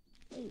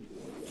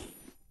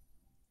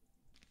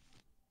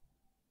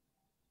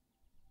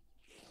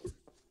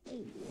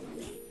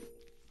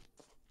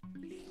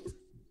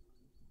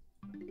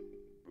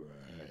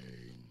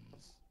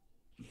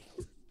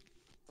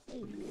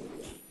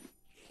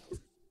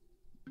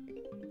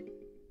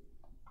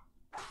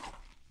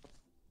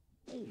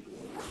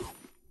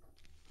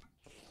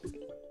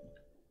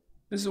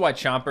 This is why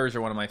chompers are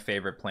one of my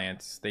favorite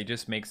plants. They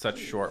just make such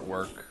short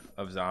work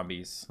of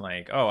zombies.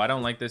 Like, oh, I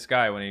don't like this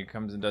guy when he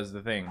comes and does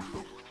the thing.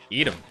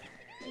 Eat him.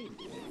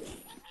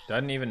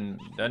 Doesn't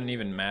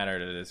even matter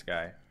to this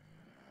guy.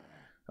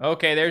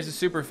 Okay, there's a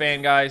super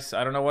fan, guys.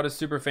 I don't know what a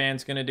super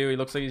fan's gonna do. He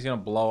looks like he's gonna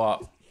blow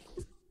up.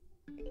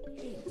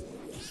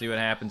 See what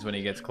happens when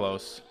he gets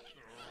close.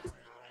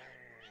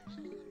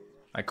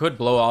 I could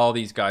blow all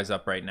these guys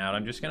up right now.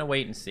 I'm just gonna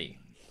wait and see.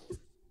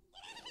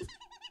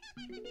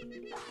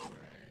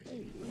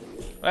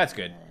 Well, that's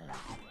good.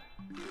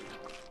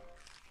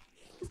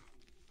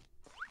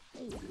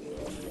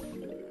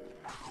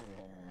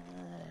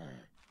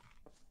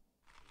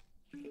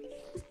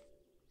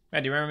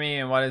 Matt, do you remember me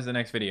and what is the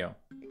next video?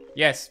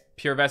 Yes,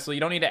 Pure Vessel, you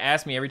don't need to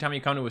ask me every time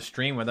you come to a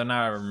stream whether or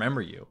not I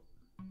remember you.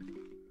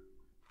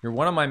 You're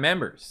one of my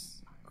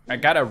members. I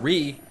gotta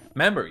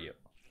remember you.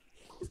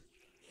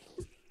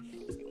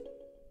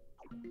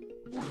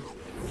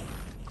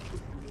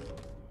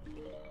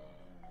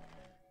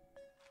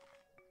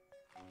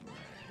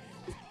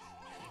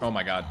 Oh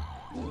my god.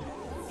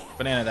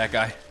 Banana that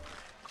guy.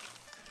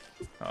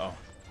 Uh-oh.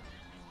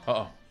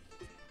 Uh-oh.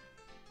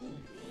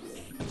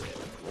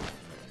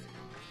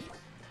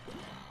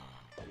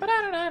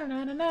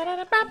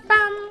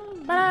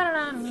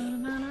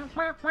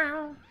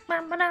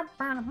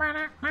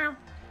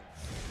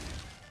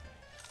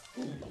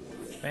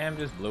 Bam,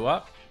 just blew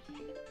up.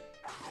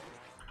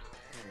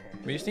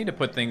 We just need to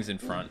put things in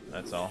front,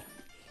 that's all.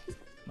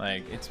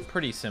 Like, it's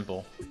pretty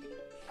simple.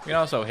 We can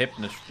also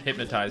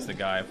hypnotize the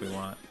guy if we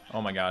want.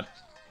 Oh my god.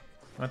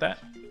 Want that?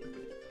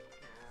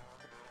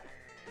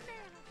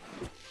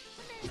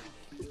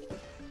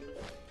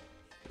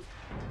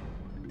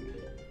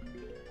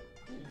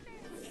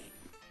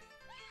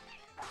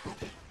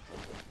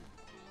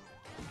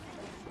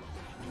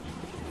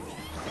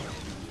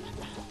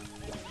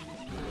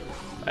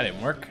 That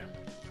didn't work.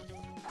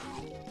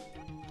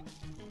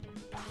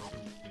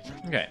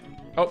 Okay.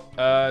 Oh,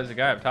 there's a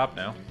guy up top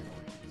now.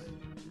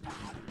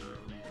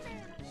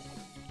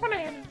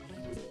 Banana.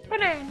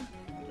 Banana.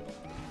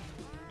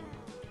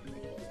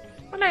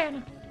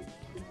 Banana.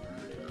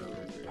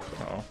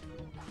 Uh-oh.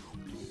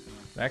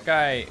 That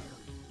guy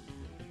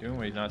doing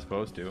what he's not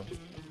supposed to.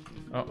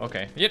 Oh,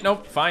 okay. Yeah,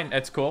 nope, fine.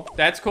 That's cool.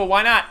 That's cool.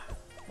 Why not?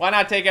 Why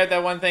not take out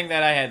that one thing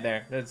that I had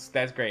there? That's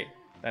great.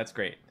 That's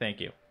great.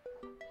 Thank you.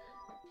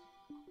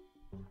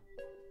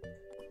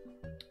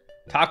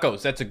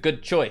 Tacos, that's a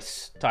good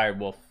choice, Tired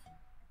Wolf.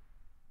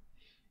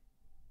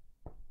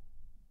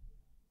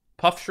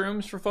 Puff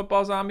shrooms for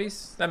football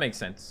zombies? That makes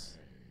sense.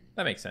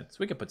 That makes sense.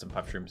 We could put some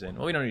puff shrooms in.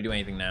 Well, we don't need to do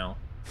anything now.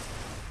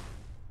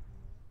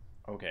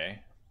 Okay.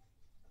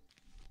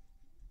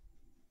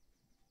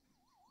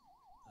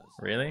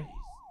 Really?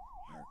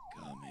 Are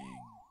coming.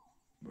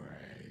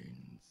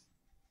 Brains.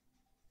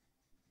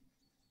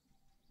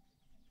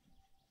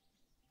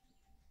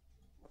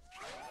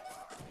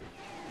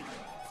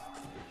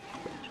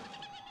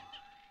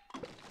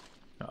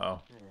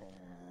 Uh-oh.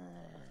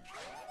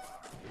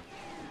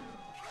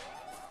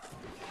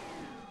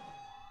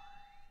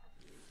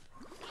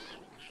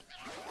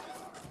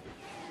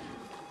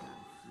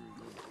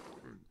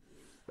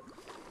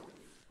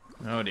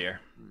 Oh dear.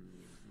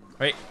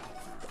 Wait.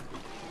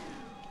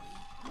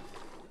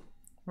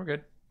 We're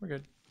good. We're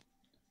good.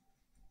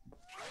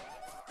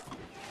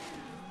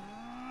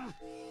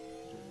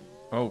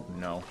 Oh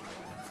no.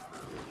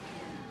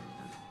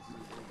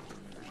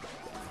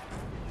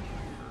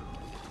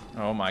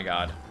 Oh my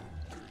god.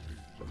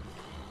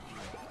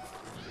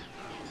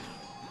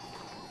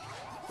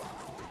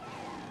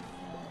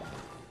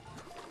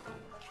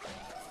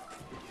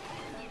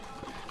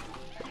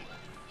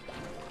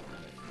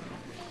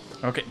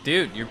 Okay,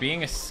 dude, you're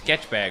being a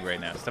sketch bag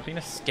right now. Stop being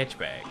a sketch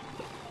bag.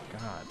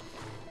 God.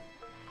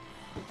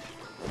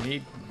 We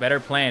need better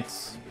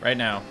plants right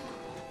now.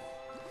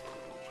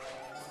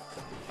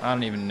 I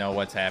don't even know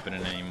what's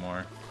happening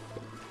anymore.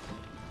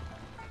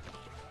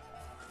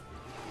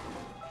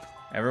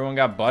 Everyone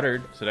got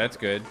buttered, so that's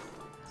good.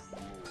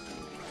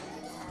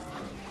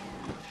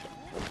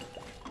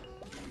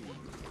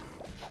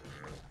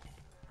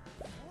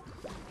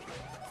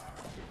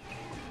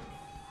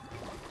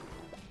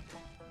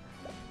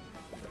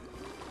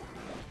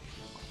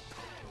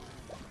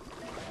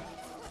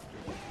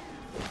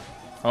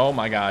 Oh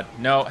my god.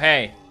 No,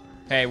 hey.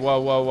 Hey,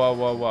 whoa, whoa, whoa,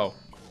 whoa, whoa.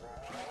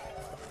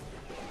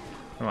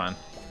 Come on.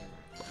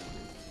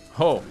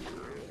 Oh.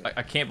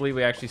 I can't believe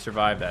we actually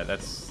survived that.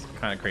 That's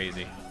kind of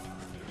crazy.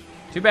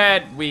 Too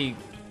bad we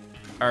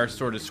are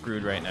sort of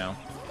screwed right now.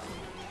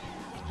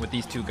 With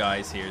these two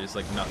guys here, there's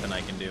like nothing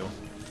I can do.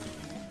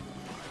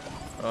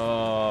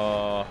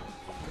 Oh.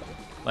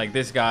 Like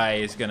this guy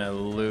is gonna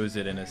lose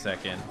it in a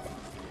second.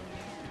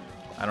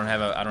 I don't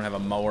have a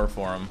mower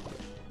for him.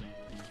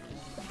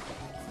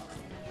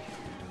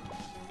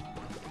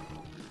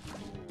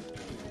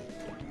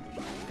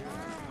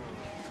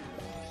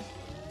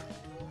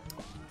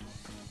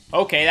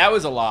 Okay, that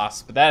was a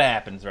loss, but that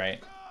happens,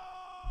 right?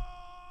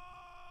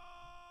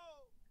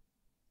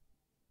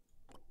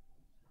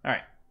 All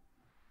right.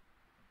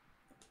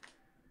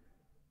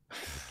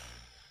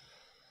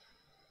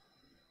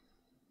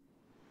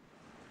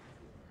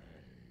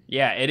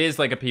 Yeah, it is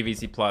like a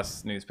PVC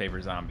Plus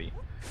newspaper zombie.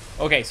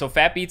 Okay, so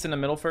Fat Beat's in the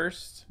middle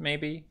first,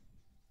 maybe?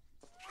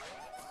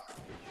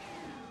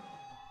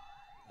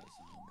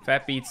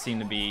 Fat Beats seem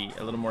to be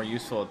a little more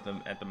useful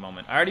at the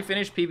moment. I already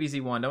finished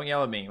PVZ 1. Don't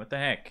yell at me. What the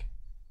heck?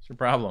 What's your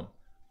problem?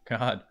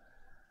 God.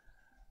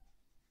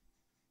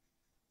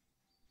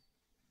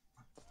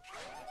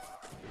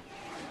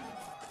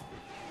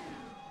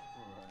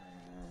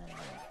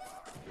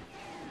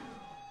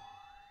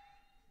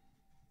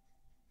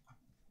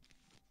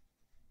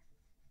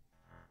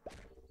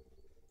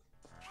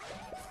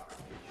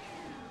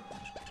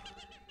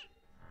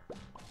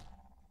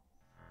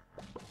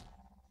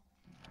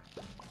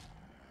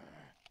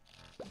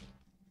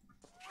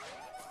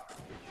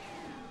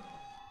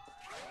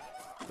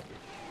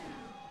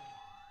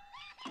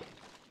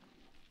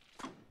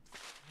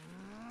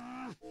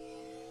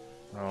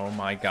 Oh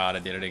my god, I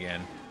did it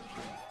again.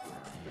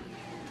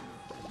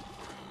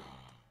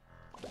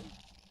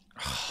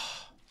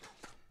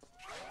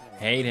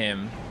 Hate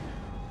him,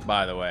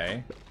 by the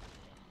way.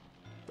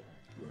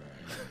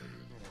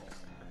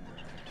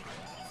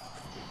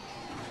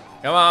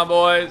 Come on,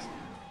 boys.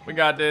 We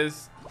got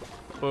this.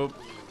 Boop,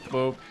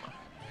 boop.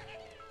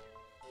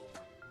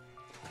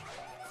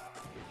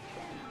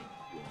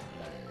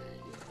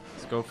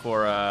 Let's go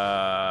for,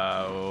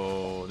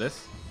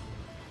 this.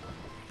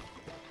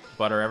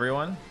 Butter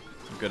everyone.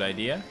 Good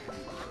idea.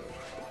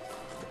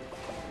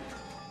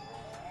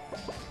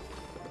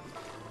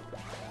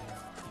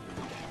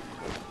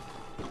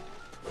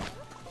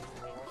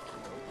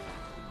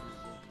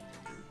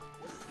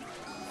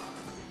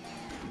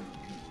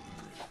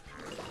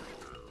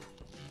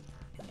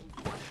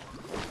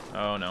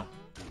 Oh no.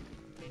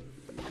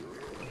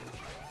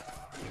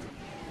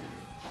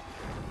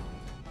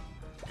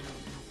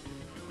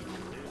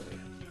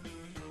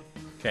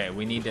 Okay,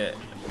 we need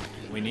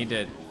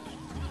to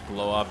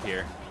blow up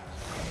here.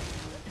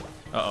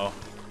 Uh-oh.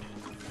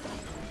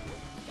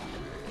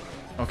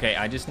 Okay,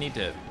 I just need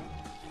to...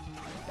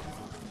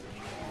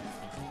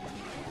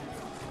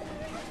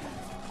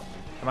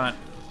 Come on.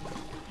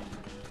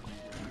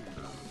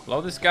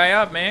 Blow this guy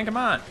up, man. Come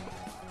on.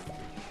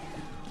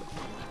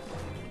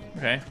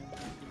 Okay.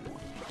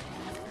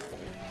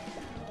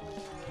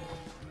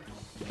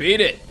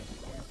 Beat it.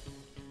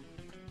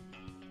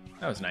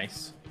 That was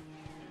nice.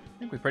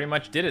 think we pretty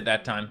much did it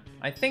that time.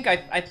 I think I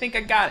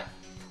got it.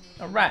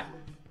 All right.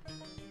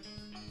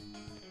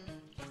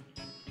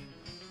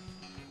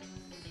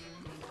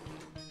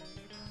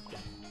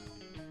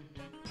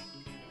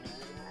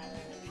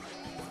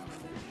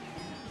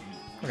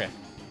 Okay.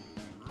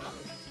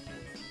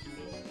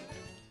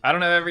 I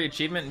don't have every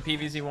achievement in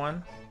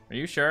PvZ1. Are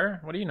you sure?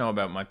 What do you know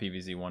about my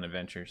PvZ1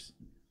 adventures?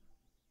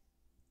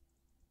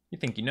 You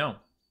think you know.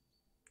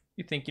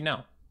 You think you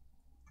know.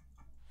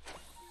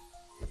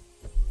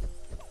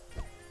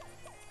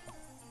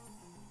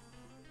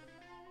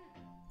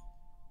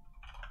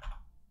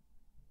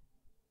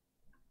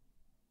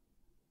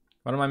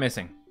 What am I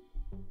missing?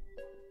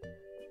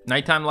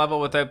 Nighttime level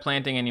without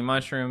planting any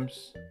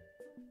mushrooms.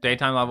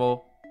 Daytime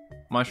level,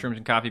 mushrooms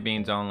and coffee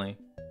beans only.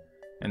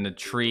 And the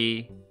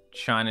tree,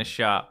 China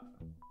shop,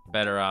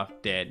 better off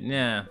dead.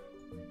 Nah.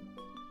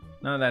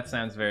 None of that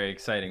sounds very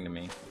exciting to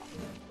me.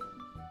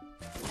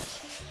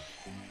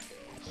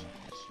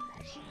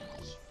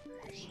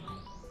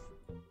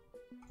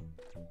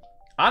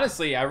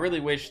 Honestly, I really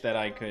wish that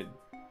I could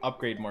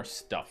upgrade more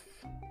stuff.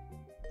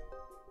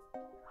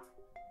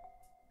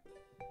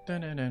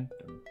 Dun dun dun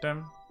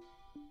dun.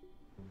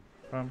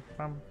 Bum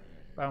bum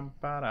bum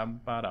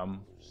ba-dum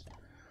ba-dum.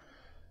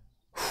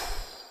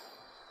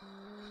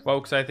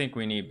 Folks, I think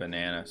we need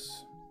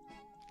bananas.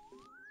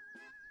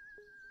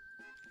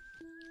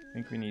 I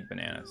think we need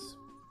bananas.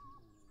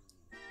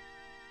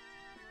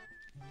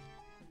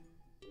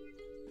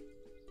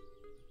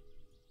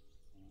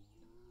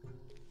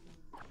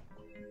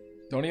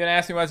 Don't even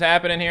ask me what's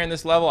happening here in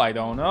this level. I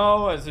don't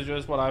know. This is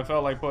just what I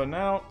felt like putting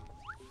out.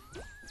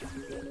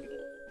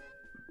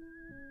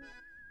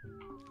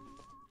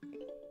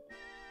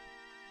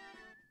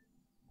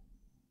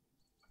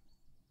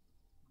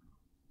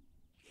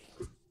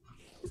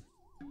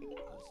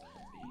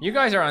 You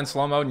guys are on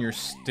slow mode and you're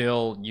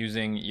still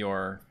using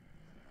your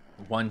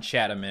one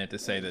chat a minute to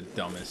say the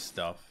dumbest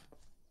stuff.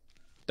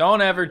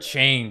 Don't ever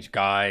change,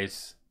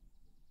 guys.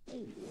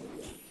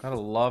 Gotta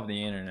love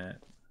the internet.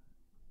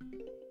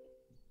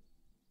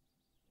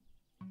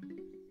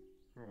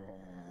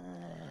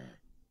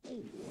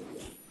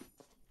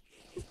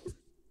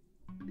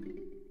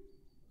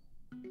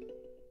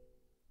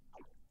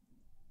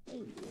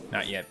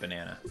 Not yet,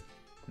 banana.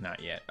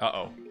 Not yet.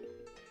 Uh-oh.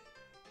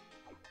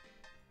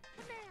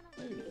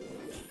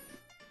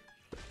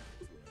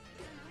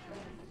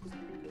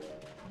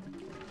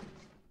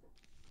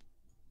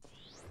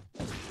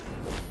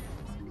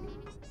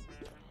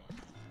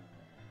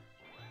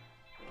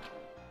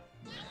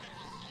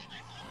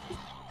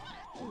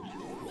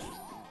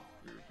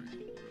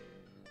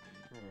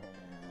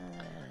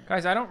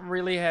 Guys, I don't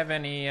really have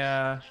any,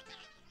 I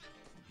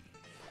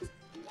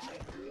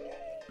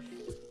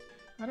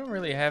don't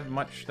really have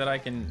much that I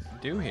can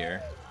do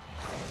here.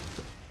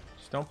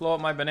 Just don't blow up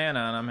my banana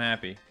and I'm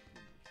happy.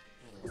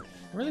 I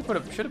really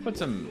should have put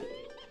some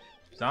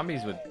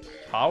zombies with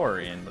power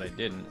in, but I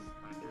didn't.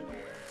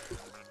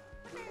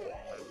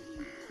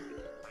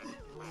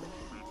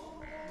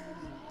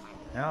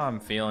 Now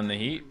I'm feeling the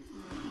heat.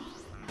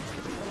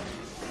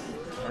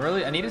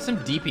 I needed some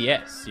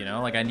DPS, you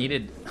know? Like I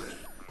needed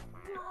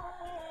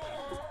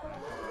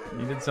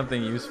needed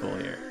something useful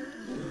here.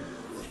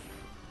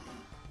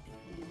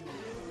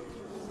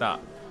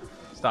 Stop.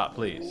 Stop,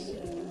 please.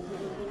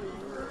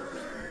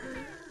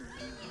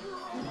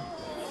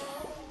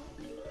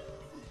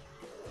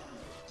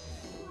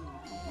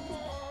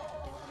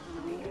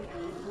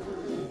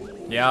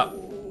 Yeah.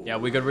 Yeah,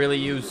 we could really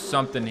use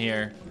something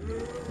here.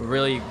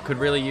 We could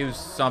really use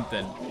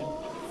something.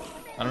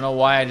 I don't know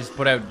why I just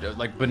put out,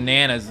 like,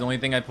 bananas, the only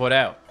thing I put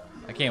out.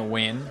 I can't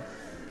win.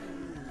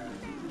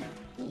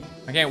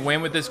 I can't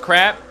win with this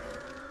crap.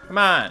 Come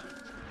on.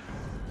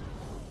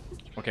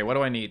 Okay, what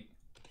do I need?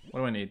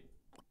 What do I need?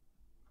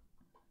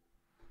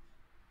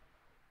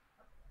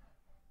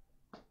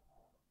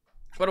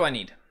 What do I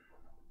need?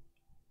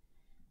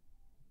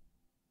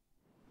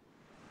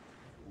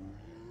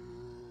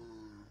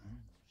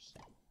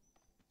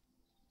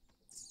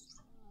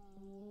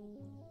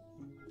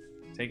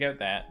 Take out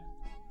that.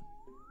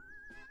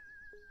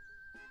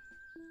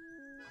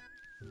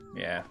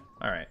 Yeah,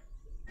 alright.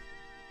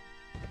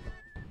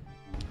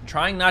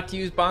 Trying not to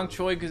use bok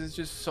choy because it's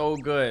just so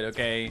good,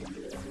 okay?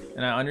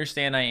 And I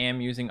understand I am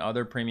using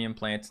other premium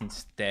plants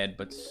instead,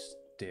 but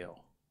still.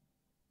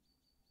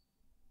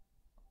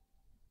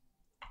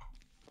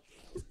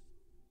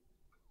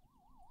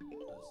 The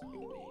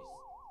zombies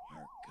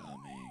are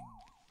coming.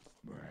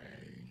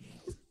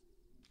 Brains.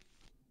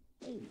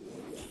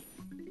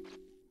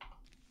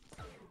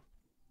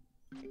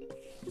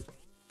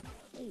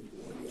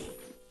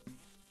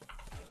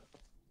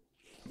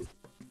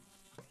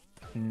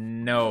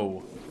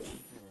 No.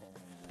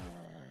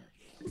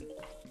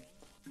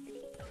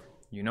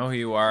 You know who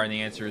you are, and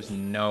the answer is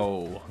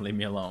no. Leave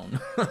me alone.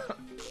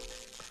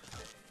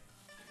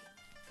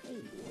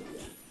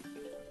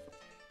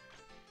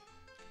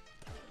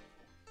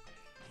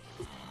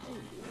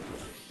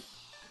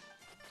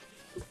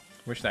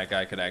 Wish that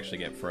guy could actually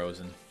get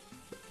frozen.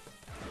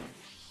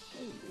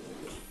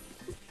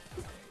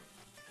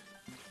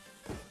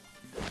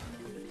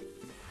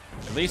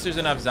 At least there's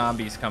enough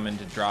zombies coming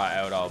to draw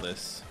out all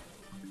this.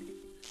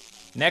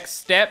 Next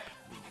step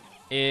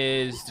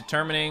is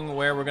determining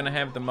where we're gonna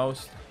have the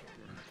most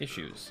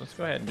issues. Let's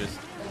go ahead and just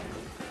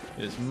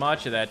get as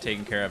much of that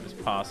taken care of as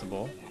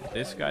possible.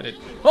 This guy did.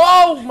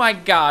 Oh my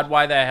God!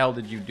 Why the hell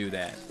did you do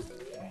that?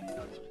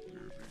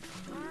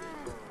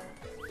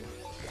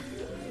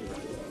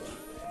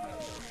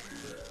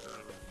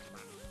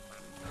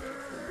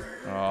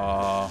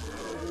 Oh.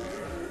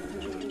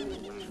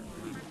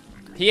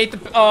 He ate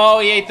the. Oh,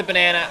 he ate the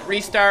banana.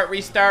 Restart,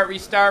 restart,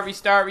 restart,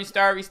 restart,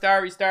 restart,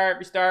 restart, restart,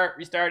 restart,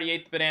 restart. He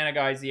ate the banana,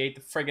 guys. He ate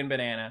the friggin'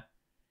 banana.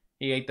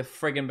 He ate the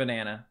friggin'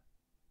 banana.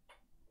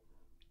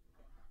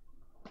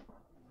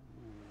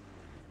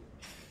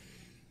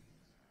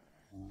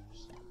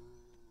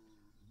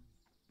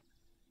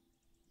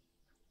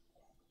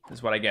 This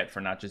is what I get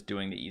for not just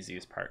doing the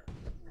easiest part.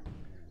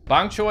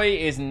 Bong Choy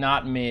is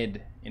not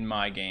mid in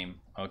my game,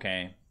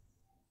 okay?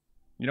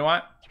 You know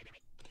what?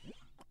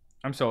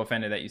 I'm so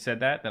offended that you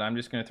said that I'm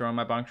just going to throw in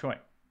my Bong Choy.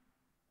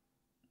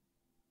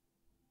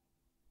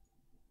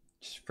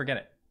 Just forget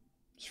it.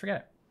 Just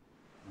forget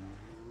it.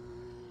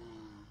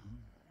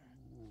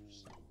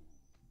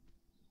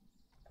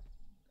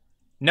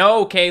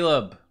 No,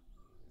 Caleb!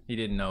 He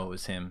didn't know it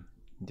was him.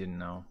 He didn't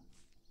know.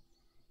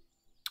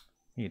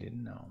 He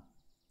didn't know.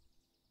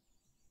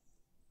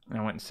 I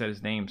went and said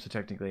his name, so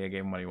technically I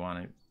gave him what he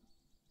wanted.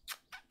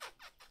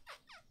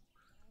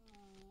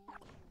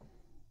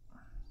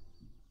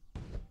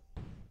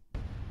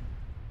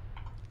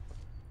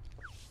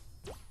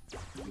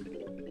 The zombies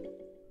are coming.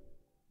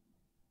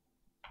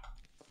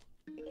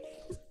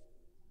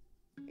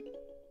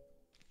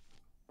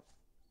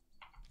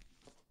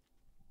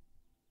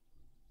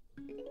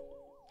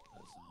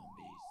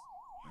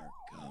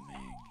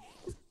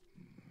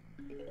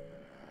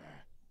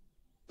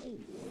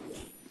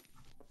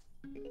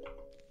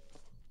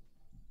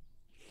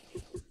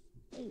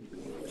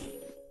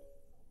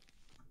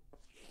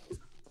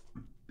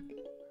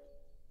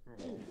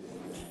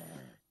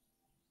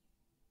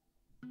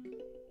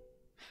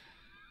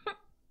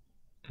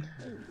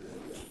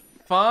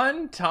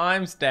 Fun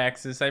times,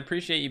 Daxus. I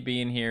appreciate you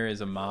being here as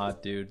a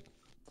mod, dude.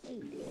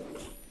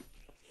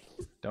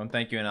 Don't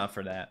thank you enough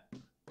for that.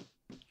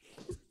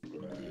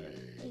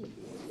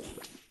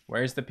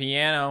 Where's the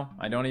piano?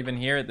 I don't even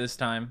hear it this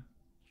time.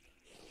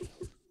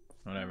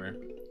 Whatever.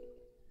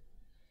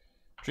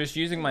 Just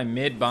using my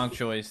mid bonk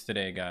choice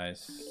today,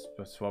 guys.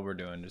 That's what we're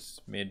doing.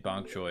 Just mid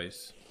bonk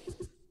choice.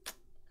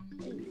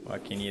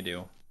 What can you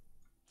do?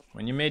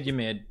 When you mid, you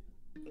mid.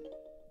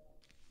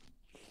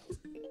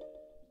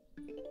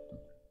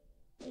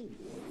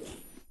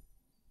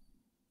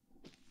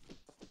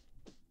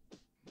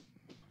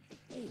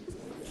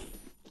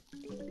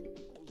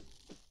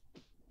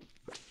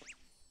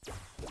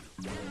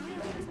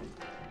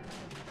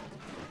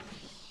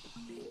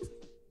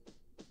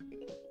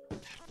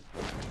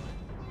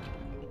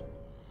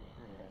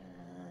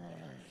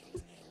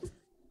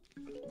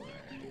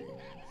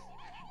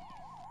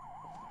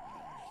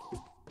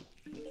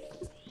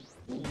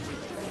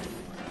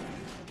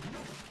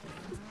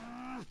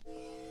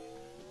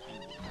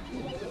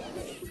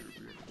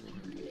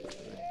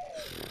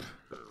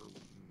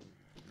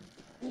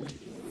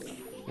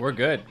 We're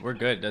good. We're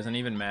good. Doesn't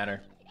even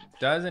matter.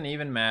 Doesn't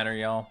even matter,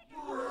 y'all.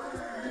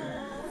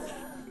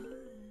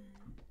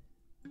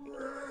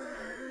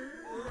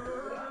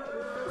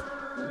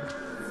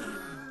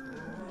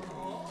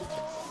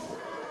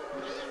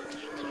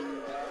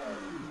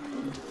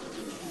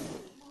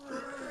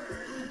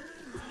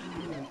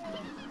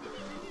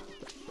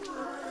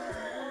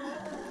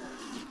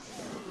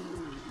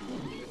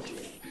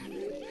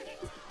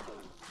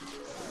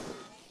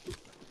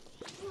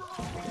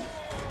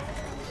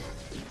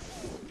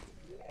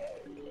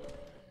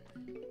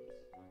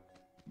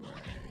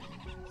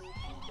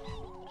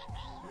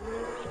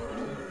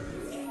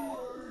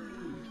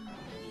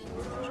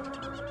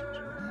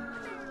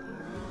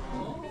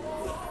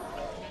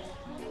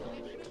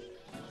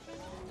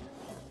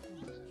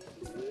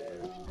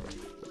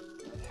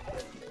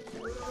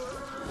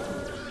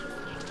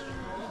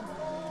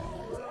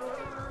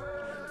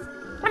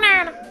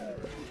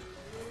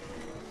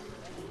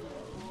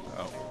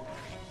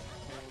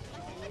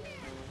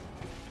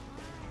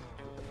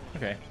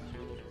 Okay.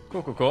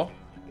 Cool, cool, cool.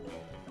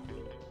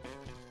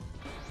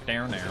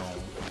 Down now.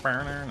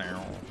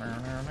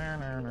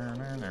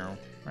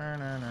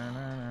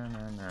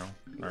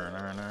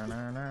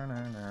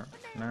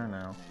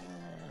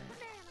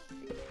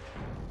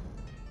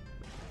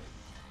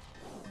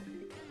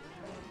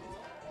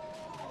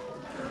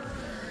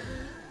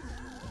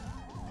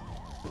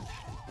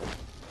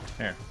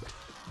 Here.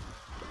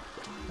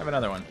 Have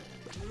another one.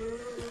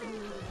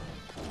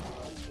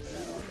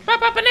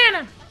 Papa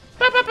banana!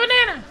 Papa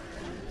banana!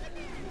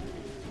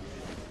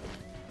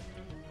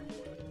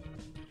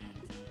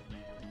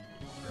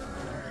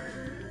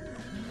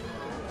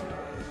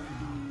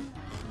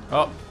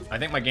 Oh, I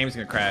think my game's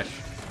gonna crash.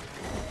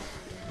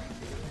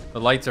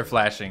 The lights are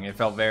flashing. It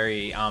felt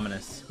very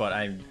ominous, but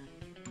I'm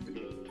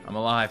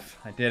alive.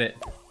 I did it.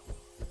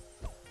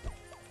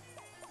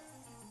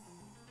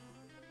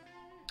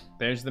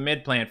 There's the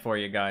mid plant for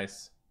you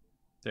guys.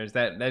 There's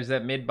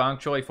that mid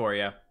bok choy for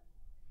you.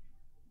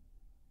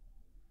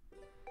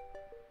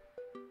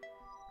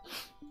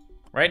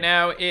 Right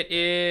now it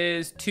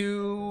is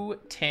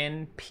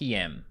 2:10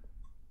 p.m.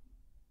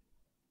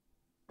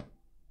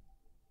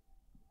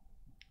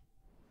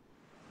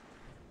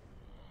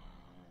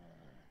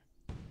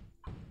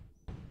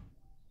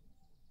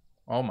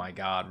 Oh my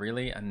god,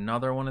 really?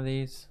 Another one of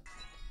these?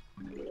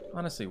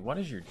 Honestly, what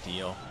is your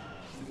deal?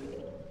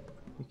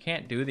 You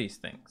can't do these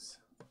things.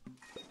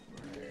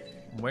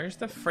 Where's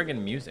the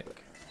friggin'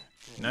 music?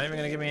 You're not even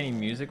gonna give me any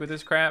music with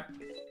this crap?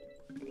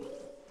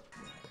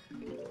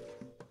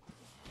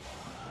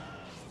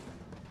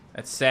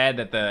 It's sad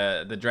that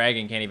the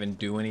dragon can't even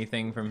do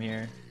anything from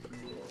here.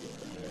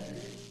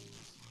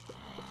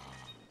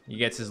 He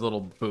gets his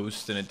little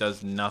boost and it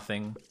does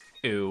nothing.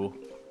 Ew.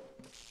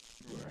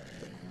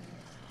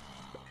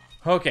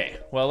 Okay,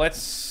 well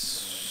let's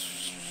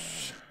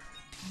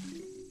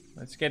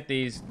get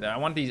these. I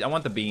want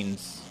the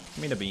beans.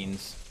 Give me the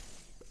beans.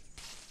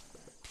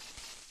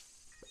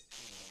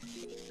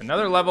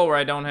 Another level where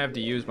I don't have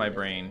to use my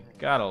brain.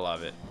 Gotta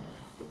love it.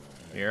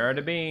 Here are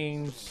the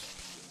beans.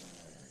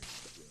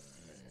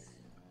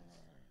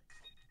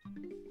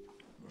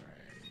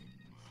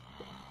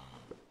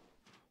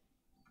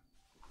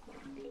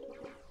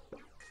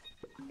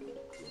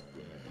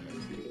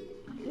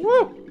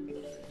 Woo!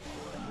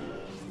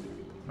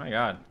 My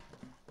god.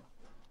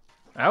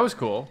 That was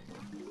cool.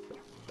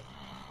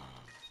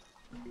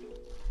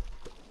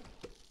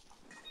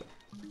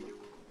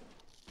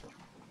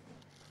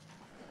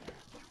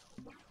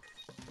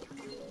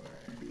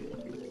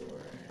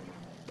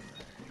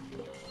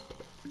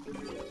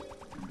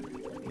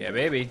 Yeah,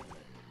 baby.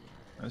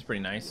 That was pretty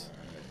nice.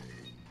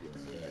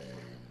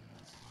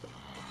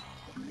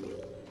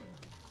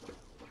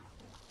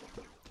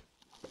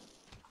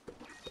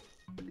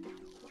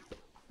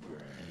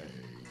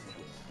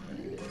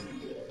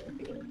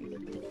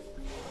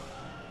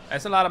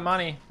 That's a lot of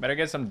money. Better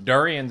get some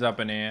durians up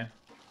in here.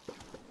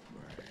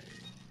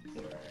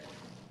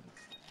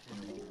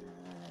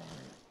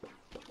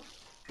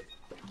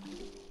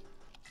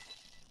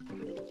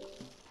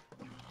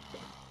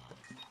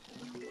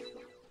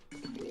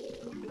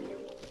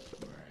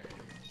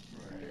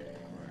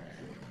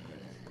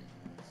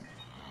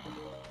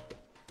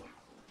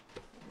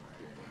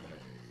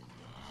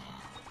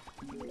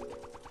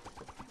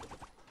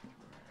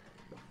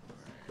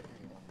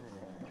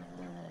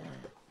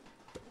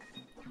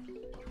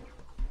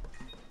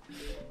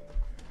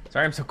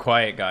 Sorry I'm so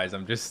quiet, guys.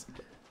 I'm just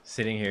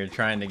sitting here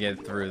trying to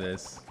get through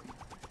this.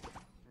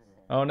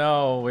 Oh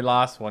no, we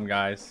lost one,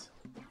 guys.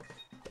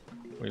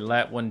 We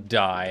let one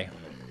die.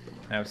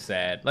 How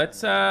sad.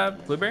 Let's,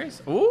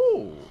 blueberries?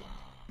 Ooh!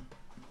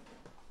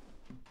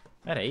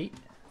 At 8.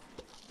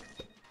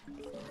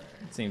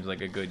 It seems like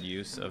a good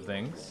use of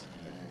things.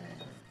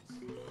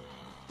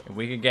 If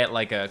we could get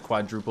like a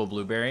quadruple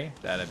blueberry,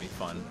 that'd be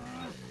fun.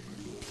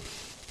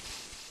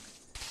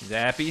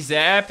 Zappy,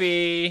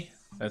 zappy!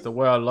 That's the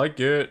way I like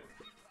it.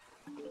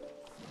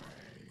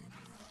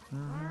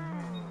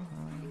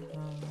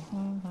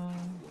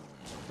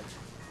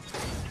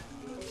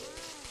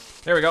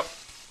 There we go.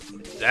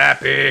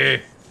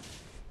 Zappy!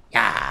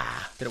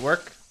 Yeah! Did it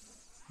work?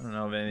 I don't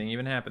know if anything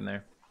even happened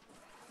there.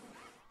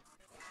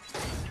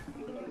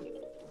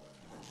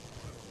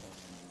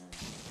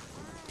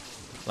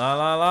 La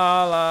la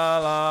la la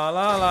la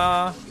la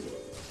la.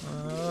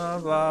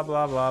 Blah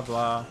blah blah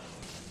blah.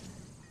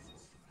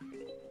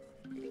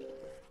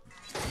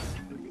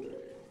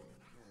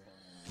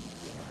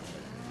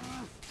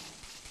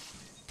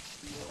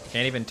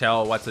 Can't even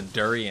tell what's a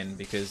durian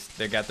because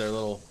they got their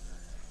little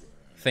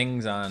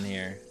things on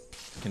here.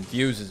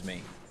 Confuses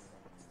me.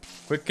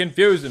 Quit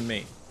confusing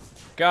me.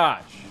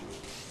 Gosh.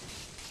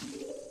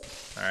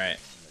 Alright.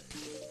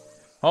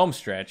 Home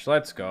stretch.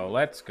 Let's go.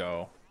 Let's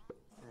go.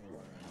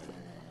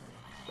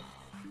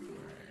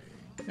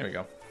 There we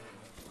go.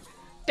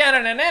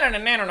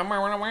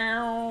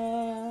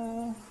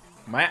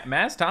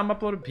 Mass Tom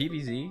uploaded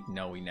PVZ?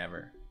 No, we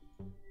never.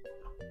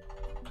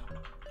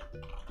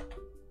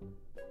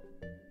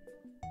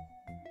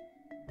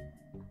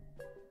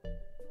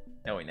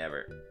 No, we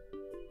never.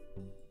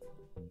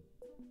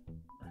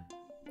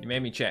 You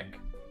made me check.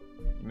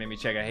 You made me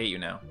check. I hate you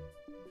now.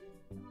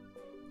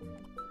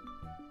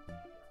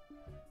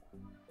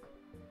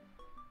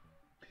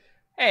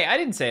 Hey, I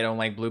didn't say I don't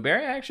like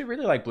blueberry. I actually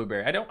really like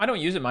blueberry. I don't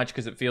use it much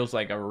because it feels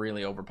like a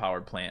really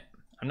overpowered plant.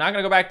 I'm not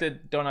gonna go back to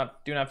do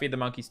not feed the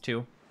monkeys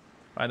too,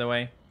 by the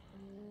way.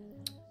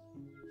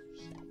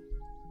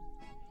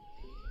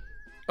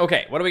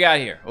 Okay, what do we got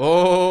here?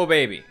 Oh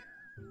baby.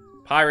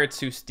 Pirates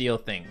who steal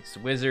things,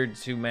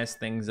 wizards who mess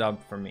things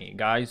up for me,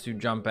 guys who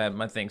jump at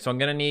my thing. So I'm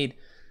gonna need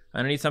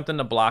something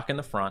to block in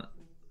the front.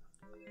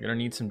 You're gonna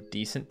need some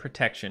decent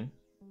protection.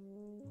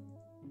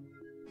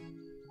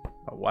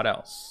 But what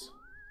else?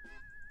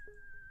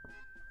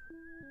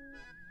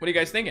 What are you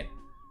guys thinking?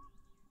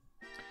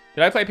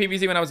 Did I play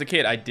PvZ when I was a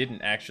kid? I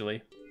didn't,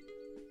 actually.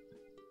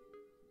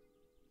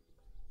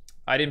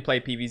 I didn't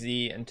play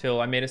PvZ until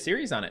I made a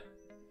series on it.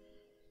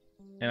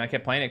 And I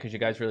kept playing it because you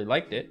guys really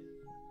liked it,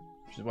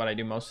 which is what I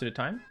do most of the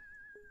time.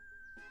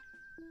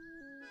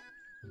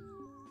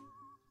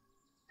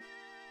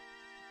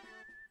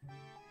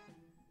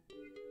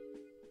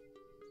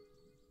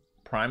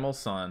 Primal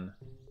Sun,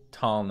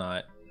 Tall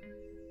Nut.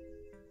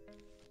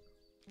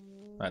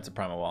 That's a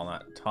Primal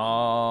Walnut.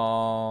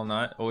 Tall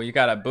Nut. Oh, you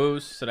got a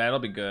boost, so that'll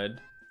be good.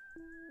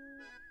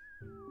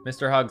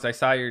 Mr. Hugs, I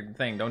saw your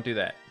thing. Don't do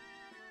that.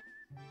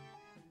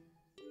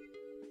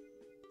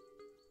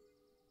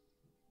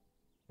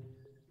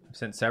 I've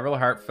sent several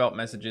heartfelt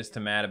messages to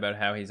Matt about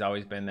how he's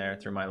always been there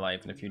through my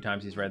life, and a few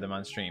times he's read them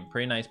on stream.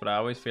 Pretty nice, but I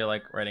always feel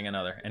like writing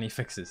another. Any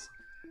fixes?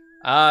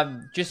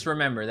 Just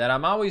remember that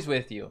I'm always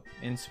with you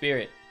in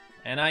spirit,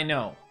 and I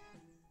know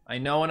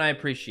and I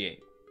appreciate.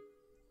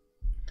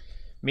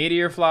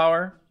 Meteor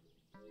Flower,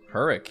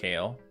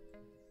 Hurricane.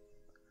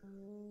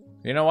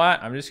 You know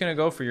what? I'm just gonna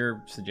go for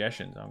your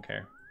suggestions. I don't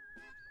care.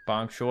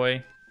 Bong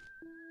Choy,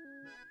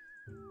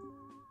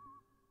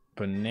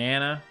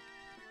 Banana,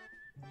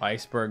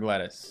 Iceberg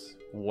Lettuce.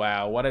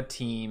 Wow, what a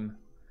team.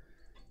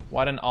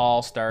 What an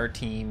all-star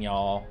team,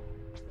 y'all.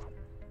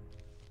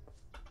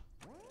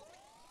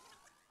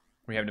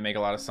 We have to make a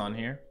lot of sun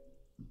here.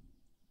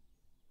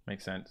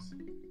 Makes sense.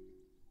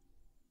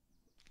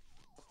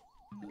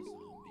 The zombies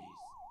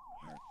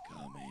are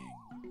coming.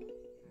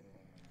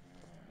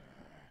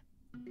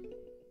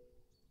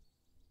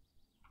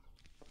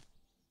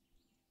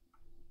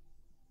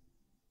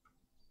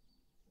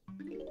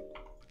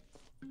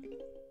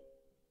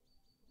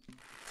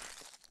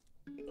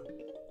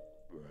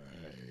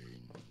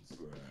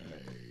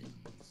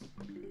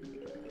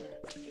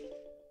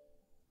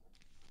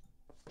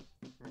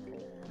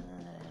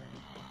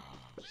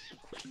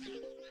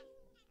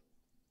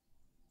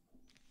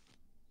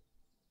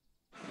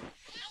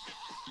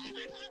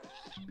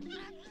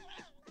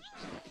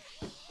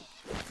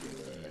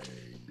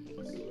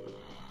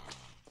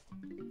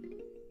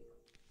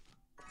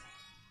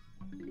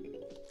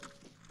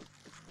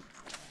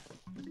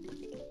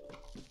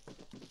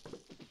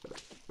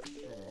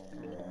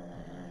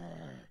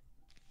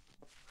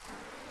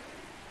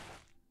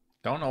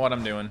 Don't know what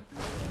I'm doing.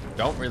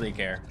 Don't really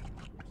care.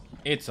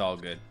 It's all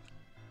good.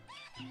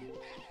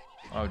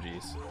 Oh,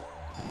 jeez.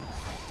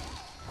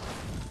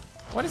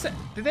 What is that?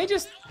 Did they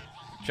just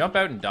jump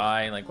out and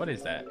die? Like, what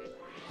is that?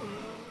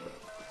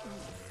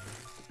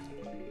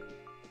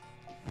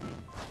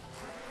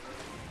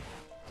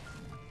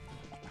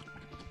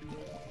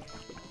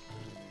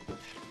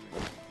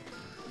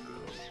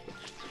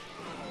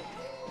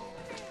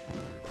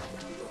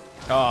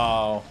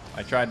 Oh,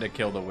 I tried to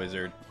kill the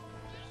wizard.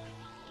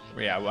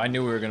 Yeah, well, I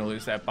knew we were going to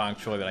lose that Bong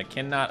Choy, but I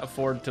cannot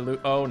afford to lose.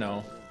 Oh,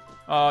 no.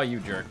 Oh, you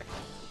jerk.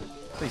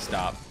 Please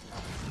stop.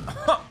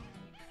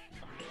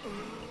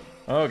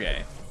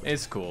 Okay.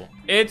 It's cool.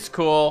 It's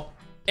cool.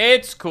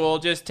 It's cool.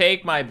 Just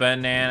take my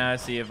banana,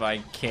 see if I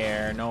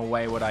care. No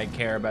way would I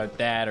care about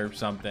that or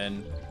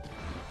something.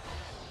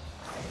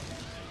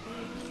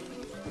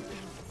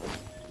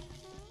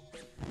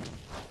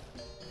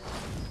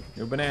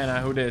 Your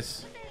banana, who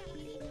dis?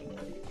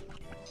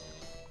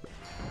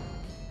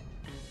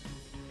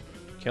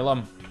 Kill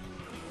him.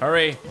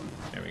 Hurry.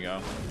 There we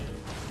go.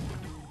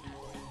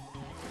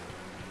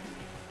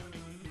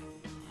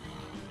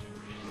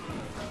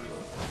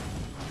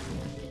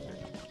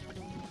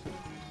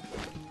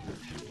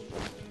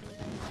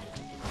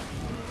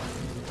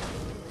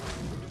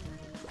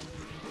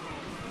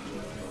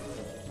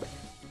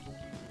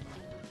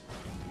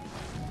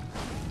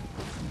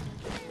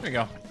 There we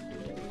go.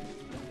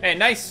 Hey,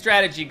 nice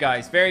strategy,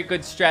 guys. Very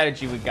good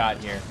strategy we got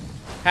here.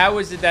 How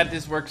is it that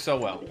this works so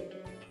well?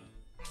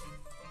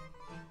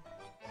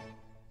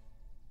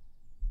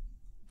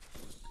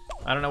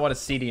 I don't know what a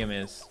cedium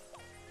is.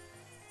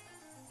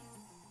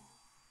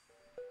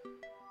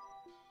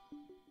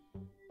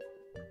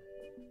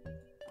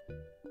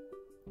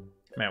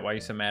 Matt, why are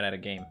you so mad at a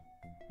game?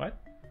 What? What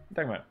are you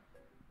talking about?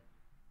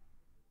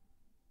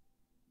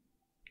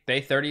 Day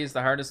 30 is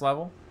the hardest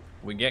level?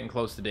 We're getting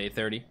close to day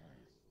 30.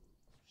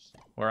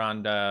 We're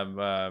on, I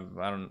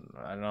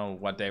don't know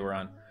what day we're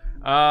on.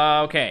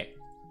 Okay.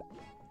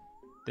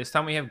 This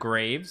time we have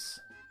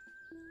graves.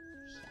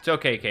 It's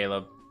okay,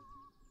 Caleb.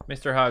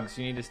 Mr. Hugs,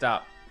 you need to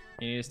stop.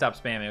 You need to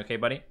stop spamming, okay,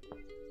 buddy?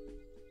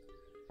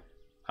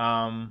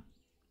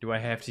 Do I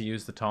have to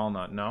use the tall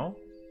nut? No?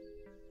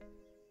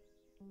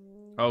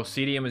 Oh,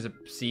 cedium is a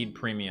seed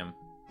premium.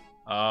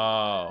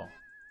 Oh.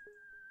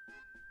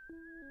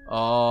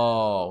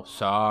 Oh,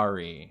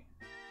 sorry.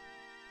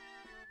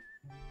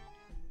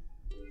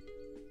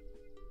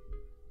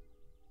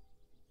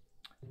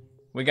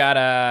 We got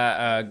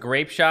a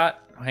grape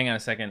shot. Hang on a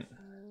second.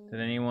 Did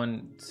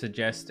anyone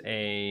suggest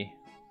a...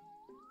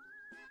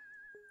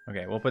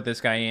 Okay, we'll put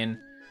this guy in.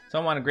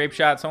 Someone want a grape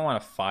shot, someone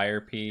want a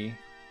fire pea.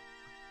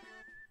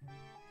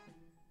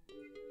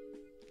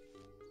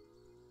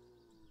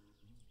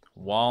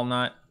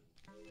 Walnut.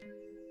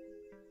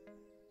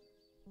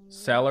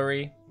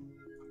 Celery.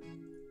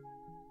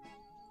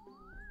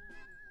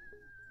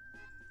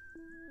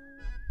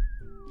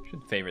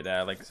 Should favorite that,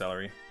 I like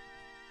celery.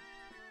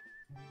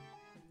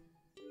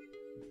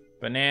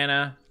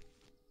 Banana.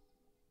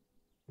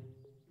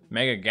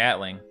 Mega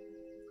Gatling.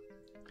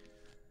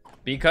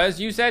 Because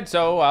you said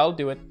so, I'll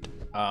do it.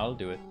 I'll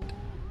do it.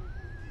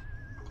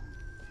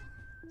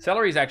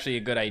 Celery is actually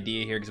a good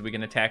idea here because we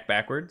can attack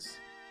backwards.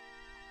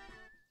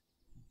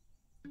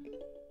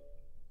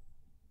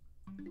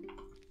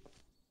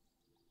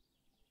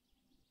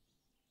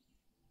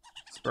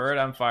 Spirit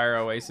on Fire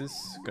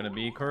Oasis. Gonna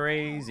be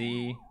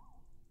crazy.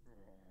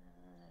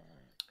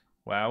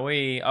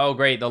 Wowee. Oh,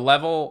 great. The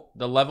level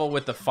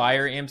with the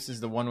fire imps is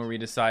the one where we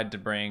decide to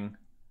bring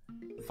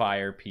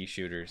fire pea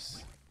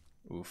shooters.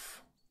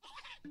 Oof.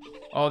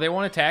 Oh, they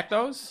won't attack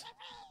those?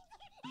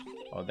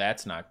 Oh,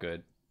 that's not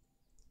good.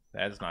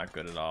 That's not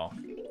good at all.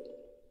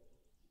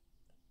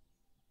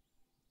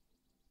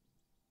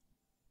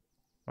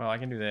 Well, I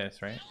can do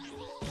this, right?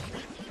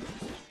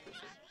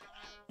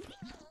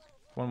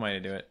 One way to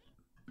do it.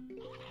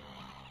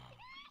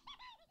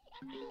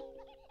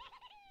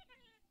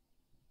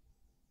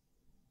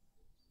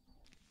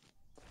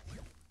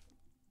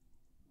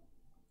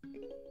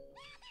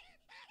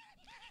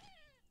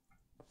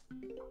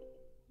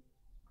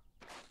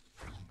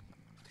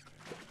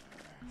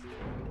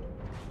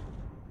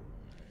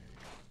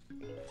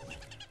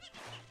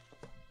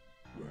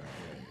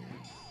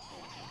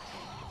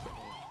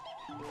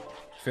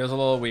 Feels a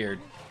little weird,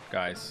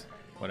 guys.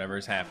 Whatever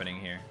is happening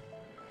here.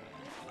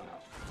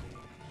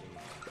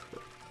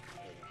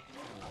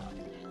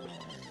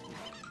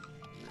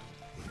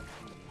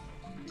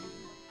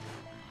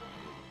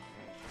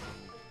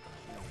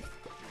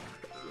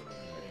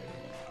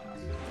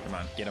 Come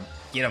on, get him.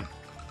 Get him.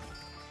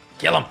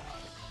 Kill him.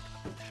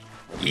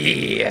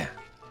 Yeah.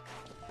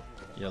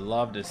 You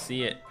love to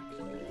see it.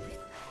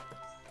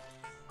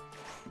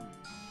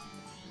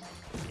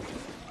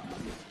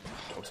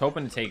 I was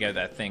hoping to take out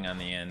that thing on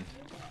the end.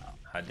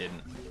 I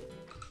didn't.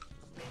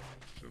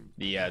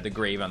 The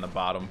grave on the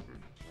bottom.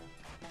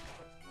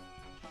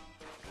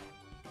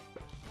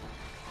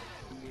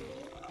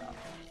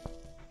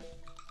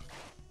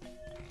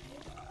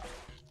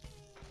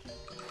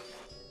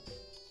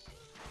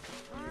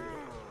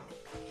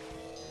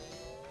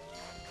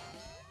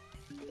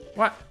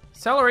 What?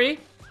 Celery?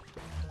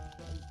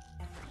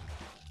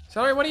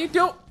 Celery, what do you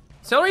do?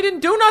 Celery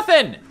didn't do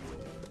nothing!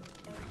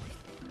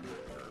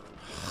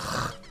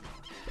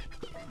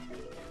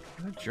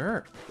 What a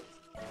jerk.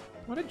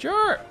 What a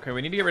jerk. Okay,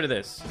 we need to get rid of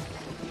this.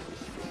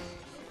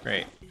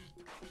 Great.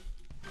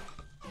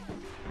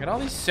 Got all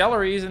these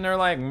celeries and they're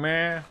like,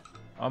 meh,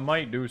 I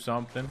might do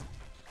something.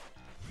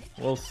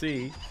 We'll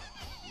see.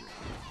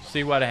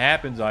 See what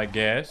happens, I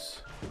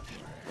guess.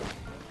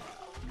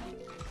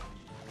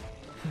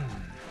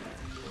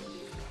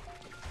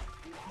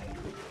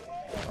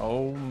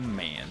 Oh,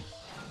 man.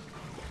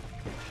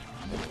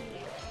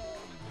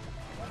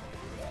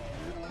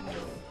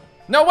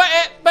 No,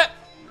 what? But...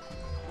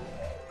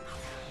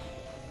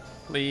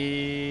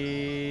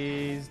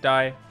 Please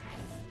die.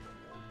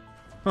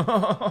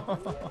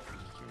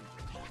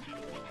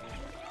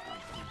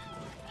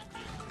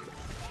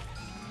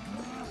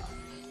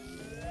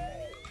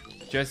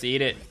 Just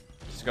eat it.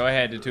 Just go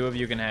ahead. The two of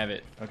you can have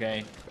it,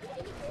 okay?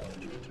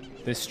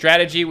 The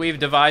strategy we've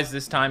devised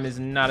this time is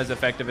not as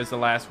effective as the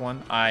last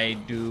one, I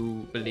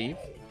do believe.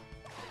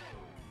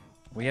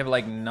 We have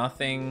like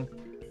nothing.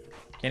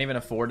 Can't even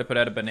afford to put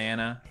out a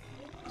banana.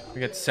 We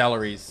got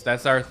celeries.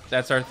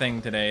 That's our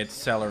thing today. It's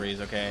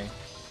celeries, okay?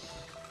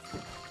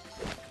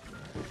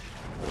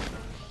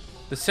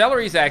 The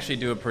celeries actually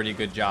do a pretty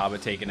good job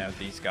of taking out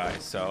these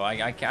guys, so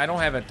I don't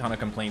have a ton of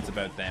complaints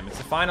about them. It's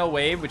the final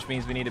wave, which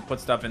means we need to put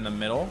stuff in the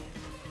middle.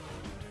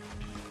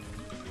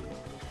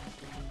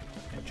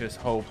 And just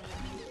hope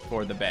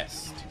for the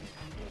best.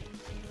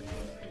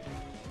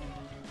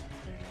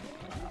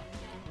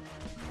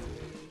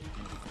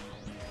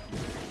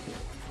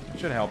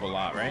 Should help a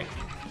lot, right?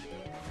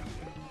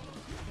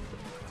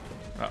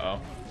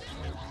 Uh-oh.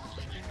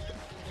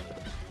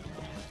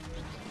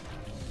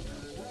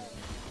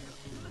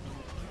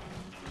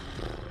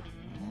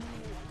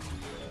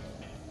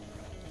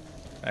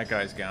 That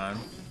guy's gone.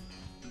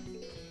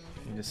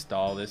 Need to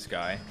stall this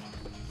guy.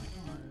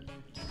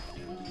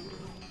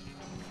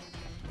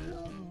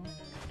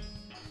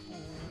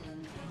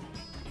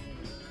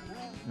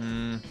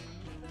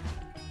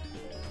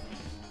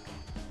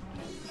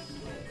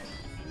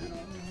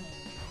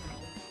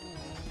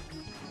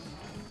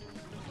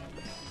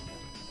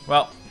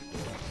 Well,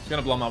 just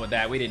gonna blow him out with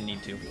that. We didn't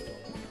need to.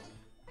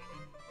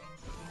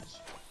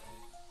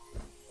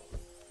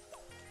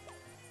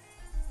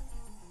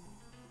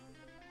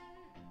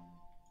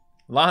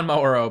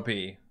 Lawnmower OP.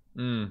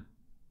 Something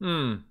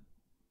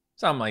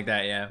like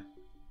that, yeah.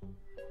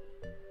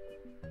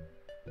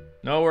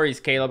 No worries,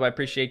 Caleb. I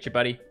appreciate you,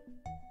 buddy.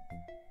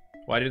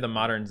 Why do the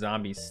modern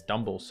zombies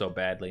stumble so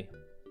badly?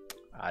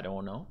 I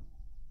don't know.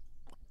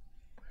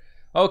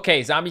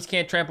 Okay, zombies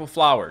can't trample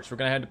flowers. We're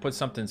gonna have to put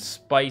something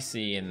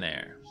spicy in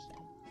there.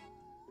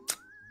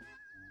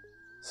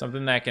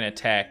 Something that can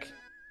attack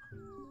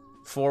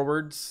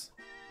forwards.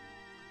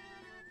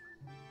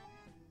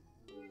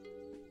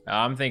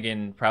 I'm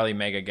thinking probably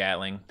Mega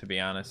Gatling, to be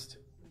honest.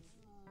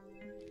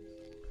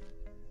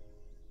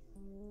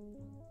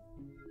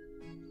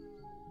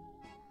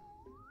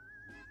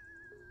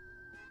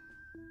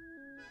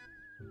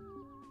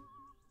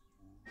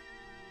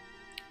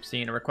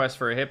 Seeing a request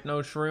for a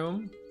hypno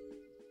shroom.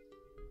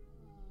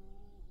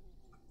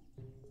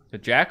 The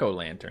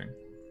jack-o'-lantern.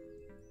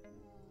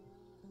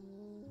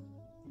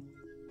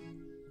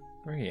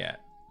 Where he at?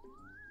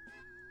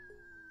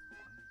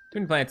 Too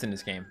many plants in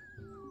this game.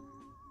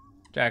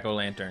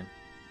 Jack-o'-lantern.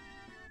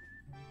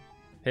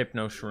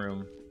 Hypno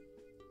shroom.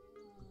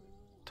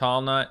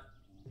 Tall nut.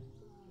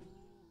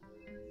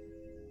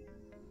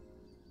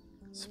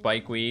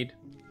 Spikeweed.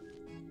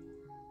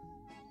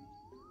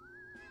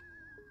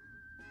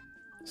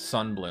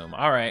 Sunbloom.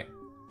 Alright.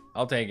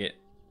 I'll take it.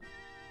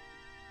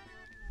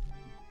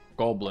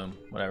 Goldbloom.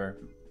 Whatever.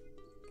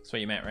 That's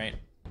what you meant, right?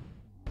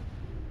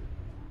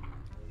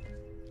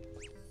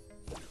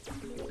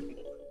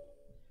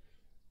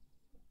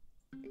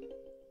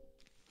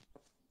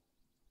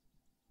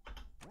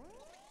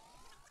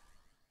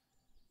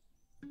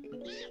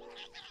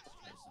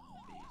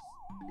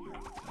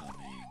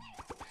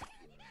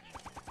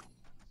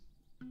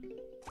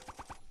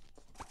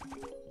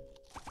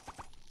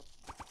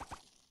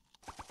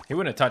 He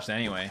wouldn't have touched it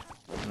anyway.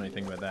 I don't really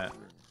think about that.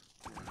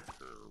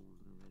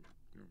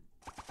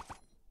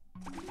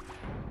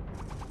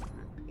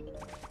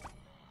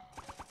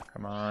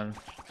 Come on.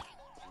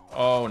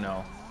 Oh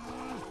no.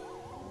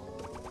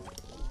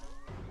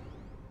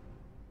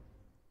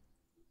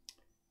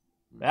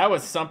 That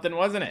was something,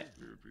 wasn't it?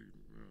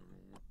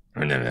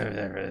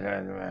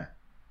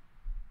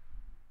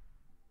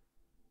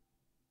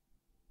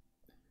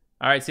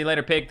 All right, see you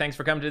later, Pig. Thanks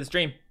for coming to the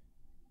stream.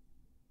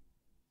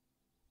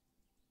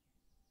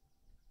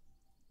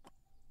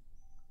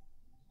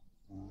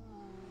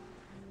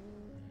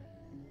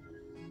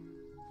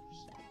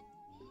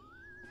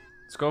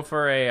 Let's go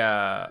for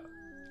a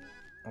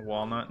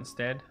walnut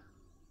instead.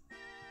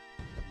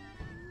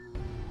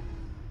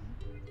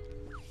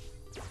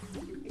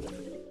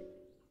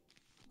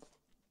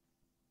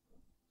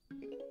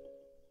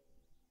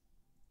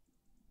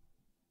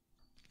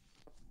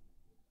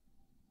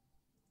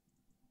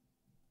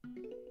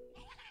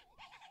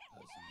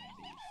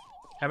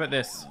 How about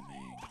this?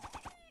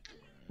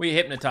 We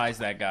hypnotize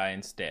that guy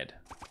instead.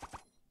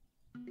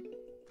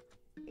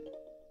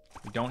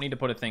 We don't need to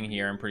put a thing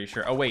here, I'm pretty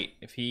sure. Oh, wait.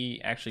 If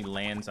he actually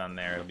lands on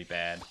there, it'll be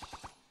bad.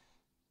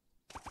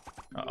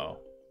 Uh-oh.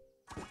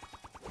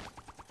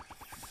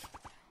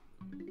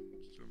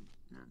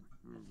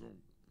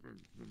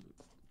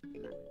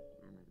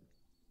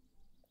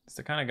 It's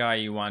the kind of guy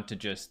you want to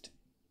just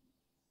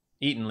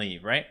eat and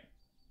leave, right?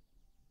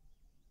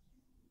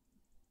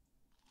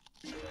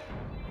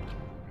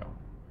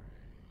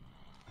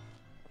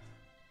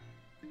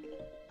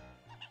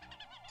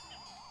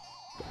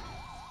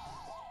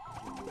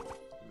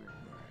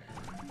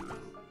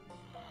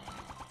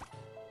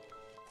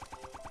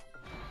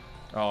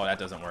 Oh, that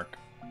doesn't work.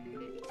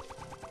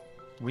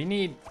 We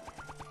need...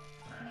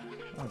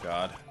 Oh,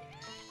 God.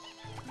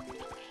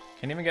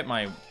 Can't even get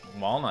my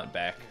walnut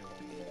back.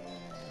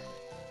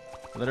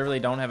 Literally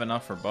don't have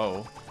enough for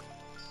bow.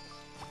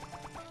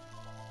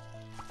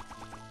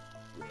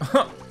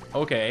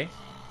 Okay.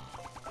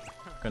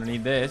 Gonna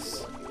need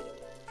this.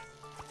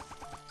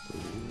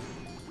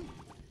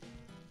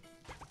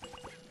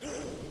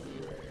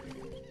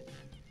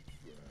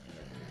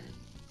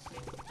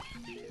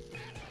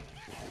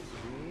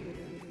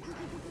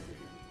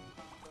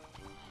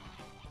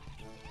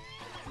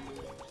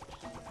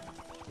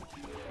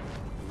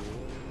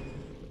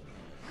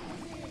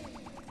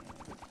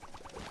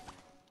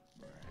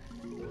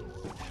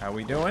 How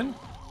we doing?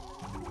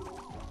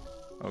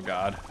 Oh,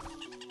 God.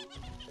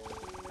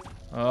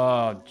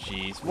 Oh,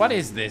 jeez. What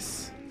is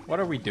this? What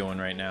are we doing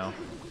right now?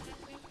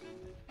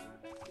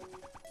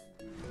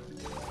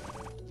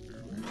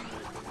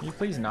 Can you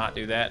please not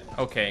do that?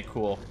 Okay,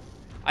 cool.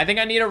 I think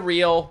I need a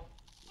real...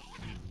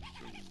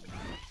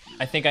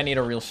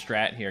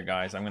 strat here,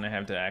 guys. I'm gonna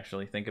have to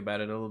actually think about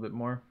it a little bit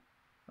more.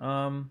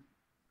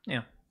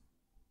 Yeah.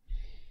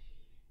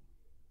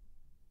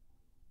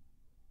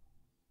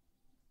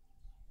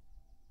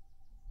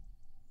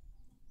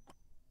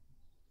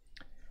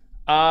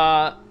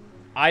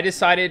 I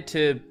decided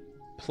to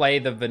play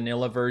the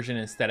vanilla version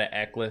instead of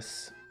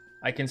Eclipse.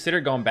 I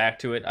considered going back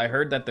to it. I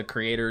heard that the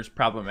creator's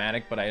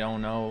problematic, but I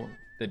don't know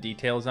the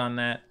details on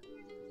that.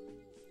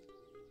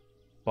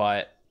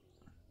 But,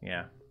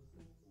 yeah.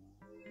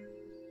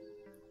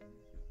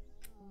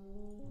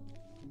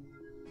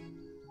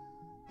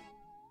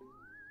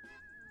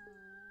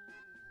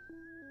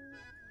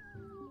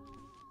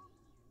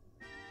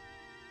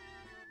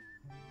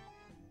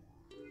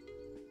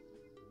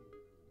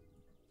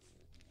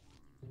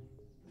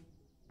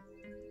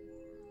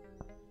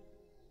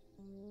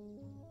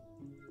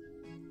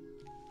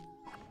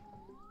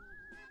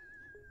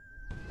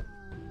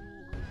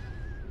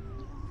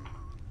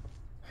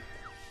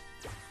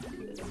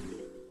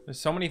 There's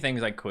so many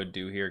things I could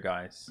do here,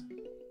 guys.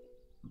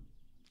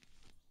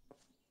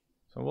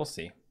 So we'll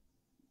see.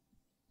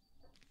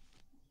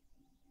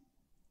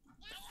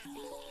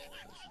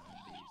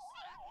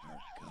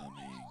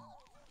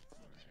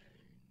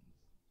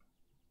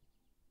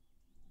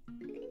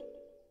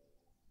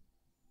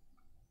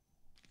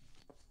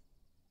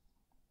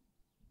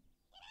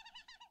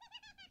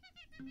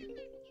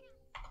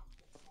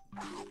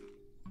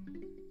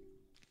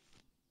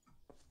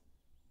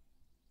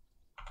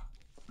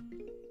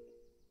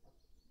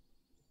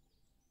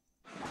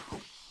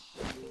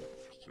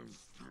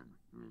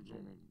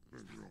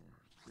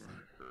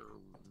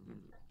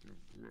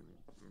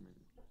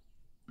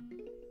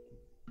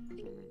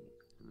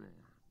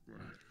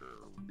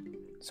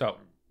 So,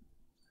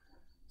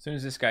 as soon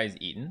as this guy's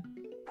eaten,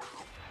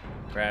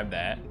 grab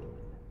that,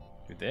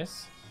 do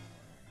this.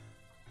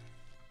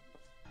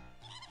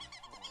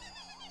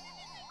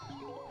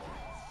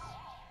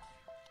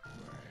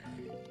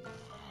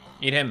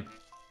 Eat him.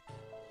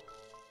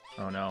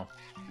 Oh no.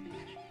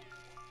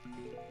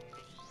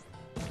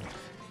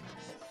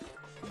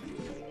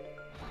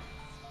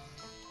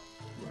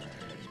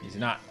 He's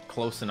not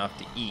close enough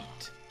to eat.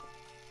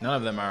 None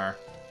of them are.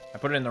 I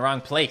put it in the wrong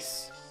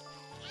place.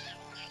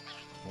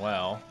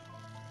 Well.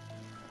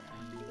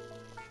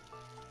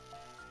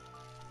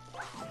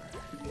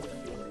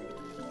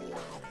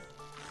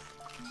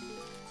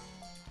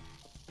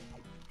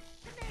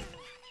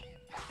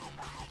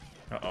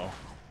 Uh-oh.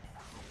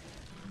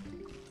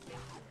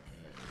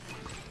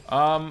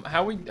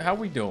 How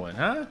we doing,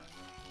 huh?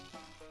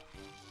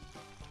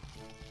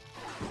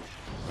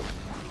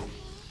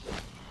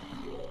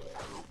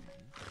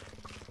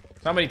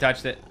 Somebody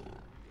touched it.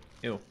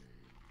 Ew.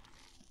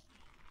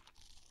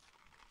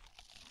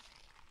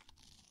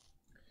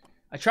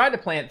 I tried to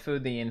plant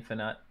food the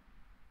infinite.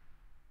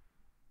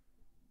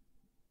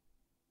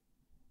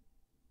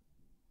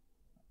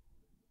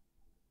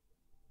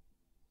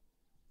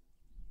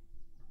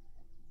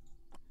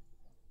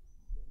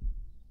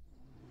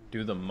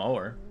 Do the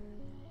mower.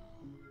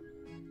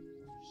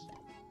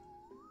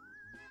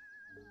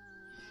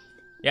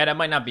 Yeah, that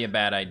might not be a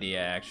bad idea,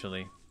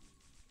 actually.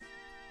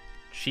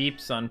 Cheap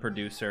sun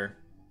producer.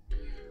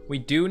 We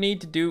do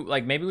need to do,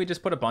 like, maybe we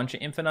just put a bunch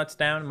of infinites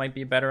down. Might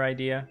be a better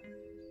idea.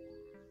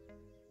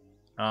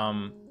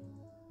 And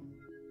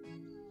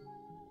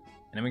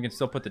then we can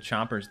still put the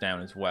chompers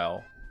down as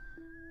well.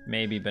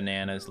 Maybe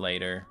bananas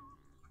later.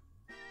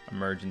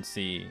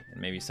 Emergency,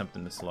 and maybe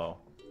something to slow.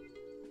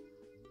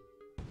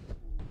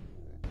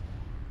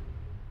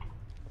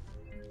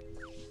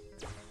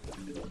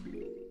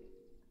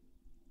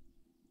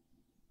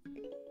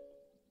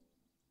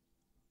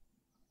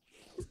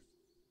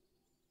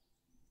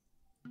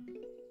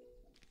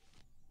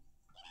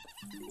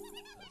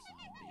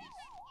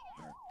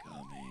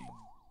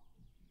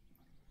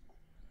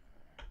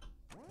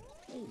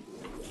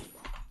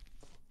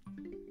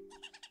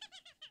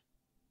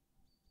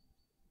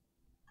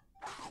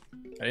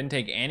 I didn't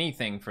take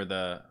anything for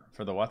the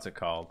what's it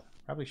called?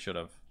 Probably should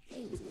have.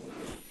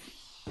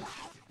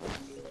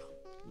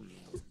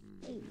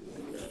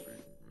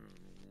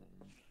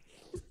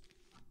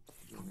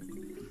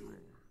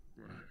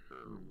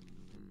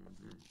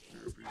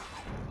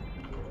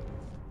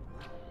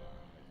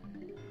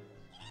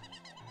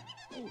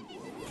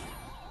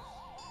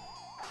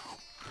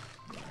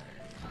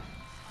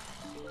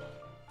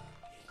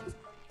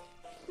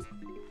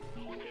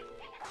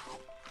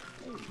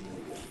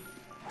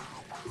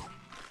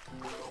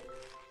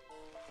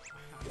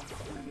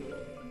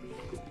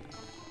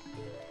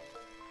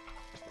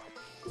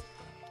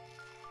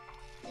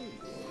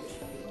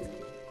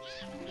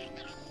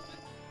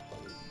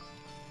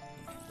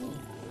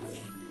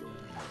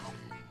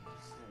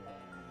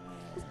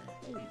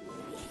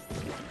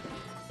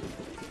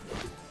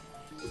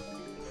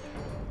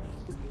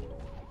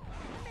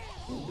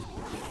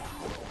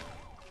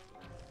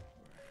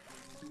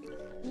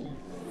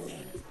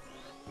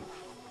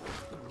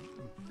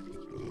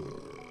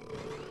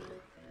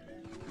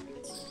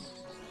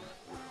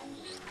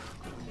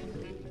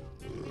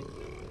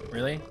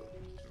 Really?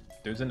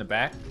 Dude's in the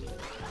back?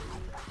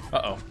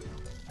 Uh-oh.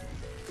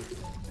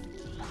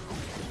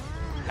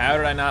 How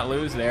did I not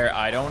lose there?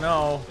 I don't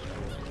know.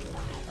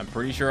 I'm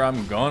pretty sure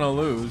I'm gonna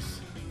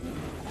lose.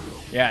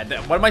 Yeah,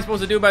 what am I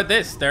supposed to do about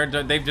this?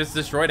 They've just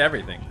destroyed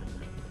everything.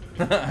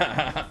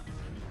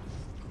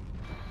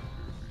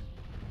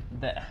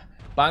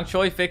 Bong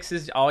Choi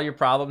fixes all your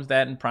problems,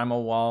 that and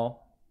Primal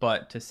Wall,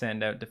 but to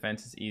send out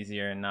defense is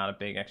easier and not a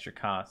big extra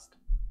cost.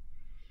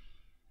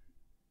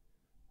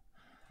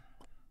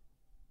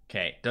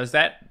 Okay, does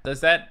that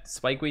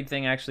spikeweed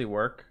thing actually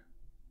work?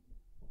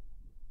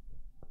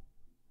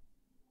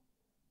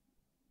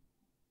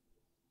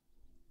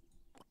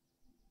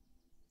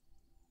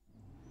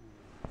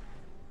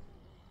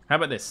 How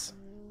about this?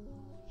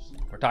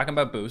 We're talking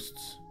about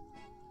boosts.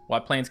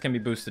 What plants can be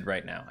boosted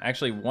right now?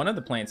 Actually, one of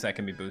the plants that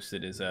can be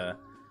boosted is a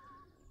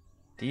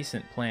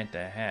decent plant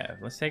to have.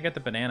 Let's take out the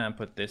banana and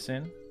put this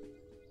in. I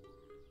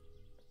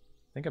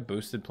think a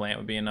boosted plant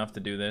would be enough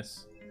to do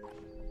this.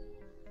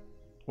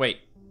 Wait.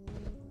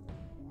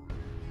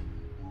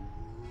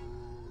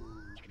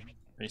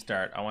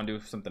 Restart. I want to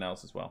do something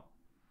else as well.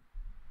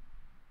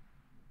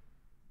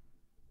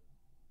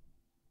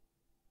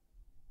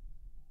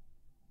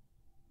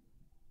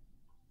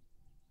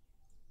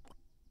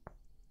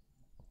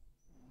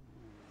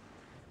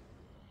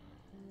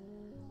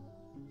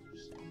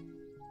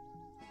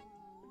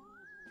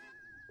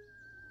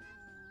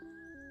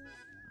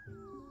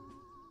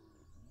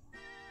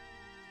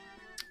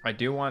 I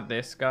do want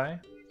this guy.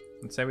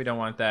 Let's say we don't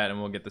want that, and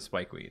we'll get the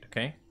spikeweed,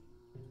 okay?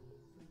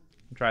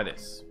 Try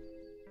this.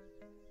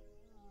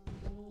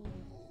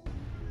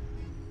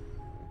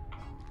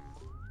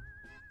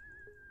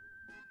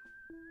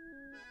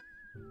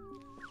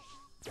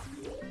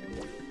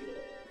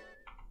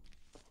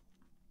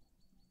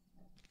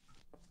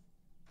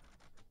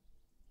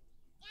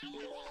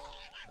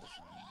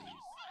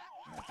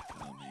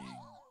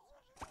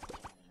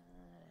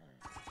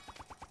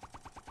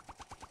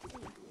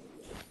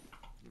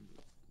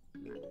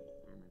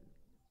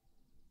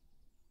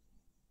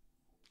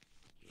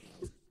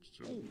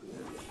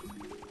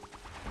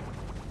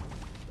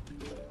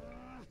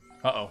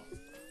 Uh-oh.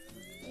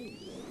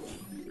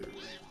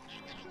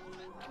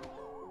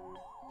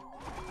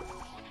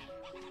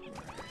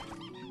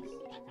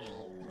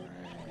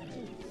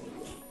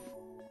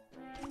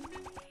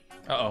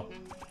 Uh-oh.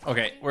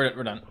 Okay,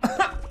 we're done.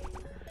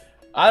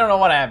 I don't know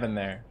what happened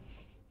there.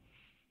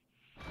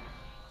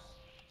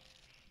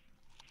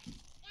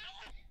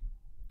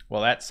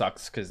 Well, that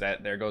sucks, because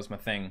there goes my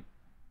thing.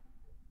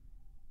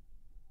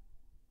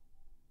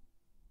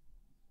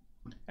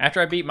 After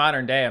I beat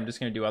Modern Day, I'm just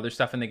going to do other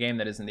stuff in the game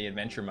that isn't the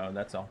adventure mode,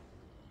 that's all.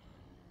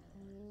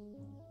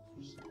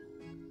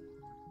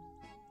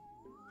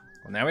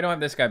 Well, now we don't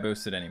have this guy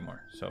boosted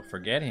anymore, so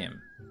forget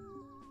him.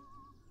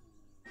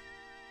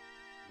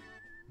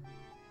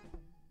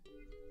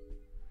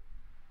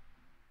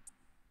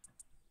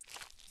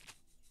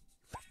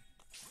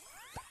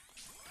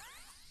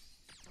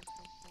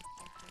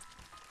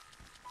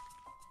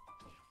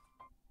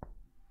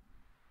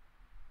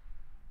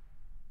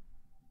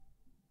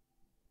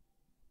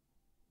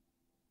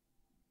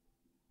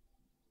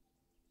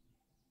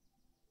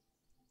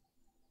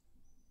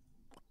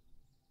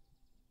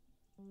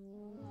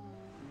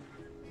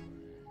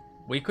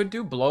 We could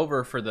do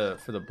Blover for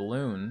the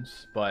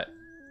balloons, but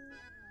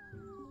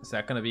is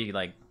that gonna be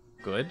like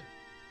good?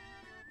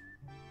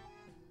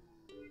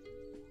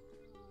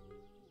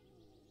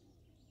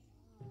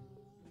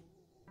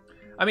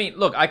 I mean,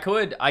 look, I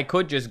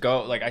could just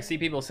go, like, I see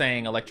people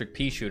saying electric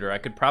pea shooter. I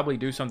could probably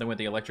do something with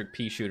the electric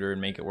pea shooter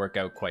and make it work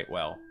out quite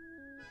well.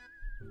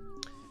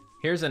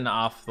 Here's an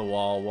off the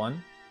wall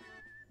one.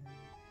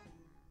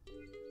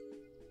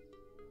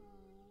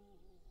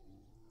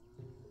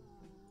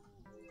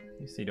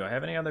 You see, do I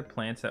have any other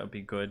plants that would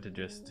be good to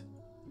just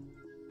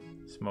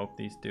smoke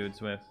these dudes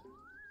with?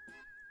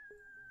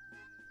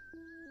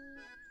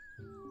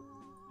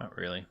 Not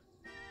really.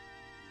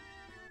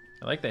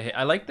 I like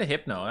the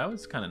hypno. That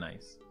was kind of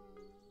nice.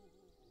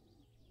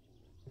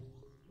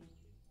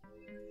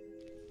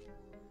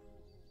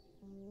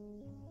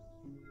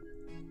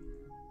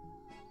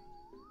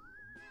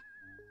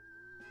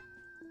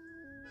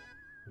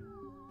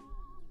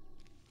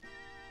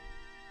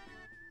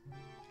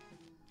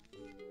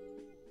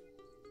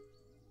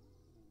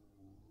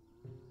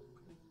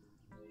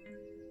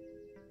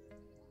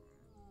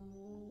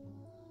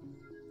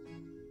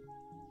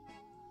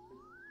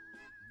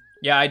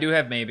 Yeah, I do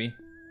have maybe.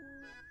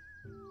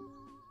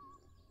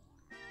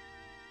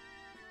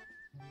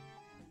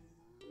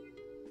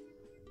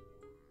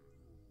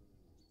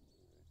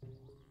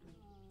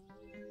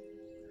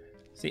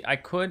 See, I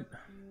could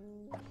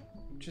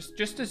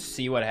just to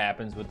see what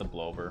happens with the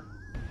blower.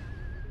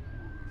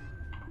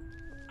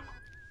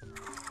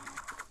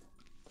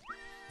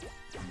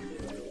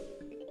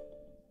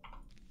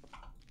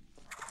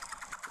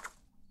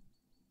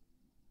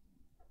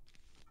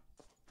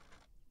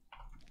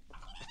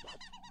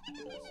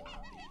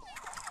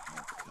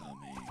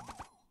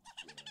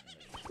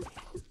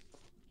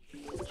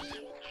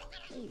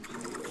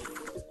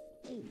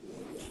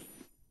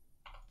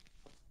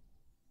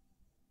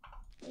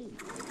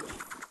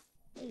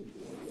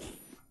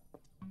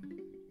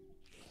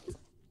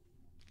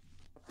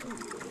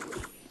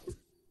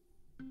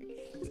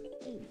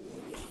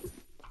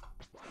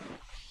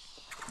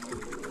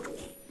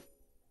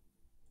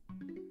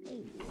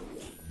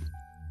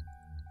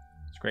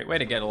 Great way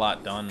to get a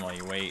lot done while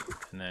you wait,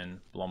 and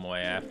then blow them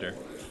away after.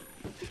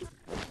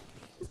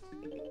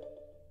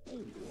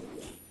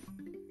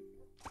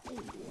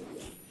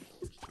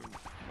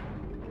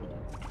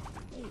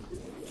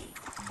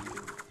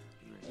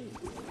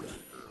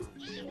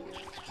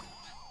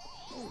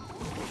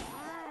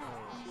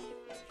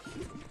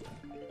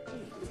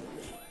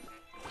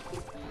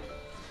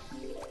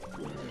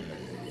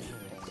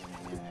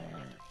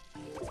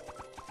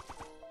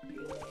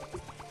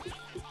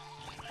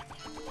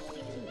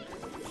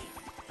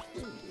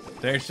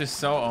 There's just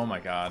so, oh my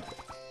god.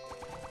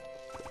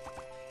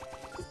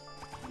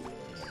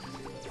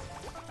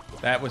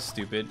 That was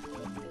stupid.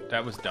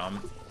 That was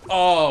dumb.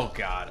 Oh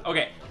god.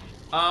 Okay.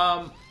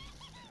 I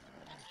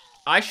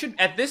should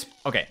at this,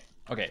 okay.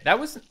 Okay. That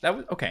was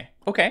okay.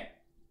 Okay.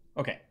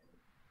 Okay.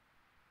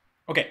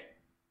 Okay.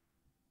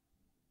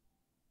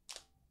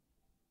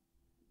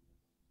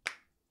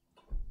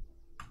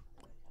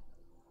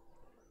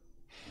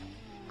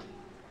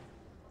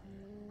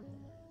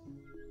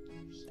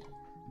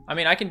 I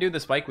mean, I can do the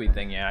spikeweed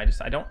thing, yeah.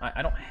 I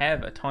don't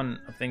have a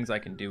ton of things I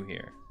can do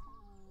here.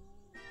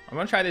 I'm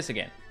gonna try this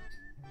again.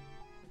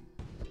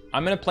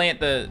 I'm gonna plant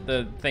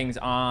the things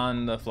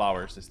on the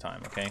flowers this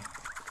time, okay?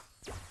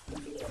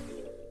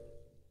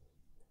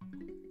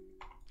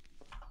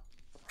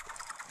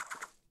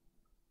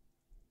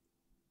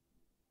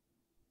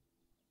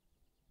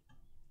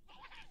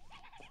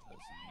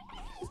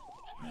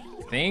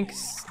 I think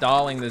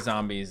stalling the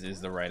zombies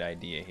is the right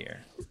idea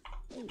here.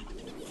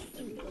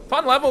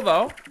 Fun level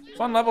though.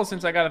 Fun level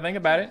since I gotta think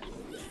about it.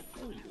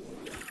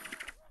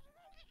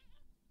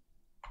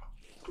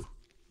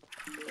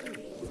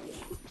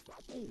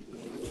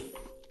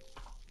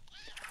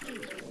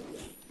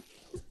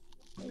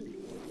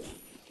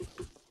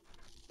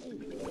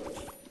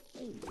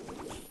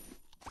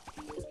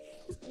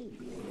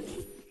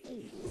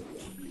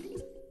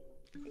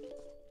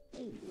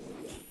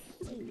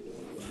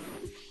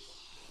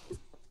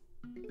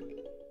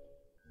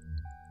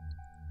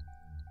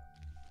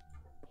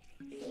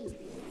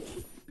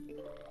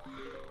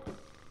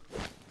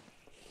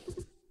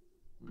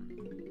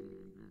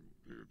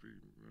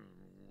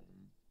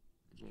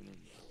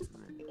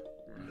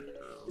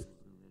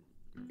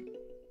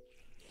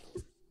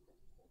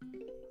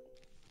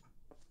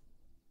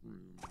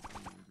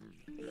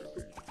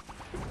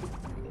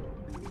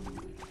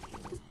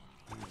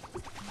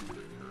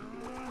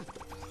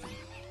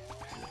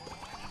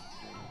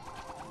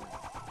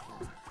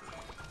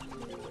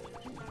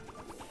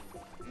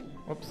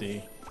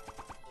 Whoopsie.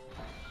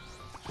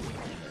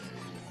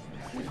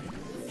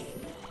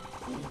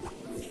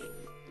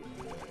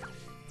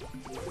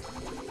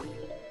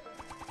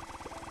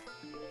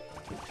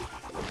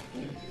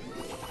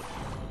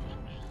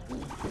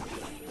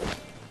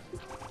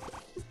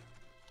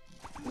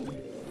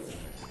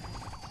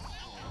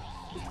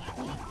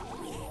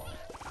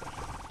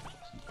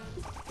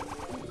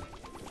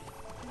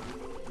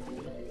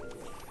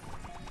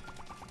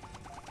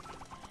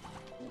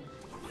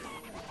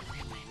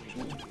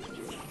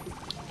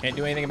 Can't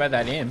do anything about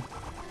that imp.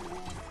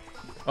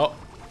 Oh.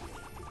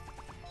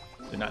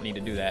 Did not need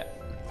to do that.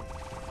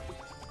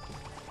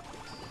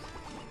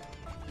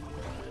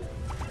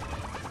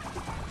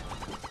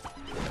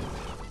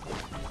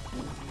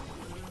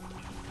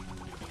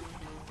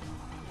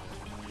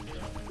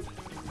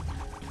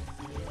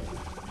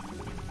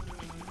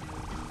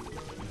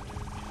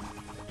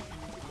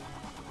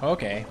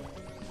 Okay.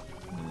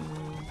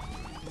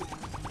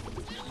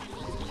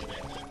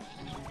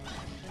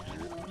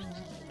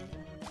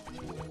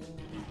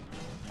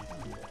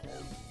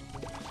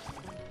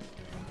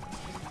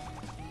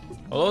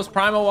 Well, those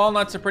primal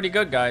walnuts are pretty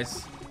good,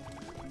 guys.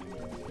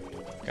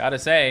 Gotta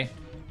say.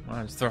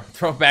 I'll just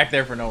throw it back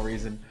there for no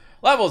reason.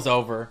 Level's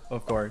over,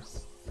 of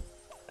course.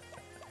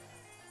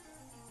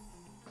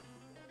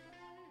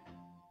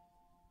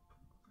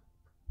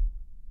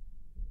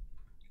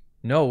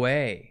 No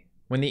way.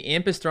 When the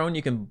imp is thrown,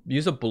 you can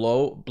use a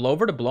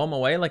blower to blow him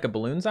away like a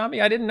balloon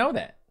zombie? I didn't know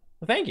that.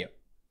 Well, thank you.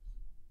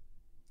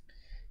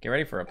 Get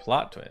ready for a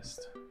plot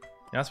twist.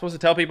 You're not supposed to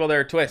tell people there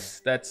are twists.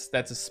 That's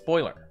a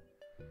spoiler.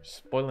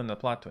 Spoiling the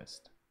plot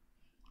twist.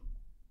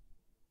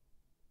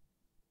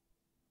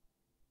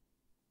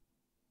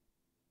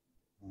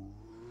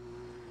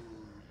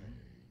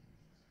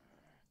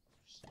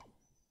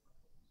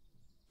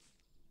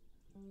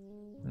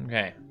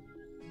 Okay.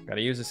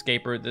 Gotta use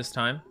escape route this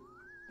time.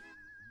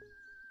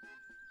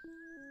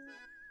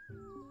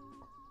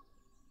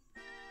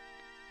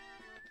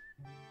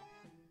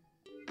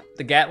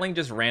 The Gatling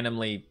just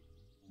randomly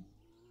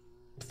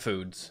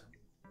foods.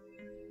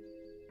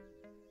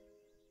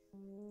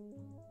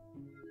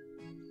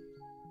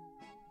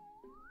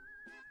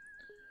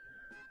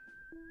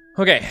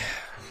 Okay.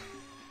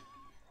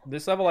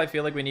 This level I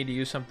feel like we need to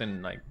use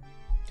something like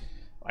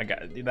I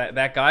got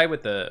that guy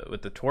with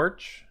the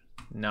torch.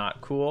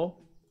 Not cool.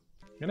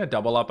 I'm gonna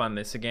double up on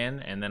this again,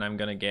 and then I'm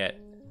gonna get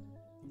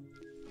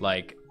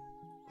like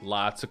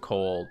lots of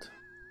cold.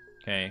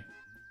 Okay.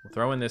 We'll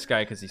throw in this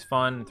guy because he's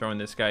fun. Throw in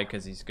this guy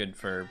because he's good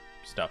for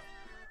stuff.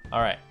 All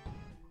right.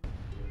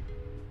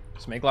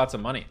 Let's make lots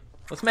of money.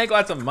 Let's make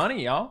lots of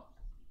money, y'all.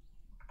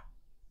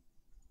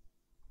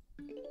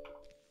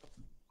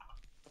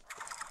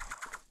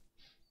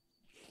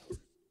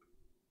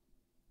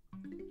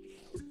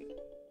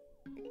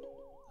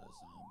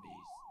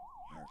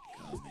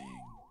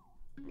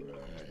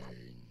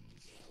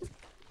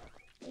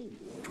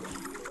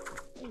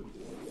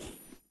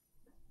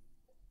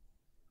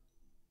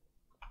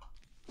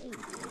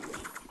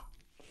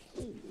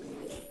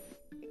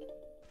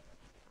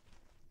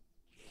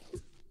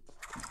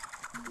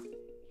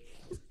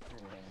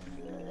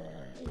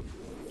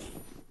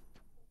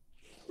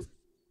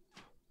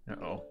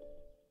 Uh-oh.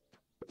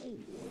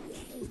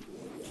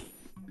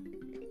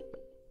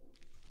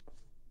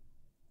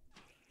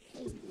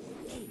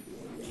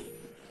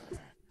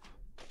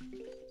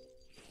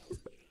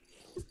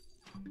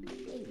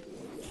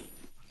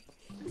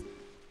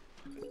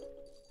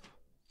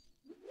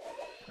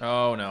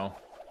 Oh no.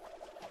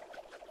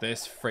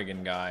 This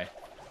friggin' guy.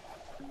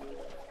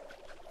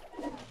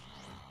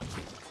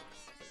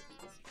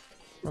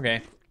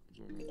 Okay.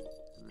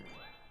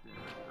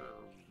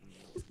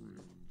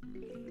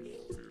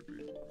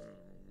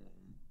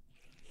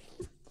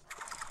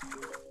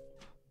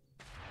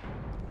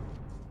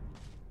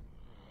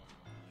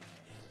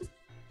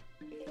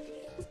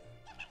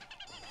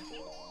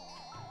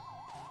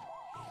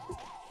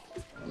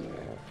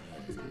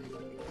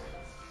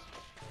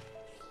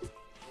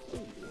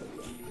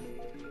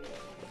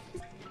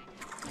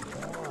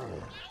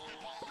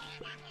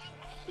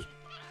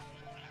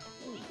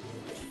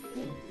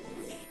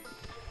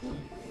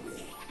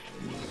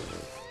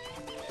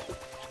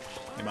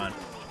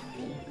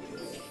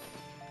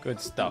 Good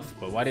stuff,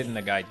 but why didn't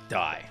the guy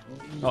die?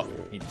 Oh,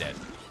 he's dead.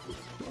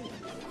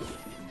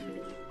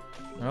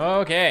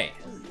 Okay.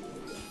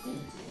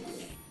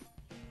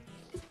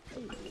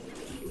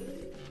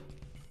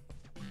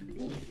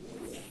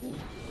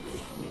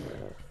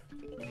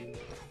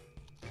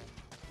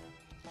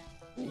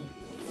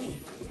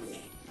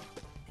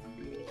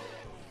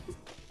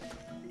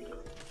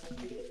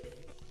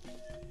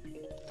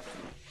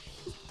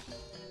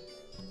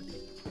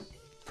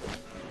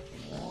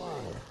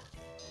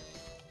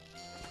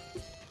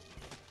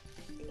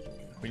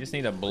 We just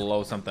need to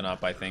blow something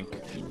up, I think.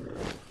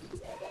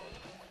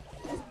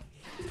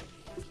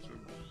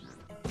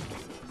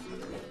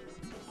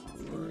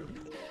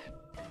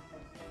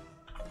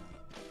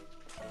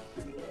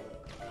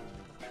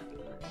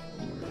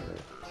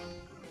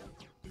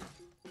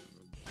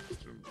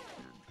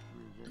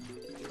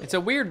 It's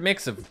a weird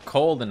mix of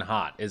cold and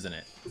hot, isn't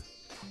it?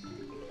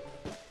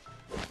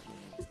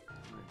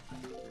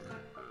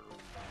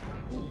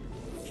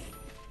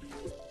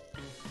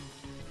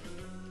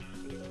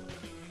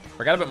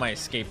 Forgot about my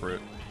escape route.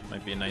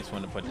 Might be a nice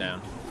one to put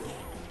down.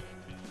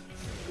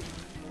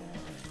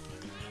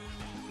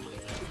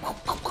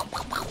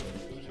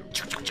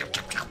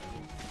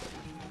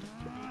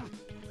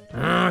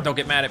 Don't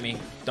get mad at me.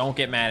 Don't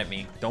get mad at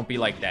me. Don't be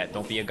like that.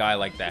 Don't be a guy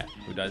like that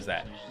who does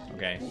that.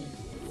 Okay?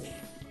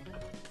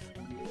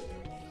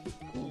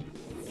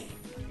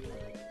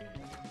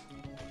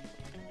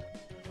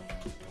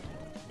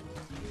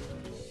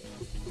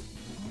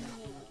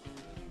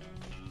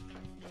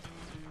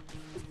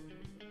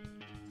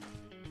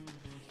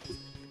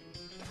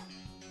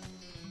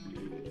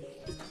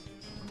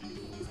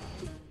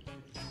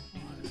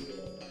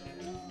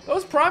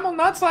 Those primal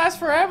nuts last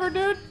forever,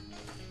 dude.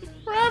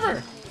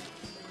 Forever.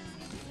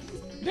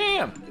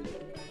 Damn.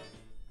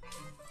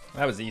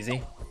 That was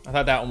easy. I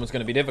thought that one was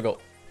going to be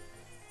difficult.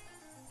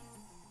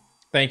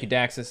 Thank you,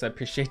 Daxus. I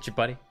appreciate you,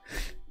 buddy.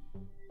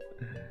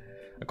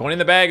 A coin in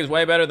the bag is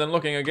way better than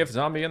looking a gift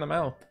zombie in the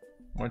mouth.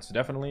 Well, it's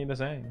definitely the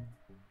same.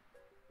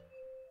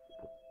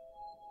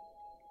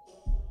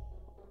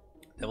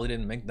 Definitely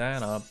didn't make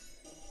that up.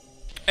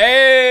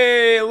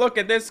 Hey, look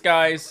at this,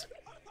 guys.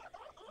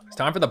 It's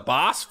time for the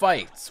boss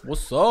fights.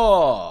 What's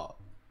up?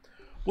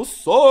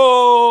 What's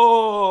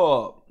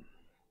up?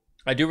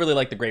 I do really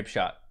like the grape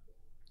shot.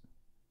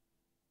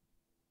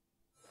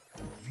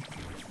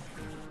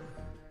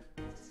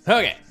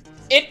 Okay.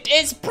 It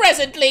is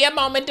presently a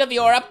moment of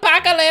your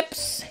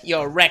apocalypse.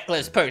 Your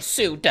reckless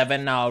pursuit of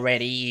an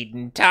already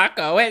eaten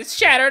taco has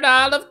shattered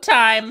all of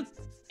time.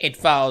 It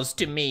falls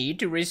to me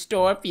to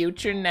restore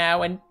future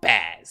now and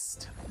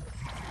past.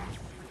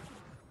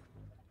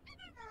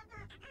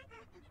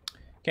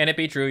 Can it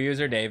be true,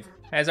 user Dave?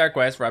 Has our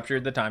quest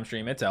ruptured the time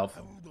stream itself?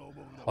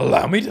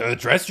 Allow me to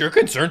address your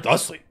concern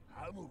thusly.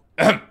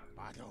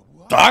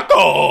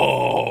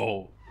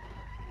 Taco!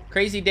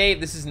 Crazy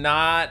Dave, this is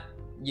not.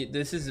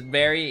 This is a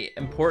very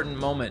important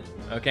moment.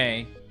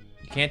 Okay,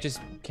 you can't just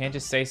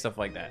say stuff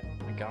like that.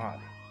 Oh my God.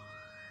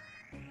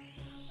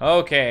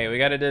 Okay, we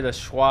gotta do the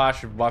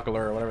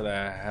swashbuckler or whatever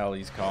the hell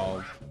he's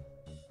called.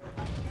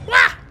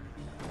 Wah!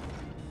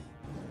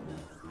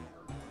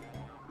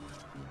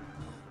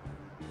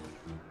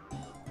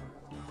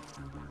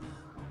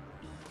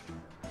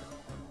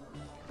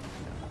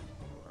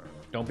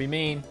 Don't be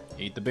mean.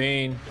 Eat the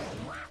bean.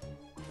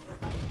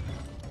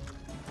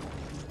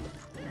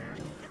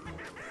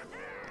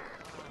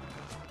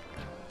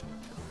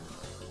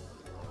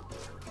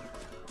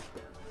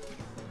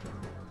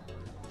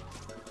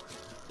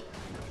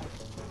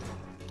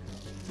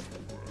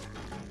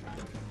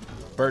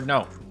 Bird,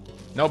 no.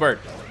 No bird.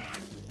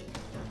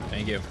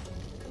 Thank you.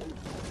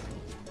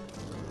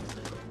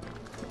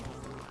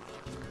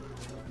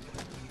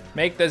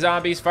 Make the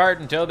zombies fart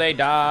until they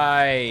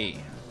die.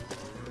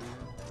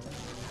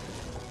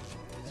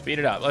 Speed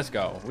it up. Let's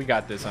go. We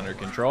got this under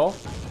control.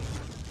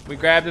 We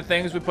grab the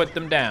things, we put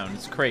them down.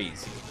 It's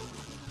crazy.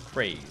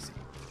 Crazy.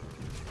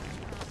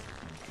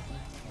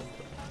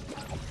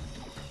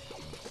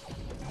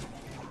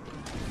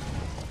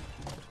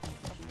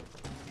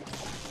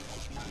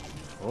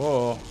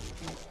 Oh.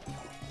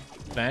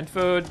 Plant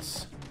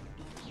foods.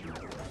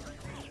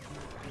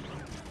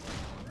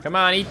 Come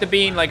on, eat the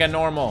bean like a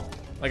normal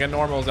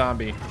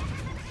zombie.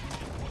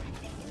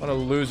 What a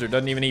loser,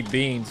 doesn't even eat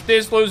beans.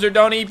 This loser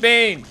don't eat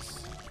beans.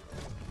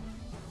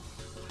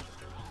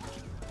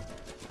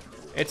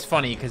 It's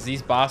funny because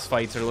these boss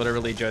fights are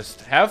literally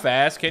just, how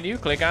fast can you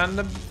click on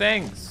the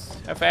things?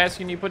 How fast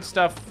can you put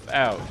stuff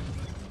out?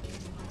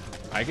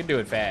 I can do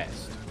it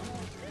fast.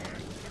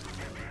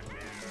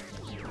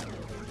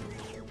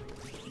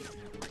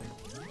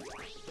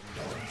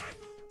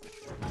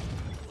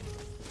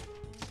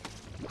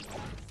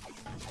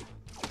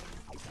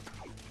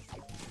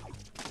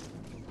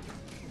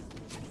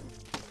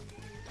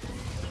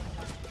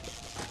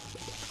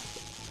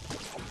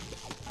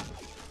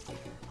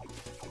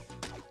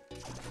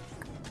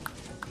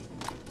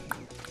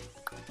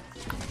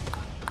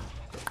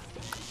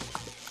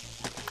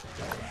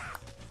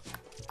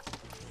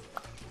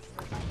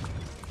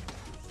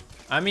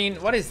 I mean,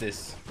 what is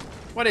this?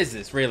 What is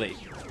this, really?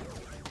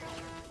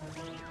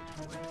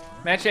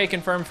 Match A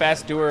confirmed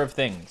fast doer of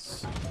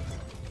things.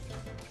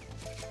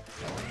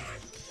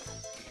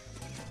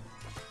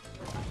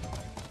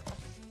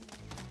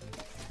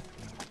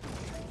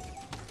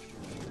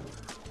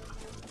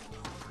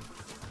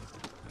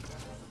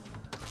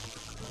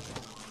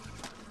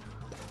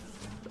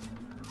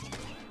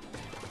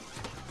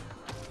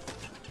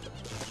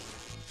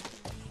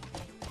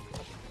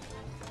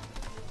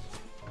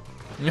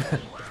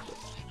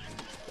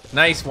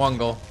 Nice,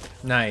 Wungle.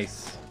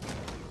 Nice.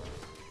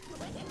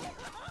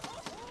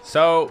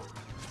 So,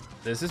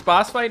 this is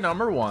boss fight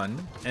number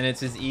 1, and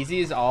it's as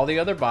easy as all the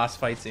other boss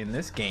fights in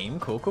this game.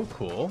 Cool, cool,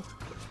 cool.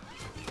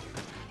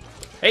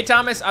 Hey,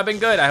 Thomas, I've been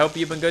good. I hope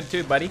you've been good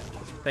too, buddy.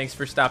 Thanks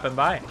for stopping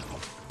by.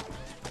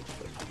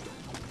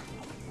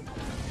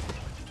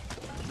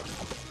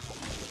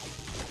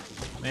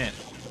 Man.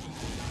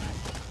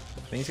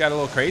 Things got a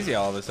little crazy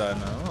all of a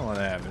sudden. I don't know what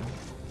happened.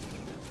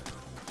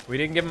 We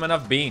didn't give them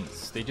enough beans.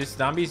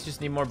 Zombies just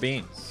need more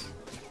beans.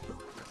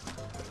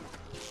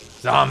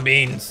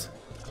 Zombies.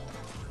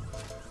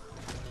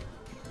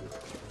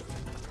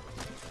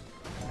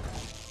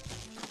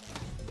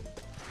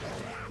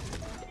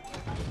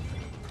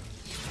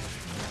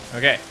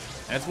 Okay,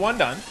 that's one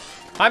done.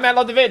 Hi, Matt,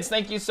 love the vids.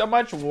 Thank you so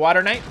much,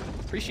 Water Knight.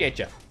 Appreciate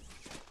you.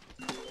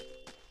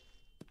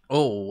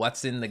 Oh,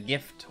 what's in the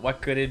gift?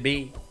 What could it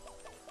be?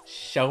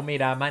 Show me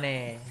the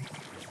money.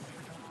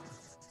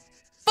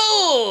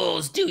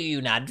 Fools, do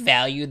you not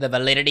value the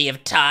validity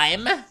of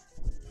time?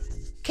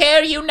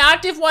 Care you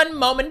not if one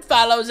moment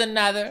follows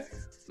another?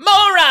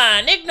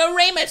 Moron,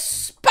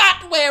 ignoramus,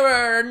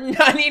 potwearer,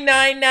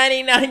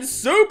 99.99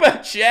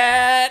 super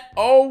chat.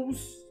 Oh,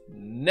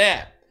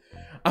 snap.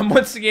 I'm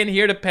once again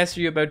here to pester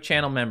you about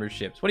channel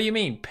memberships. What do you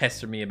mean,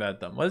 pester me about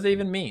them? What does it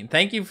even mean?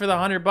 Thank you for the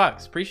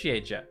 $100.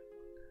 Appreciate you.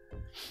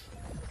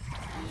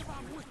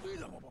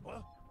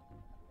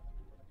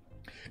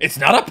 It's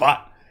not a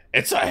bot.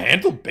 It's a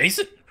handle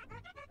basin.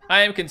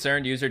 I am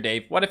concerned, user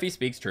Dave. What if he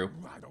speaks true?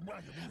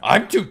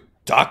 I'm too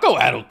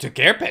taco-addled to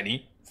care,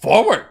 Penny.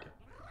 Forward.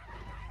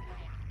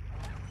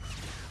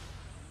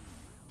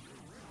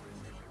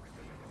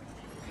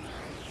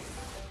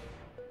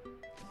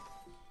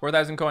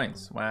 $4,000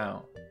 coins.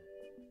 Wow.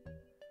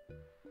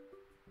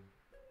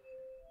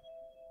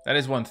 That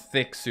is one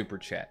thick super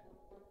chat.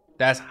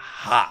 That's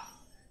hot.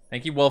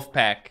 Thank you,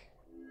 Wolfpack.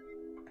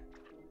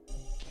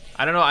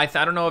 I don't know. I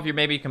don't know if you're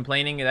maybe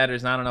complaining that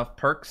there's not enough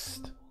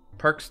perks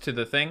to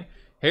the thing.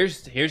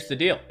 Here's the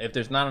deal. If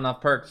there's not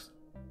enough perks,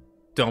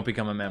 don't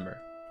become a member.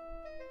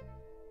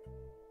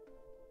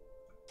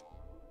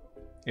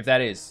 If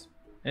that is.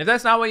 And if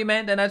that's not what you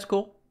meant, then that's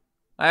cool.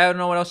 I don't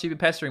know what else you'd be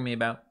pestering me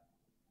about.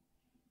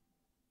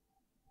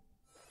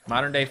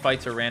 Modern day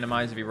fights are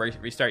randomized. If you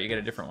restart, you get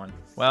a different one.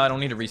 Well, I don't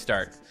need to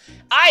restart.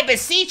 I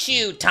beseech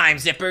you, time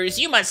zippers,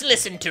 you must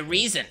listen to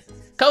reason.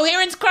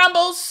 Coherence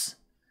crumbles.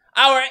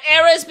 Our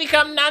eras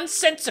become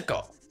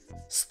nonsensical.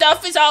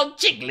 Stuff is all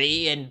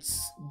jiggly and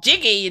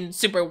jiggy and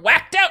super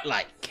whacked out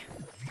like.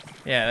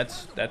 Yeah,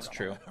 that's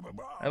true.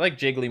 I like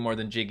jiggly more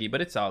than jiggy, but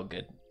it's all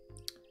good.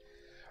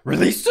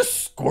 Release the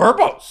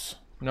Squirboss.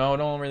 No,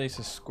 don't release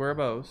the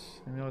Squirboss.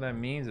 I know what that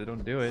means. I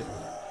don't do it.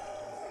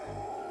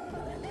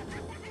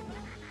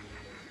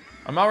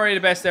 I'm already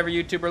the best ever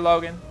YouTuber,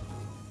 Logan.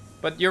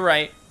 But you're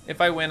right.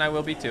 If I win, I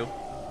will be too.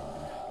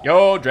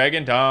 Yo,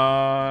 Dragon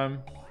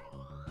time.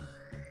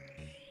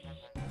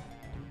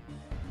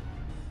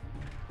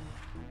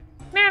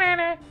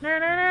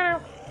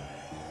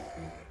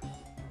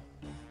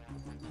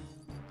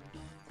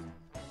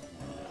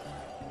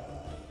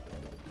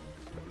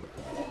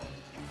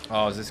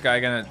 Oh, is this guy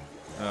gonna...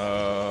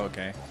 Oh,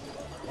 okay.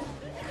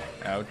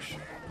 Ouch.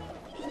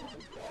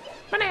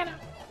 Banana.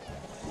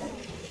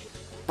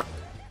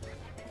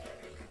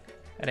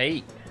 At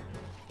 8.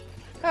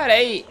 At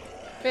 8.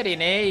 Very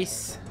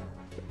nice.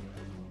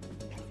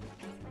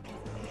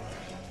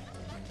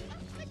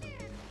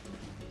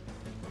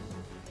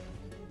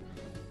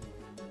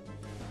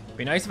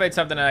 Be nice if I had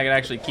something that I could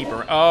actually keep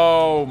around.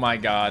 Oh my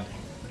god.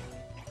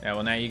 Yeah,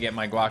 well now you get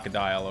my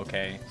Guacodile,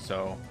 okay.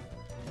 So,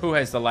 who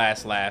has the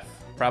last laugh?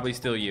 Probably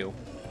still you.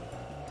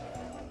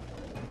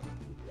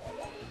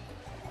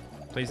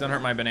 Please don't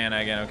hurt my banana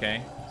again,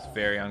 okay? It's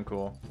very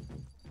uncool.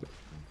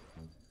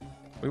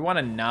 We want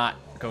to not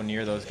go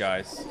near those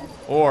guys.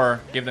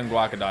 Or give them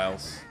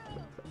Guacodiles.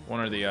 One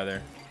or the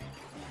other.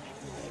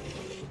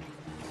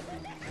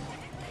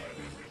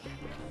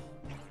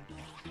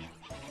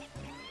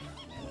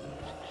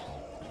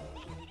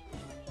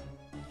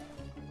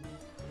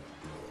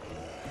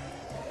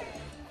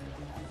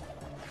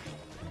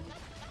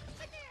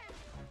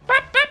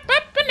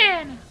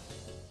 Banana.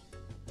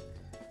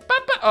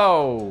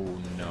 Oh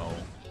no.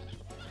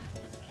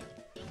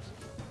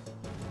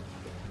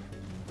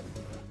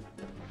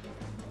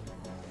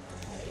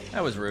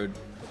 That was rude.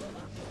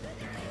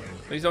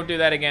 Please don't do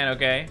that again,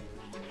 okay?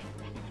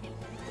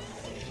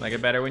 Like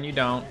it better when you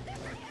don't.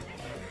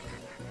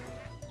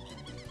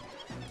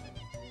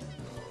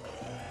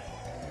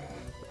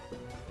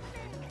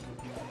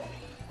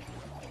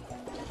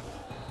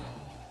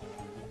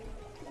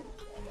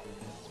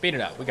 Speed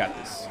it up. We got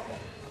this.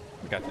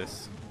 We got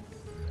this.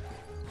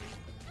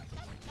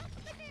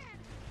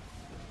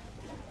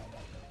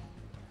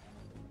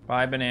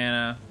 Bye,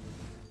 banana.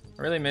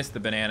 I really miss the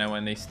banana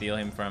when they steal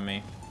him from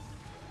me.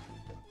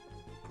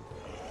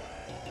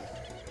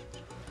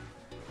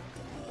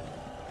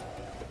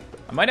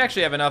 I might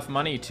actually have enough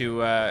money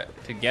to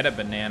get a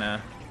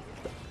banana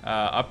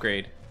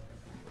upgrade,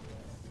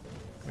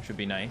 which would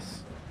be nice.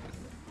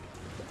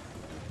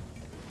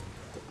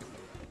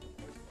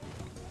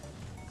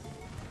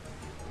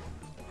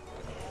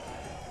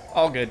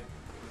 All good.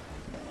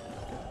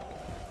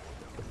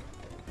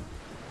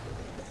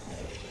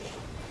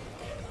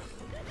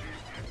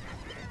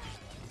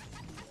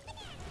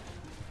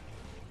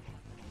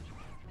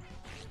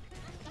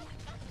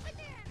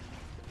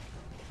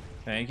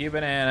 Thank you,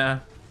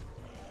 banana.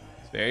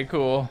 It's very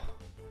cool.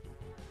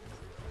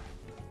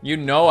 You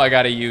know I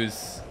gotta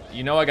use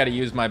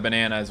my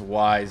bananas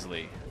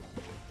wisely.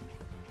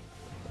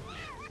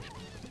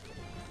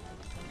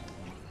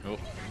 Oh.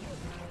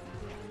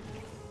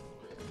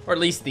 Or at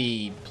least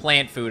the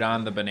plant food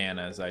on the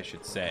bananas, I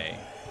should say.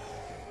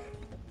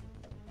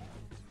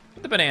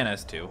 But the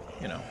bananas too,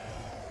 you know.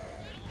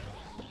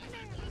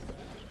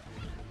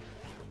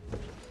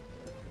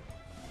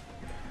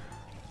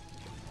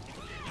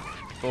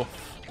 Oof.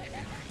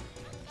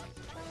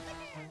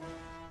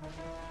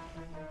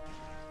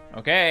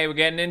 Okay, we're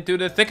getting into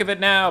the thick of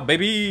it now,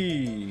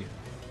 baby.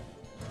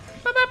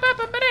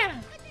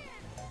 Banana.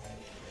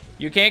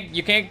 You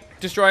can't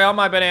destroy all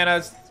my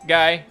bananas,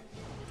 guy.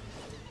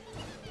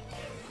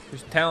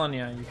 Just telling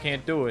you, you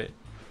can't do it.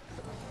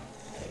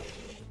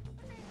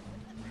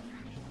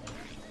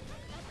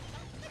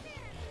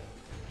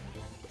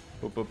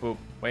 Boop boop boop.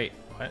 Wait,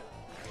 what?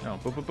 No,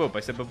 boop boop boop. I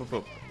said boop boop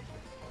boop.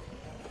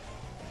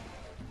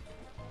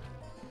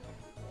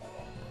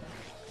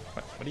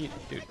 What are you,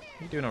 dude? What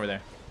are you doing over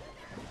there?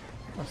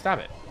 Oh, stop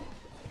it.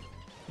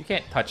 You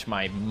can't touch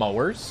my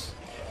mowers.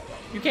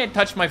 You can't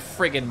touch my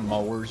friggin'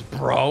 mowers,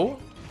 bro.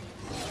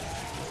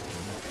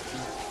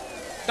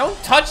 Don't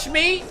touch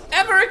me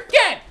ever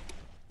again.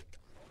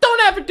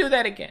 Don't ever do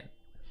that again.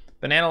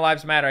 Banana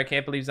lives matter. I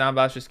can't believe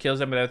Zomboss just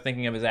kills him without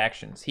thinking of his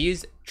actions.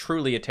 He's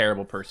truly a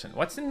terrible person.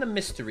 What's in the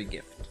mystery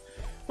gift?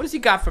 What has he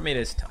got for me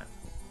this time?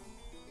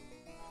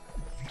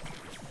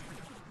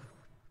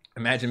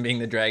 Imagine being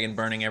the dragon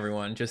burning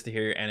everyone just to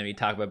hear your enemy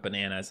talk about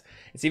bananas.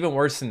 It's even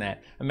worse than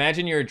that.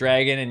 Imagine you're a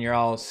dragon and you're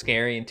all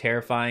scary and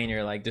terrifying. And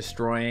you're like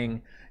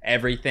destroying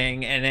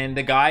everything. And then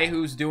the guy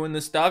who's doing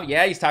the stuff,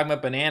 yeah, he's talking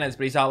about bananas,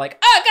 but he's all like,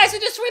 oh, guys, I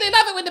just really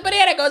love it when the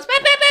banana goes, ba,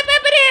 ba, ba, ba,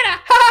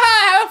 banana. Ha, ha,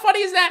 ha, how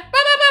funny is that? Ba,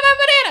 ba, ba, ba,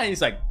 banana. And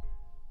he's like,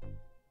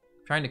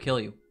 trying to kill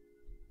you.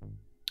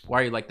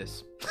 Why are you like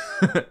this?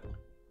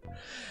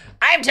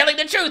 I'm telling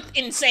the truth,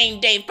 insane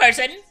Dave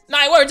person.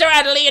 My words are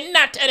utterly and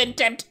not an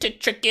attempt to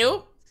trick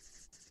you.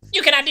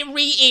 You cannot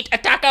re-eat a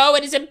taco.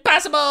 It is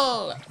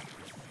impossible.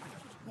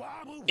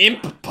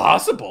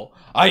 Impossible?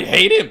 I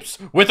hate imps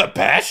with a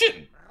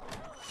passion.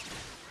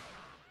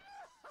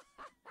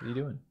 What are you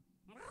doing?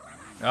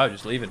 Oh,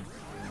 just leaving. Him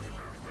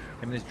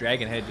and his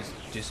dragon head just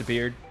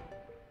disappeared.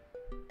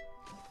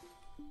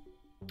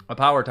 A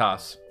power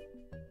toss.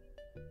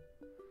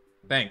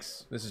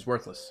 Thanks. This is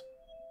worthless.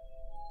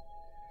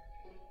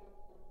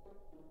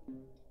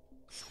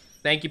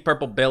 Thank you,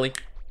 Purple Billy.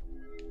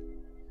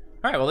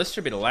 Alright, well this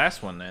should be the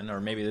last one then.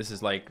 Or maybe this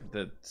is like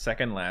the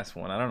second last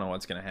one. I don't know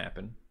what's gonna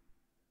happen.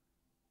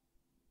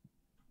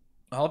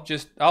 I'll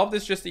have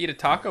this just to eat a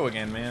taco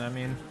again, man. I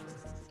mean,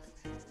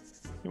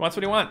 he wants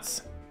what he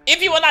wants.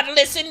 If you will not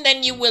listen,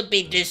 then you will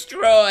be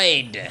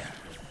destroyed.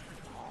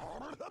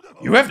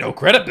 You have no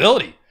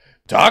credibility.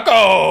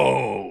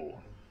 Taco!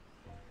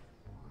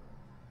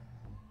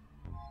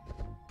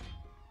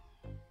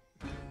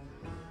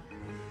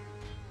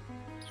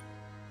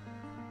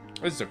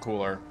 This is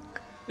cooler.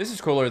 This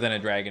is cooler than a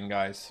dragon,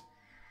 guys.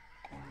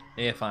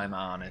 If I'm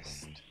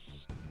honest.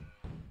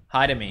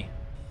 Hi to me.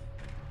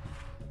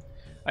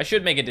 I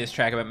should make a diss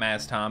track about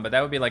Maz Tom, but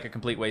that would be like a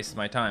complete waste of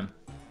my time.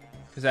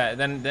 Cause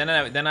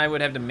then I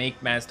would have to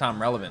make Maz Tom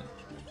relevant.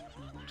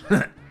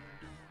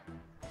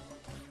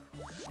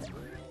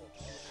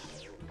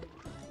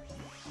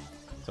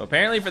 So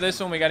apparently for this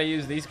one we gotta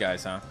use these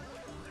guys, huh?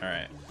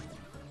 Alright.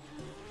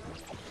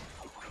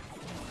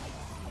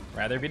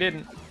 Rather if you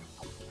didn't.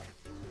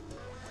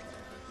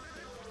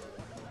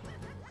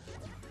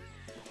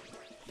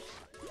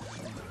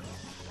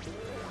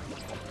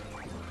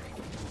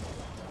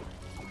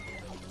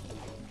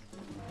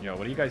 Yo,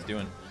 what are you guys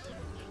doing?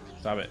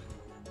 Stop it.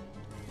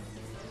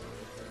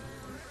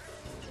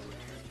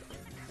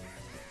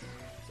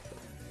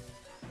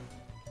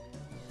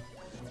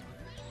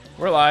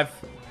 We're alive.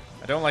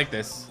 I don't like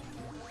this.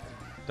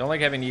 Don't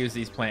like having to use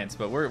these plants,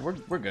 but we're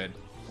good. We're good.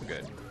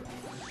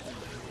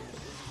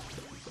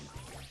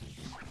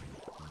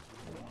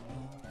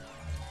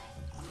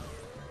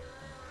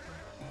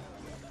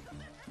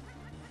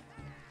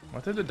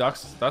 What did the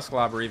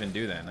Dusklobber even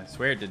do then? I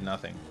swear it did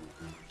nothing.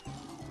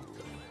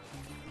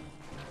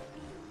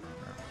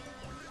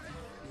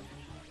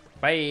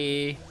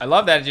 Bye. I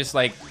love that it just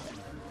like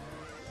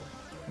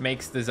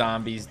makes the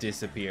zombies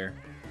disappear.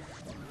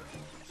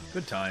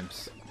 Good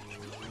times.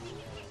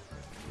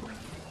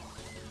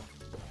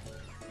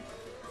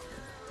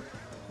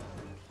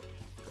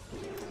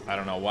 I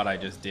don't know what I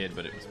just did,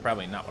 but it was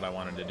probably not what I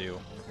wanted to do.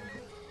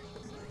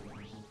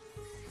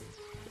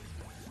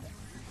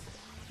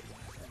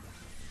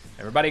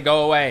 Everybody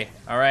go away,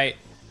 all right?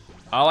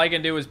 All I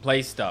can do is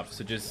play stuff,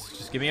 so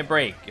just give me a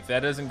break. If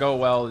that doesn't go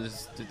well,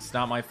 it's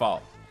not my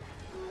fault.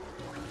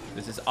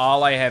 This is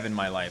all I have in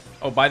my life.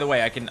 Oh, by the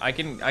way, I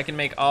can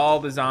make all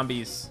the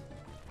zombies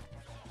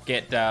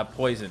get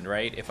poisoned,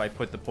 right? If I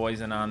put the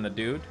poison on the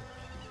dude,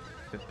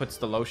 if it puts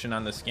the lotion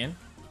on the skin,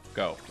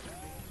 go.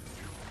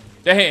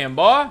 Damn,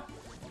 boy.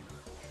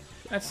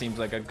 That seems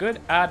like a good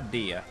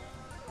idea.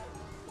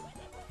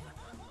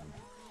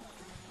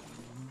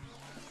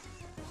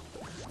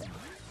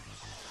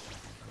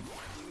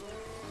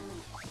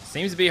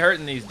 Seems to be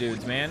hurting these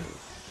dudes, man.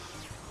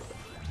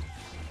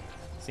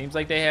 Seems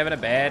like they having a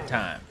bad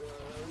time.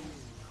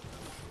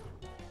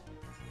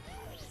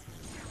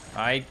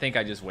 I think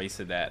I just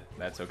wasted that.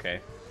 That's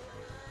okay.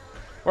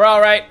 We're all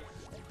right.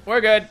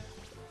 We're good.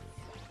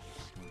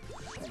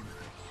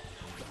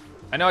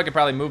 I know I could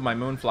probably move my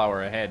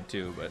Moonflower ahead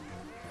too, but...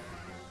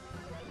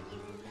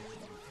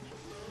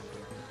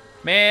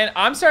 Man,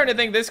 I'm starting to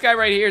think this guy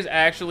right here is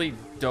actually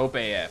dope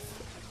AF.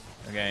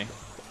 Okay.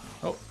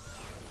 Oh.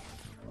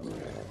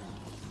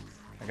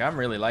 Like, I'm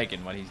really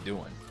liking what he's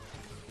doing.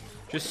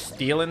 Just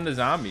stealing the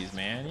zombies,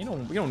 man.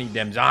 We don't need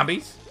them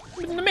zombies.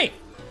 Listen to me.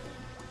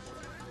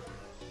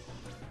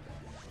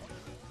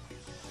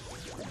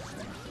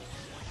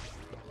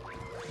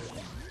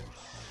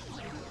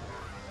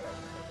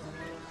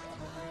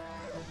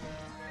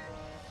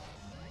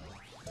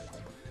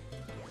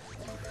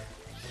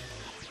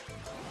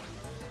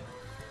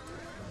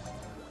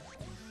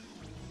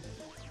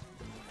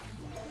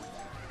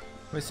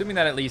 I'm assuming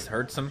that at least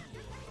hurts him.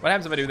 What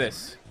happens if I do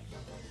this?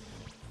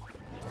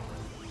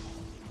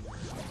 I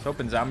was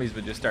hoping zombies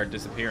would just start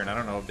disappearing. I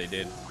don't know if they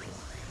did.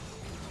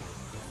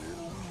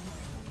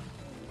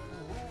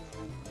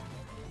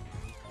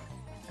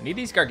 I need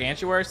these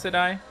gargantuars to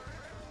die.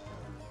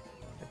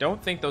 I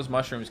don't think those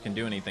mushrooms can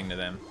do anything to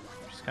them,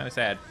 which is kind of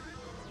sad.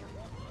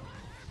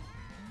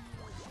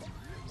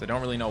 So I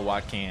don't really know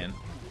what can.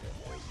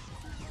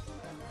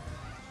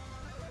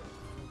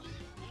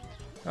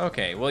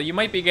 Okay, well, you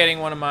might be getting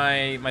one of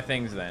my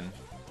things then.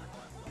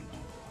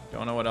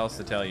 Don't know what else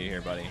to tell you here,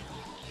 buddy.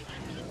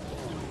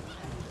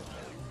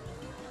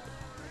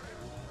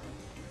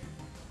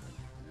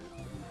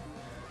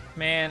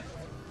 Man,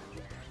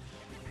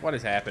 what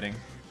is happening?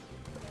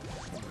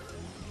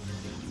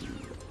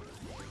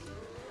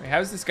 Wait,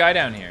 how's this guy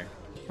down here?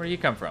 Where did he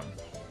come from?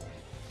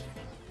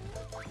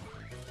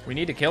 We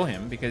need to kill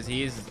him because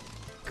he's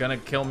gonna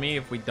kill me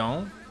if we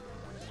don't.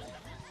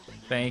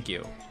 Thank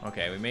you.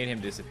 Okay, we made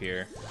him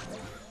disappear.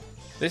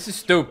 This is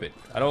stupid.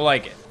 I don't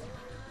like it.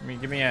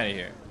 Get me out of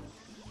here.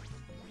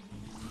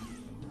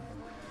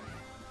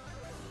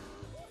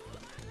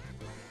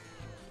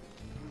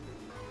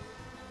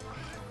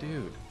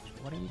 Dude,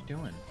 what are you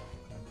doing?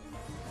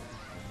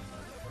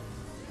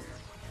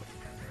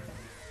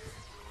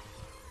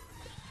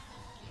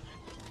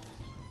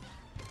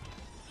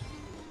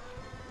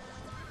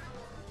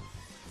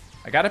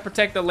 I gotta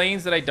protect the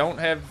lanes that I don't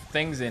have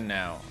things in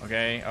now,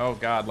 okay? Oh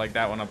god, like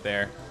that one up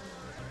there.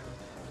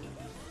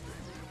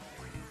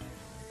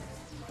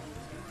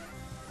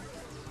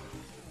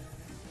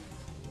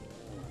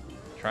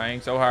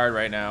 Trying so hard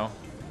right now.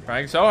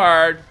 Trying so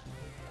hard.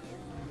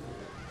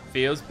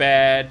 Feels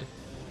bad.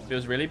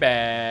 Feels really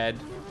bad.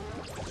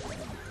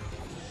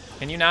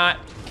 Can you not?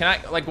 Can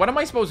I, like, what am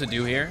I supposed to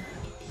do here?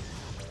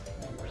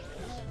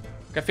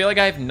 I feel like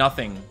I have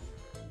nothing.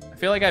 I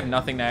feel like I have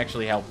nothing to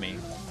actually help me.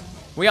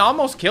 We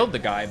almost killed the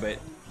guy, but...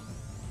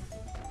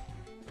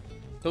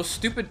 Those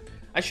stupid...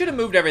 I should have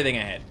moved everything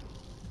ahead.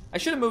 I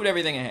should have moved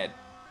everything ahead.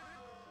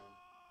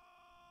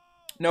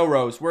 No,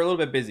 Rose. We're a little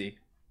bit busy.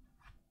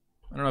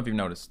 I don't know if you've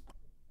noticed.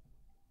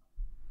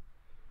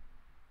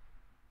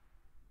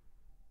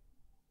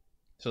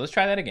 So let's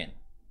try that again.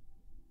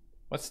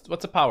 What's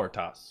a power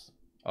toss?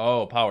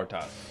 Oh, power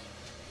toss.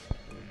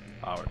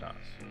 Power toss.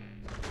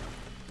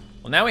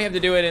 Well, now we have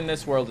to do it in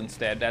this world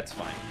instead. That's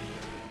fine.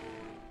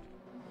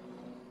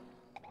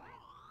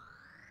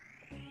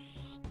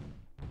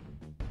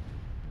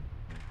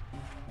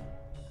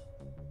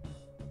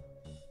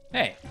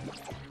 Hey.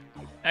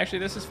 Actually,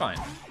 this is fine.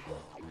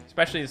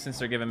 Especially since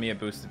they're giving me a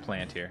boosted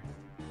plant here.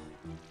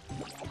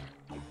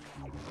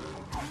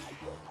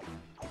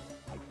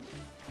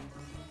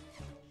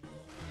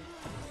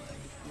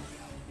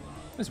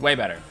 This is way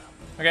better.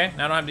 Okay,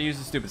 now I don't have to use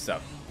the stupid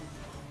stuff.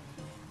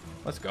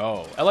 Let's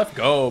go. LF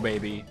go,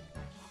 baby.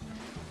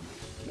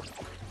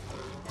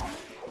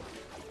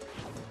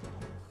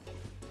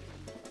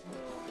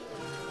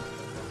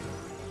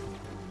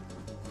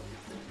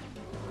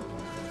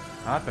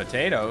 Hot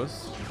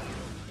potatoes.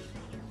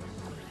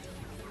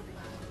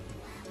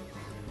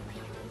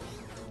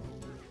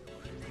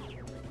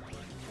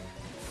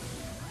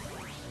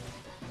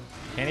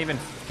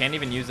 Can't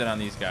even use it on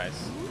these guys.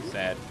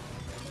 Sad.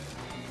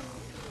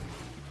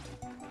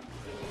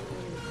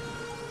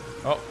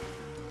 Oh.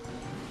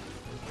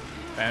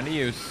 Found a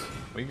use.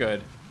 We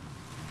good.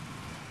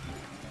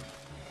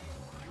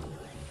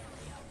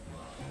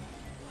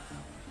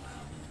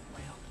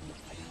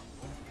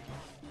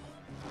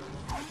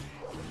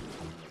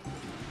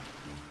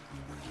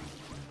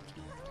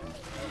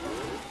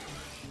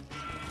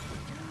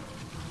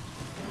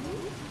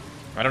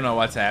 I don't know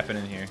what's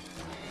happening here.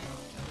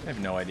 I have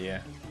no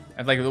idea. I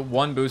have like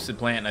one boosted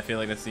plant, and I feel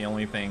like that's the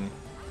only thing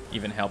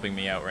even helping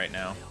me out right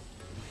now.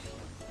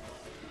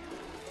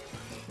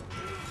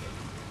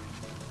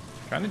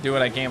 Trying to do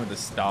what I can with the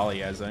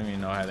Stalias. I don't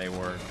even know how they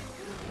work.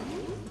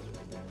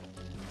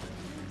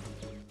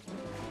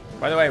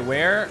 By the way,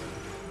 where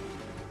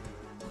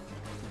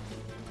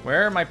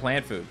are my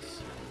plant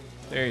foods?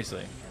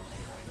 Seriously.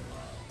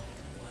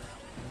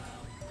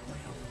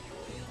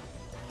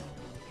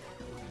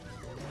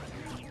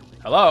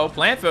 Hello,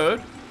 plant food.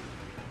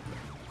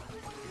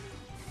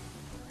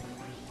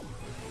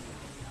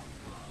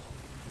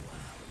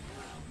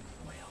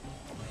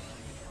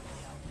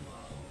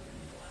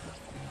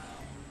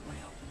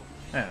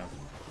 Oh.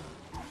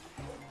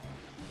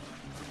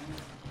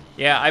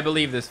 Yeah, I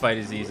believe this fight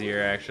is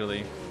easier,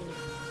 actually.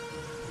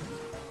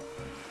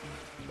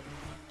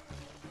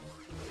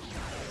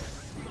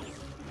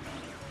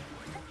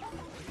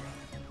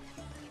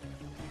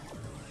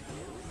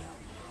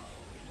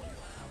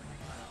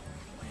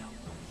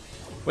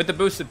 With the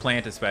boosted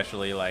plant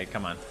especially, like,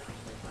 come on.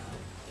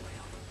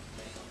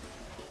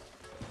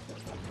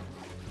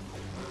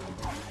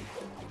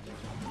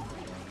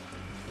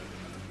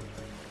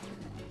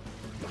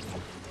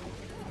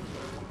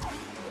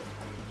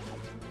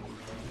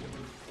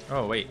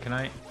 Oh, wait, can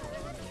I?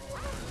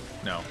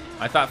 No.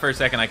 I thought for a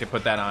second I could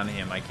put that on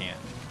him. I can't.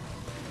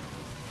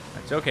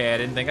 That's okay, I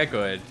didn't think I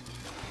could.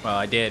 Well,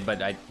 I did,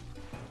 but I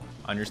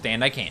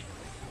understand I can't.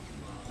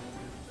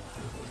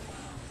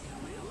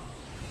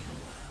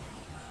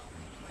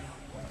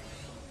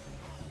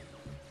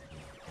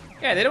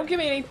 Yeah, they don't give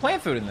me any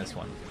plant food in this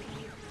one.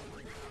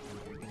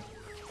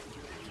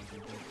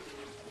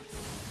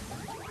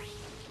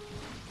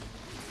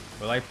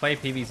 Will I play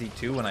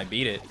PvZ2 when I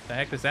beat it? What the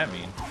heck does that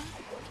mean?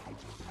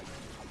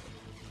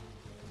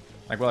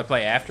 Like, will I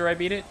play after I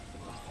beat it?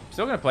 I'm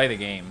still gonna play the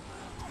game.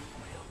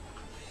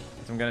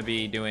 I'm gonna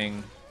be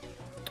doing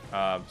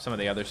some of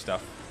the other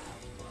stuff.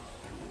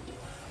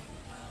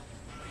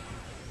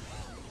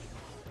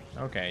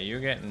 Okay, you're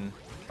getting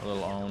a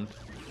little owned.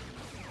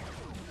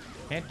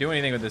 Can't do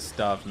anything with this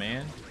stuff,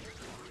 man.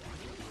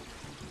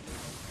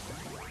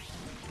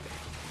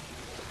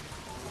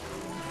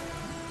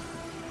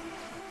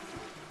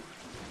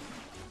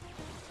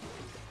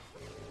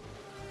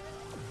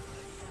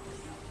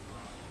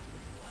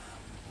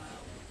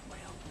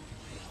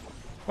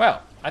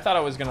 Well, I thought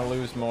I was gonna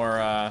lose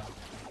more. I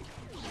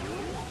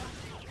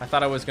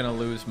thought I was gonna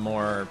lose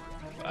more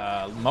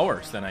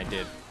mowers than I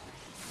did.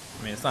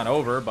 I mean, it's not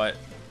over, but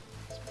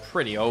it's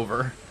pretty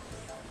over.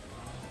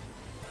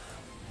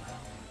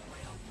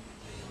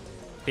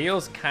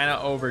 Feels kind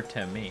of over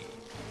to me. You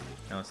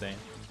know what I'm saying?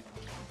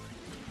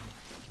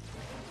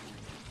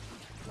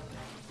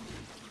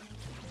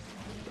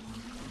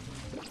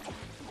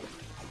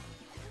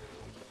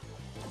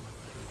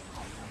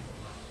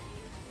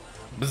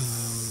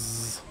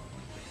 Bzzz.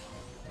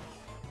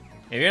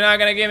 If you're not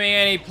gonna give me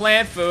any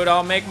plant food,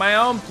 I'll make my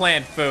own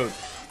plant food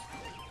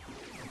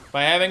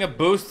by having a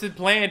boosted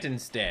plant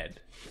instead.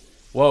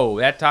 Whoa,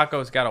 that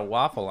taco's got a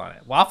waffle on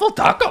it. Waffle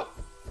taco!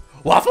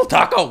 Waffle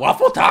taco!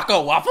 Waffle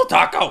taco! Waffle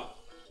taco!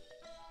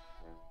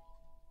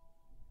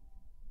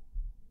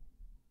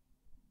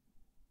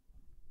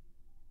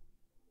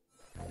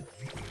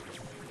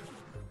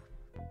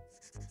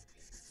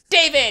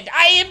 David,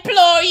 I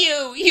implore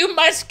you! You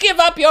must give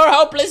up your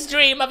hopeless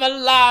dream of a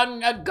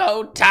long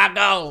ago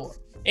taco!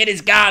 It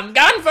is gone,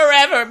 gone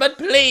forever, but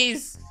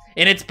please,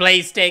 in its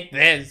place, take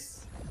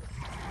this.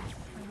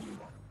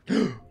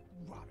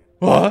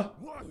 What?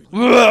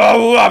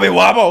 Wobby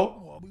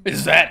wobble?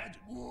 Is that?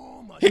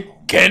 It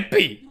can't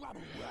be.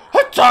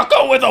 A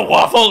taco with a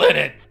waffle in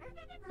it.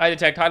 I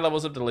detect high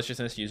levels of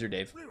deliciousness, user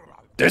Dave.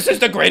 This is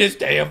the greatest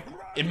day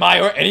in my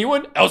or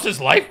anyone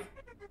else's life.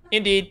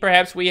 Indeed,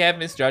 perhaps we have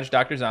misjudged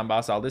Dr.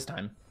 Zomboss all this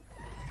time.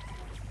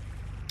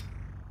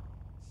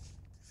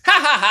 Ha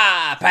ha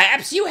ha!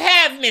 Perhaps you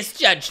have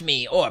misjudged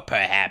me, or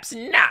perhaps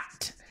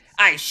not.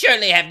 I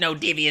surely have no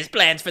devious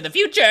plans for the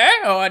future,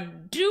 or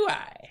do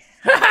I?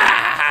 Ha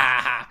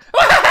ha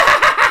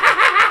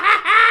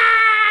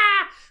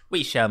ha!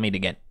 We shall meet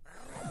again.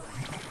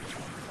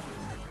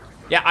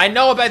 Yeah, I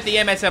know about the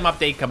MSM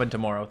update coming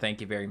tomorrow.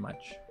 Thank you very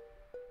much.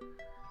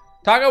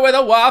 Taco with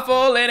a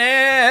waffle in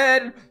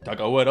it.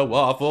 Taco with a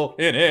waffle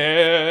in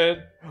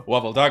it.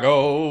 Waffle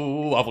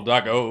taco, waffle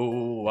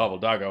taco, waffle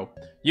taco.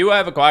 You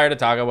have acquired a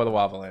taco with a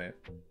waffle in it.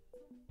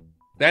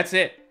 That's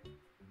it.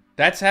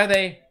 That's how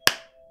they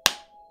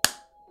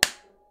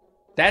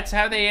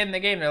end the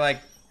game. They're like,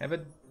 have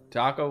a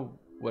taco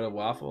with a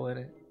waffle in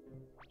it.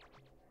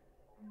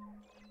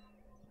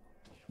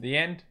 The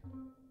end.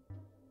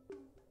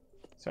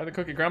 That's how the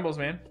cookie crumbles,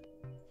 man.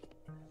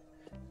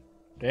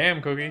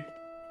 Damn, Cookie.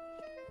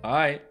 All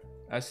right.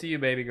 I see you,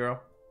 baby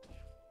girl.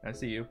 I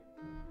see you.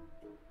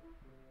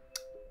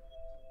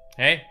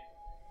 Hey.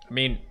 I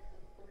mean,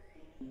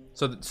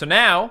 so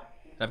now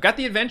I've got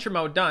the adventure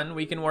mode done.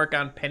 We can work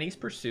on Penny's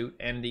Pursuit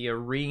and the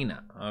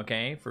arena,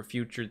 okay, for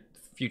future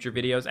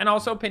videos, and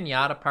also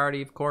Pinata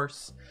Party, of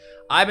course.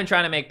 I've been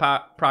trying to make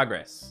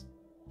progress,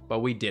 but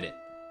we did it.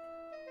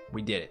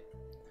 We did it.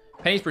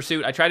 Penny's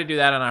Pursuit, I tried to do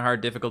that on a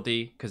hard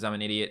difficulty because I'm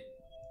an idiot.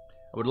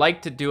 I would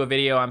like to do a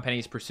video on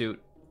Penny's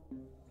Pursuit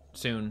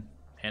soon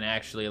and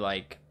actually,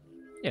 like,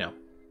 you know,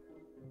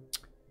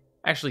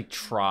 actually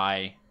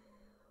try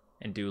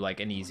and do, like,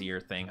 an easier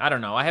thing. I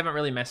don't know. I haven't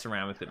really messed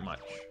around with it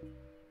much.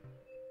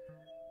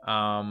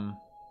 And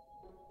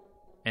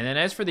then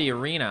as for the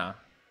arena,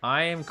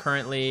 I am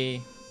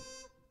currently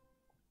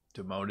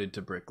demoted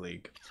to Brick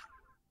League.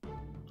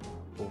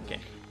 Okay.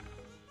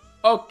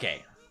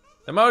 Okay.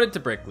 Demoted to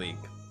Brick League.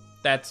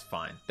 That's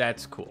fine.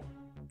 That's cool.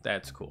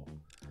 That's cool.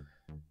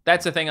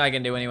 That's the thing I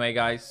can do anyway,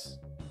 guys.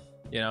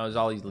 You know, there's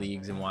all these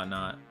leagues and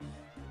whatnot.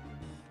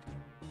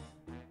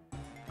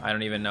 I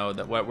don't even know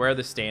that. Where are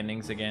the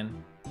standings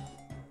again?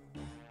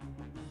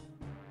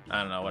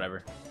 I don't know.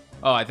 Whatever.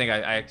 Oh, I think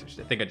I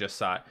think I just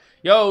saw it.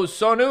 Yo,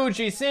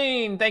 Sonuji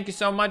Singh, thank you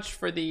so much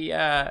for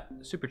the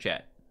super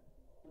chat.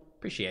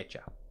 Appreciate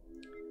ya.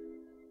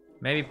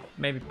 Maybe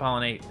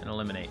pollinate and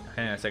eliminate.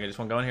 Hang on a second. I just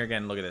want to go in here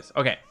again and look at this.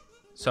 Okay.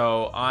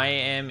 So I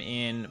am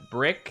in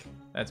brick.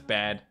 That's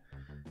bad.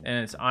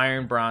 And it's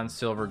iron, bronze,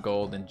 silver,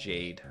 gold, and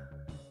jade.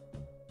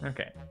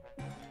 Okay.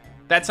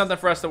 That's something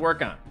for us to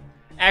work on.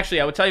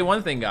 Actually, I would tell you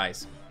one thing,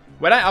 guys.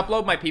 When I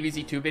upload my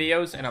PVZ2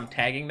 videos and I'm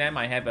tagging them,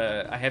 I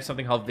have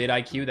something called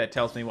vidIQ that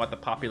tells me what the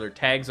popular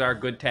tags are,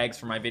 good tags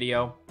for my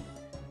video.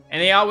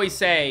 And they always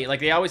say, like,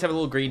 they always have a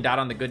little green dot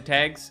on the good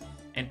tags.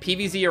 And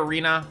PVZ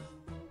Arena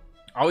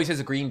always has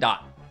a green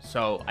dot.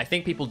 So I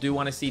think people do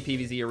want to see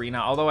PVZ Arena,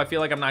 although I feel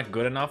like I'm not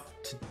good enough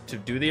to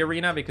do the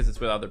arena because it's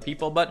with other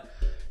people. But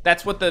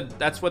that's what the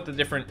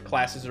different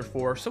classes are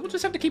for. So we'll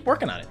just have to keep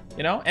working on it,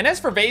 you know? And as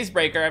for Vase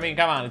Breaker, I mean,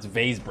 come on, it's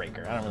Vase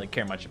Breaker. I don't really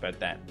care much about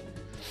that.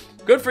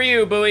 Good for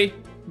you, Bowie.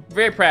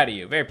 Very proud of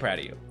you. Very proud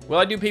of you. Will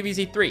I do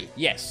PVZ 3?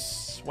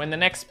 Yes. When the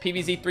next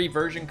PVZ 3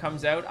 version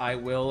comes out, I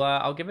will.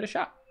 I'll give it a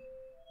shot.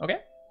 Okay.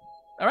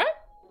 All right.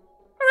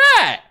 All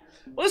right.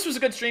 Well, this was a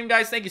good stream,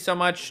 guys. Thank you so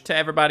much to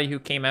everybody who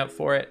came out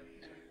for it.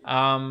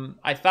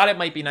 I thought it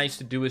might be nice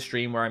to do a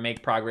stream where I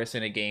make progress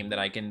in a game that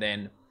I can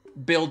then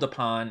build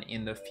upon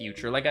in the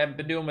future, like I've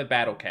been doing with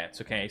Battle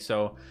Cats. Okay,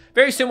 so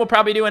very soon we'll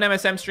probably do an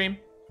MSM stream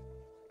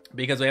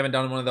because we haven't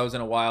done one of those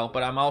in a while.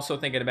 But I'm also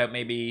thinking about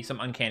maybe some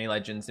Uncanny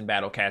Legends in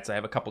Battle Cats. I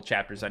have a couple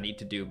chapters I need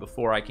to do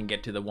before I can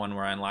get to the one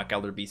where I unlock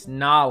Elder Beast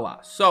Nala.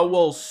 So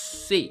we'll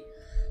see.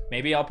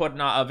 Maybe I'll put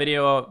a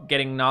video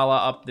getting Nala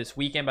up this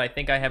weekend, but I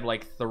think I have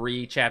like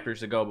 3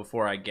 chapters to go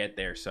before I get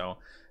there, so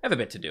I have a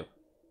bit to do.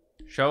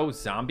 Show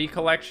zombie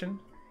collection?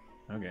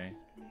 Okay.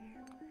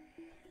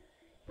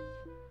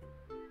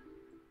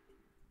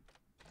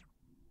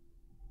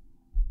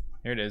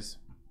 Here it is.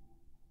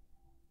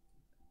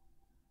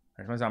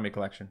 There's my zombie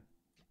collection.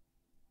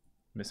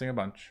 Missing a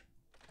bunch.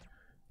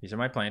 These are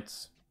my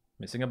plants.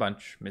 Missing a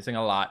bunch. Missing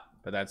a lot,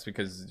 but that's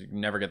because you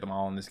never get them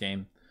all in this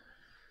game.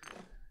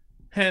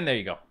 And there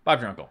you go.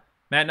 Bob's your uncle.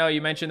 Matt, no,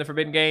 you mentioned the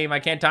forbidden game. I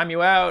can't time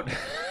you out.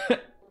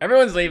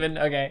 Everyone's leaving.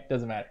 Okay,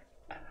 doesn't matter.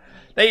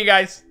 Thank you,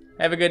 guys.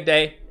 Have a good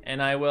day,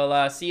 and I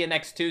will see you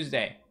next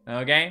Tuesday,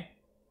 okay?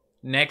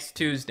 Next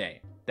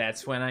Tuesday.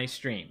 That's when I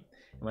stream.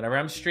 And whatever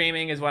I'm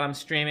streaming is what I'm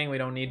streaming. We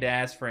don't need to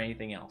ask for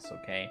anything else,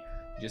 okay?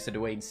 You just have to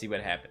wait and see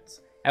what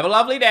happens. Have a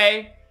lovely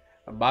day.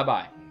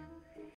 Bye-bye.